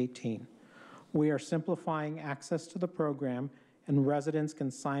 2018. We are simplifying access to the program, and residents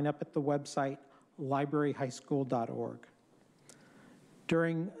can sign up at the website libraryhighschool.org.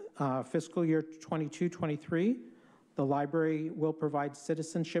 During fiscal year 22-23, the library will provide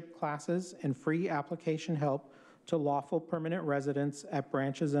citizenship classes and free application help to lawful permanent residents at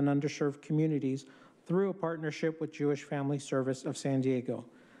branches and underserved communities through a partnership with Jewish Family Service of San Diego.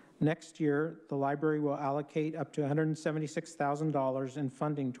 Next year, the library will allocate up to $176,000 in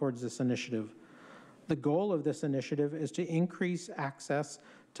funding towards this initiative. The goal of this initiative is to increase access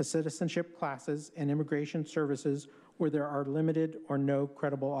to citizenship classes and immigration services where there are limited or no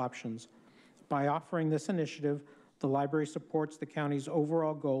credible options. By offering this initiative, the library supports the county's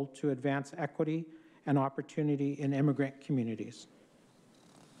overall goal to advance equity and opportunity in immigrant communities.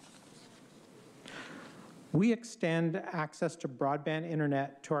 We extend access to broadband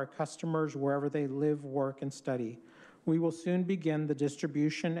internet to our customers wherever they live, work, and study. We will soon begin the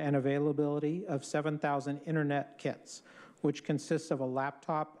distribution and availability of 7,000 internet kits, which consists of a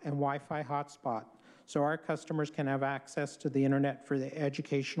laptop and Wi-Fi hotspot, so our customers can have access to the internet for their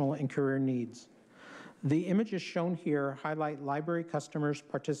educational and career needs. The images shown here highlight library customers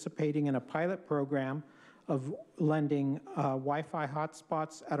participating in a pilot program of lending Wi-Fi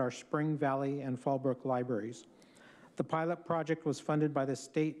hotspots at our Spring Valley and Fallbrook libraries. The pilot project was funded by the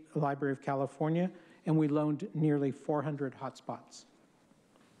State Library of California, and we loaned nearly 400 hotspots.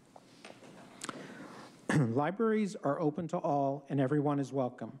 Libraries are open to all, and everyone is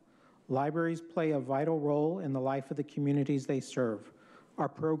welcome. Libraries play a vital role in the life of the communities they serve. Our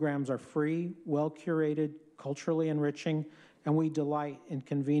programs are free, well-curated, culturally enriching, and we delight in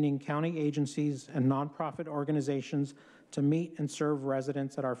convening county agencies and nonprofit organizations to meet and serve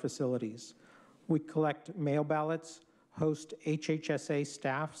residents at our facilities. We collect mail ballots, host HHSA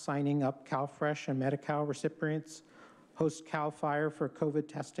staff signing up CalFresh and Medi-Cal recipients, host CAL FIRE for COVID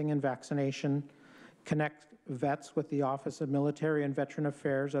testing and vaccination, connect vets with the Office of Military and Veteran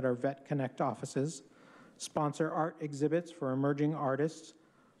Affairs at our Vet Connect offices, sponsor art exhibits for emerging artists,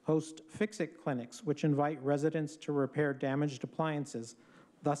 host Fix-It clinics, which invite residents to repair damaged appliances,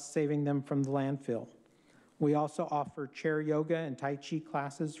 thus saving them from the landfill. We also offer chair yoga and Tai Chi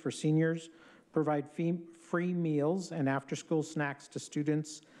classes for seniors, provide free meals and after-school snacks to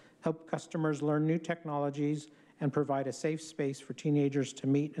students, help customers learn new technologies, and provide a safe space for teenagers to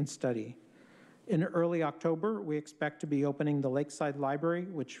meet and study. In early October, we expect to be opening the Lakeside Library,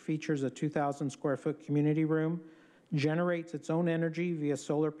 which features a 2,000 square foot community room, generates its own energy via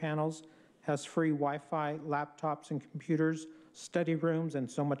solar panels, has free Wi-Fi, laptops and computers, study rooms, and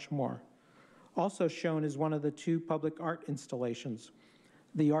so much more. Also shown is one of the 2 public art installations.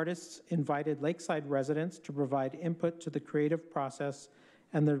 The artists invited Lakeside residents to provide input to the creative process,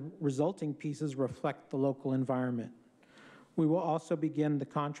 and the resulting pieces reflect the local environment. We will also begin the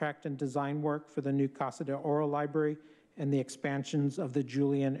contract and design work for the new Casa de Oro Library and the expansions of the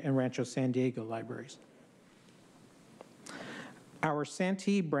Julian and Rancho San Diego libraries. Our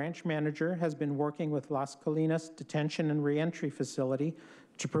Santee branch manager has been working with Las Colinas Detention and Reentry Facility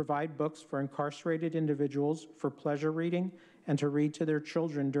to provide books for incarcerated individuals for pleasure reading and to read to their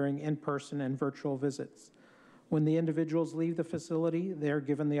children during in-person and virtual visits. When the individuals leave the facility, they are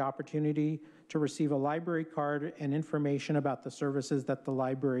given the opportunity to receive a library card and information about the services that the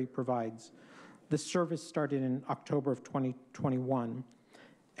library provides. This service started in October of 2021.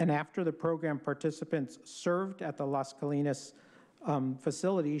 And after the program participants served at the Las Colinas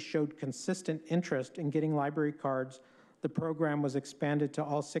facility showed consistent interest in getting library cards, the program was expanded to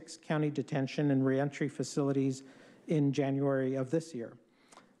all 6 county detention and reentry facilities in January of this year.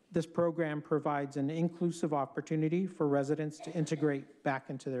 This program provides an inclusive opportunity for residents to integrate back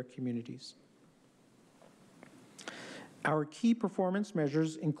into their communities. Our key performance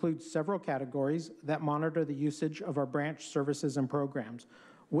measures include several categories that monitor the usage of our branch services and programs,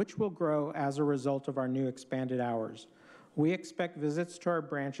 which will grow as a result of our new expanded hours. We expect visits to our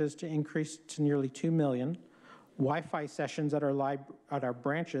branches to increase to nearly 2 million. Wi-Fi sessions at our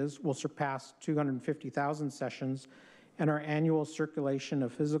branches will surpass 250,000 sessions, and our annual circulation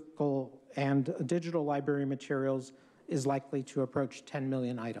of physical and digital library materials is likely to approach 10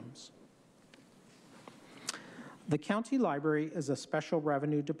 million items. The county library is a special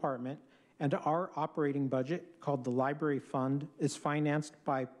revenue department, and our operating budget, called the Library Fund, is financed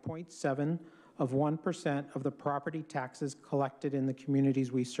by 0.7 of 1% of the property taxes collected in the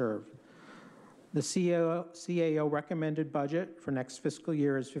communities we serve. The CAO recommended budget for next fiscal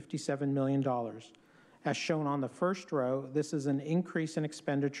year is $57 million. As shown on the first row, this is an increase in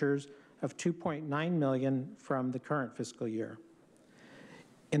expenditures of $2.9 million from the current fiscal year.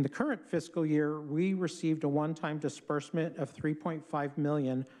 In the current fiscal year, we received a one-time disbursement of $3.5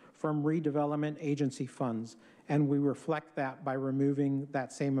 million from redevelopment agency funds, and we reflect that by removing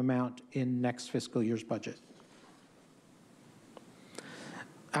that same amount in next fiscal year's budget.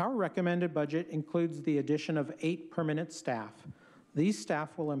 Our recommended budget includes the addition of 8 permanent staff. These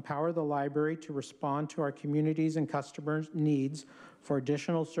staff will empower the library to respond to our communities and customers' needs for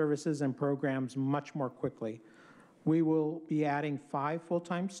additional services and programs much more quickly. We will be adding 5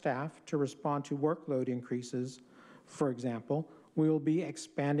 full-time staff to respond to workload increases. For example, we will be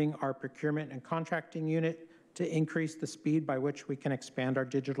expanding our procurement and contracting unit to increase the speed by which we can expand our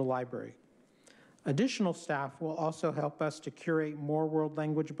digital library. Additional staff will also help us to curate more world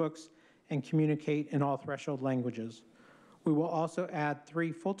language books and communicate in all threshold languages. We will also add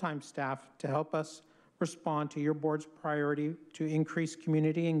 3 full-time staff to help us respond to your board's priority to increase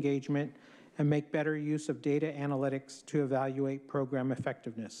community engagement and make better use of data analytics to evaluate program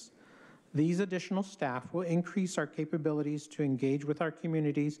effectiveness. These additional staff will increase our capabilities to engage with our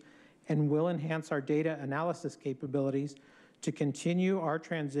communities and will enhance our data analysis capabilities to continue our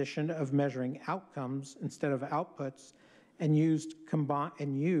transition of measuring outcomes instead of outputs and use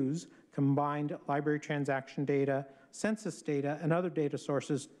combined library transaction data, census data, and other data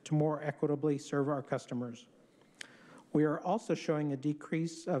sources to more equitably serve our customers. We are also showing a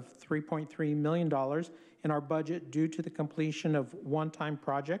decrease of $3.3 million in our budget due to the completion of one-time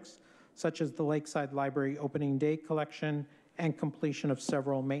projects, such as the Lakeside Library Opening Day collection and completion of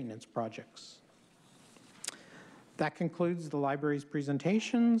several maintenance projects. That concludes the library's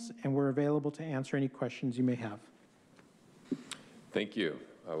presentations, and we're available to answer any questions you may have. Thank you.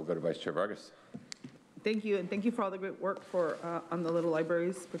 We'll go to Vice Chair Vargas. Thank you, and thank you for all the great work on the little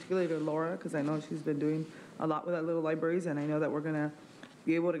libraries, particularly to Laura, because I know she's been doing a lot with that little libraries, and I know that we're going to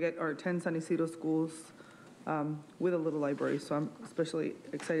be able to get our 10 San Isidro schools with a little library, so I'm especially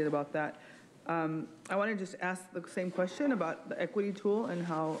excited about that. I want to just ask the same question about the equity tool and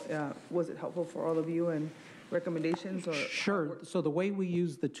how was it helpful for all of you and recommendations? Or sure. So the way we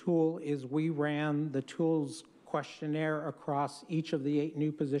use the tool is we ran the tool's questionnaire across each of the 8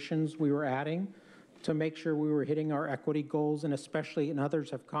 new positions we were adding to make sure we were hitting our equity goals, and especially, and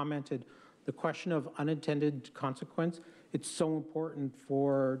others have commented, the question of unintended consequence. It's so important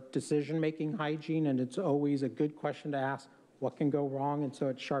for decision-making hygiene, and it's always a good question to ask, what can go wrong? And so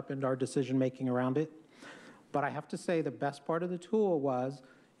it sharpened our decision-making around it. But I have to say the best part of the tool was,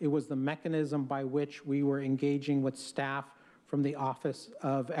 it was the mechanism by which we were engaging with staff from the Office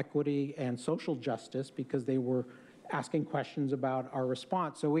of Equity and Social Justice, because they were asking questions about our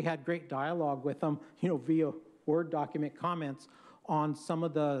response. So we had great dialogue with them, via Word document comments on some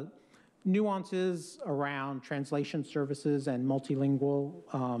of the nuances around translation services and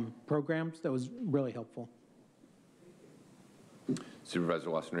multilingual programs. That was really helpful. Supervisor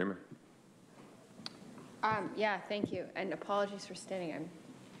Wasson-Reamer. Yeah, thank you, and apologies for standing. I'm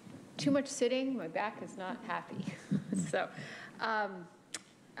too much sitting. My back is not happy. So,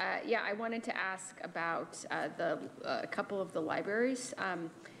 yeah, I wanted to ask about a couple of the libraries.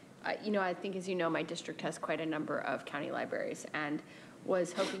 I think, as you know, my district has quite a number of county libraries, and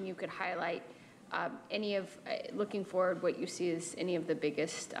was hoping you could highlight looking forward, what you see as any of the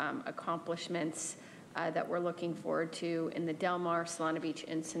biggest accomplishments that we're looking forward to in the Del Mar, Solana Beach,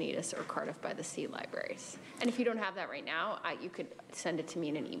 Encinitas, or Cardiff by the Sea libraries. And if you don't have that right now, you could send it to me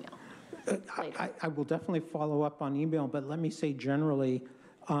in an email. I will definitely follow up on email, but let me say generally,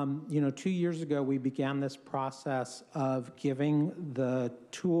 2 years ago, we began this process of giving the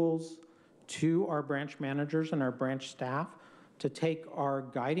tools to our branch managers and our branch staff to take our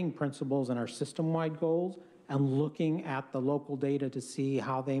guiding principles and our system-wide goals and looking at the local data to see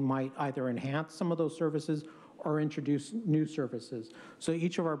how they might either enhance some of those services or introduce new services. So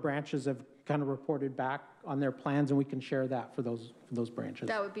each of our branches have kind of reported back on their plans, and we can share that for those branches.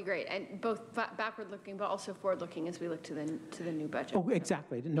 That would be great, and both backward-looking, but also forward-looking as we look to the new budget. Oh,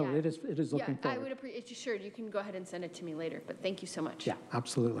 exactly. No, yeah. it is looking forward. Yeah, I would appreciate. Sure, you can go ahead and send it to me later. But thank you so much. Yeah,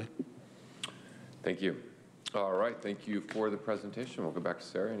 absolutely. Thank you. All right, thank you for the presentation. We'll go back to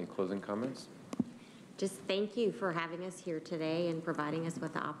Sarah. Any closing comments? Just thank you for having us here today and providing us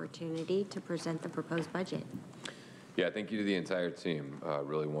with the opportunity to present the proposed budget. Yeah, thank you to the entire team.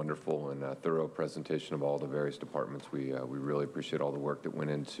 Really wonderful and thorough presentation of all the various departments. We really appreciate all the work that went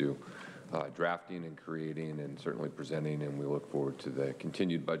into drafting and creating and certainly presenting, and we look forward to the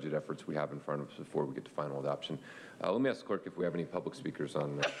continued budget efforts we have in front of us before we get to final adoption. Let me ask the clerk if we have any public speakers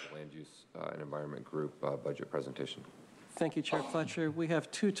on the Land Use and Environment Group budget presentation. Thank you, Chair Fletcher. We have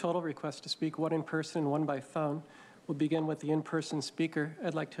 2 total requests to speak, one in person and one by phone. We'll begin with the in-person speaker.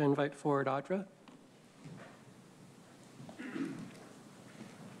 I'd like to invite forward Audra.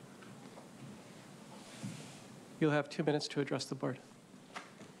 You'll have 2 minutes to address the board.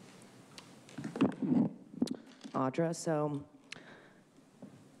 Audra, so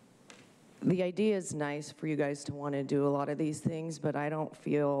the idea is nice for you guys to want to do a lot of these things, but I don't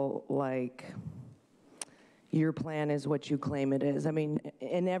feel like your plan is what you claim it is. I mean,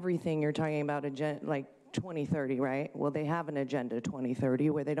 in everything you're talking about, like 2030, right? Well, they have an agenda 2030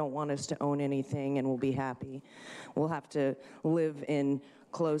 where they don't want us to own anything and we'll be happy. We'll have to live in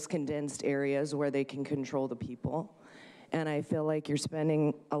close, condensed areas where they can control the people. And I feel like you're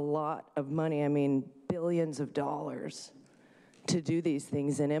spending a lot of money, I mean, billions of dollars to do these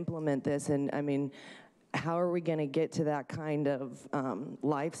things and implement this. And I mean, how are we going to get to that kind of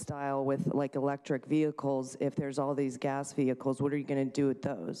lifestyle with like electric vehicles if there's all these gas vehicles? What are you going to do with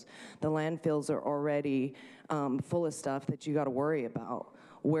those? The landfills are already full of stuff that you got to worry about.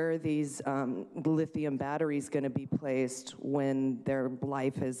 Where are these lithium batteries going to be placed when their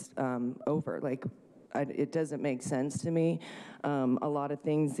life is over? Like, it doesn't make sense to me. A lot of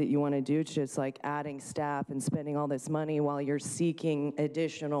things that you want to do, just like adding staff and spending all this money while you're seeking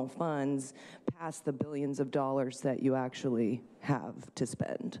additional funds past the billions of dollars that you actually have to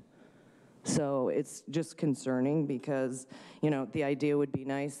spend. So it's just concerning because, you know, the idea would be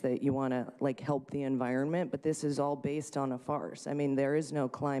nice that you want to like help the environment, but this is all based on a farce. I mean, there is no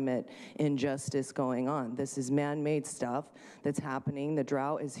climate injustice going on. This is man-made stuff that's happening. The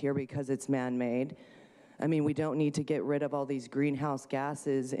drought is here because it's man-made. I mean, we don't need to get rid of all these greenhouse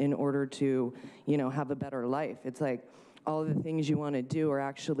gases in order to, you know, have a better life. It's like all the things you want to do are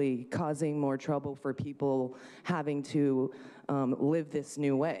actually causing more trouble for people having to live this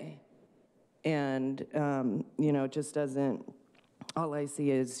new way. And, you know, it just doesn't, all I see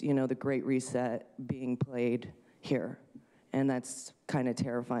is, you know, the Great Reset being played here. And that's kind of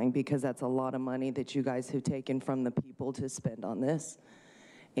terrifying because that's a lot of money that you guys have taken from the people to spend on this.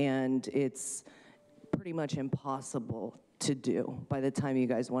 And it's pretty much impossible to do by the time you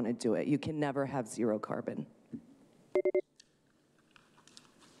guys want to do it. You can never have zero carbon.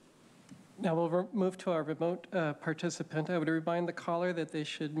 Now we'll move to our remote participant. I would remind the caller that they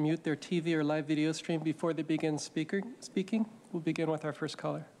should mute their TV or live video stream before they begin speaking. We'll begin with our first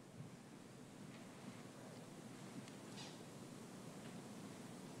caller.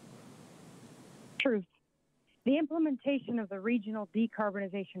 Truth. The implementation of the regional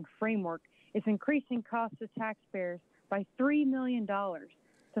decarbonization framework is increasing costs to taxpayers by $3 million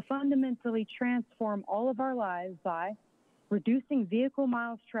to fundamentally transform all of our lives by reducing vehicle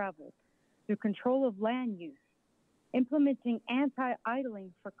miles traveled through control of land use, implementing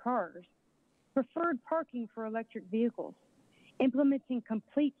anti-idling for cars, preferred parking for electric vehicles, implementing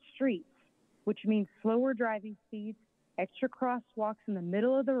complete streets, which means slower driving speeds, extra crosswalks in the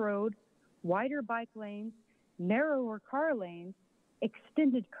middle of the road, wider bike lanes, narrower car lanes,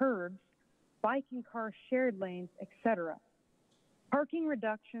 extended curbs, bike and car shared lanes, etc. Parking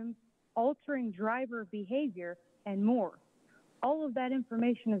reductions, altering driver behavior, and more. All of that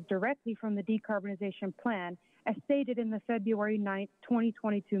information is directly from the decarbonization plan as stated in the February 9th,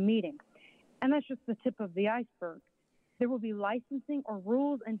 2022 meeting. And that's just the tip of the iceberg. There will be licensing or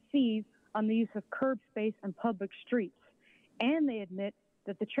rules and fees on the use of curb space and public streets. And they admit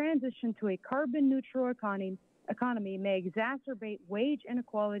that the transition to a carbon neutral economy may exacerbate wage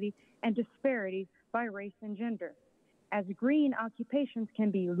inequality and disparity by race and gender, as green occupations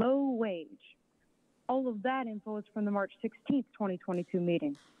can be low wage. All of that info is from the March 16th, 2022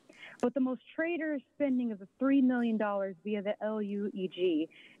 meeting. But the most traitorous spending of the $3 million via the LUEG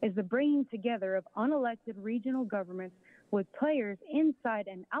is the bringing together of unelected regional governments with players inside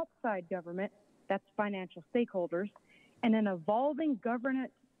and outside government, that's financial stakeholders, and an evolving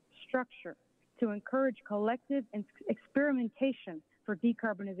governance structure to encourage collective experimentation for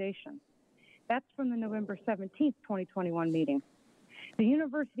decarbonization. That's from the November 17th, 2021 meeting. The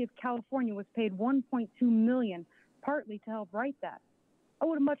University of California was paid $1.2 million, partly to help write that. I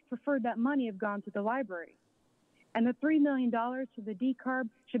would have much preferred that money have gone to the library. And the $3 million to the decarb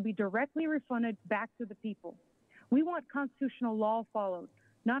should be directly refunded back to the people. We want constitutional law followed,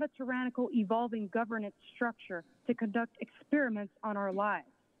 not a tyrannical evolving governance structure to conduct experiments on our lives.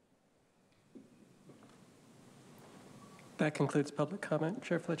 That concludes public comment.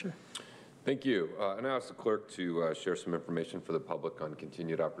 Chair Fletcher. Thank you. And I ask the clerk to share some information for the public on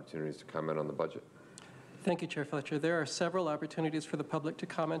continued opportunities to comment on the budget. Thank you, Chair Fletcher. There are several opportunities for the public to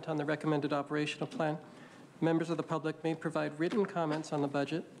comment on the recommended operational plan. Members of the public may provide written comments on the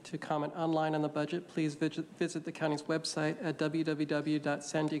budget. To comment online on the budget, please visit the county's website at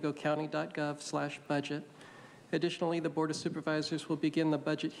www.sandiegocounty.gov/budget. Additionally, the Board of Supervisors will begin the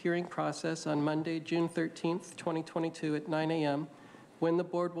budget hearing process on Monday, June 13th, 2022 at 9 a.m., when the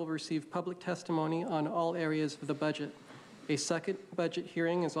board will receive public testimony on all areas of the budget. A second budget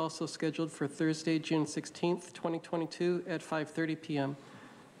hearing is also scheduled for Thursday, June 16th, 2022 at 5:30 p.m.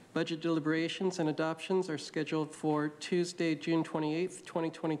 Budget deliberations and adoptions are scheduled for Tuesday, June 28th,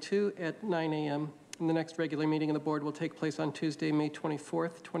 2022 at 9 a.m. And the next regular meeting of the board will take place on Tuesday, May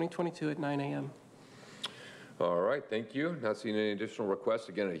 24th, 2022 at 9 a.m. All right, thank you. Not seeing any additional requests.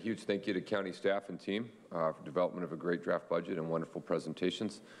 Again, a huge thank you to county staff and team for development of a great draft budget and wonderful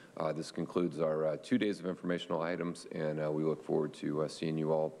presentations. This concludes our 2 days of informational items, and we look forward to seeing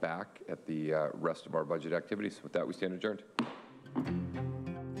you all back at the rest of our budget activities. With that, we stand adjourned.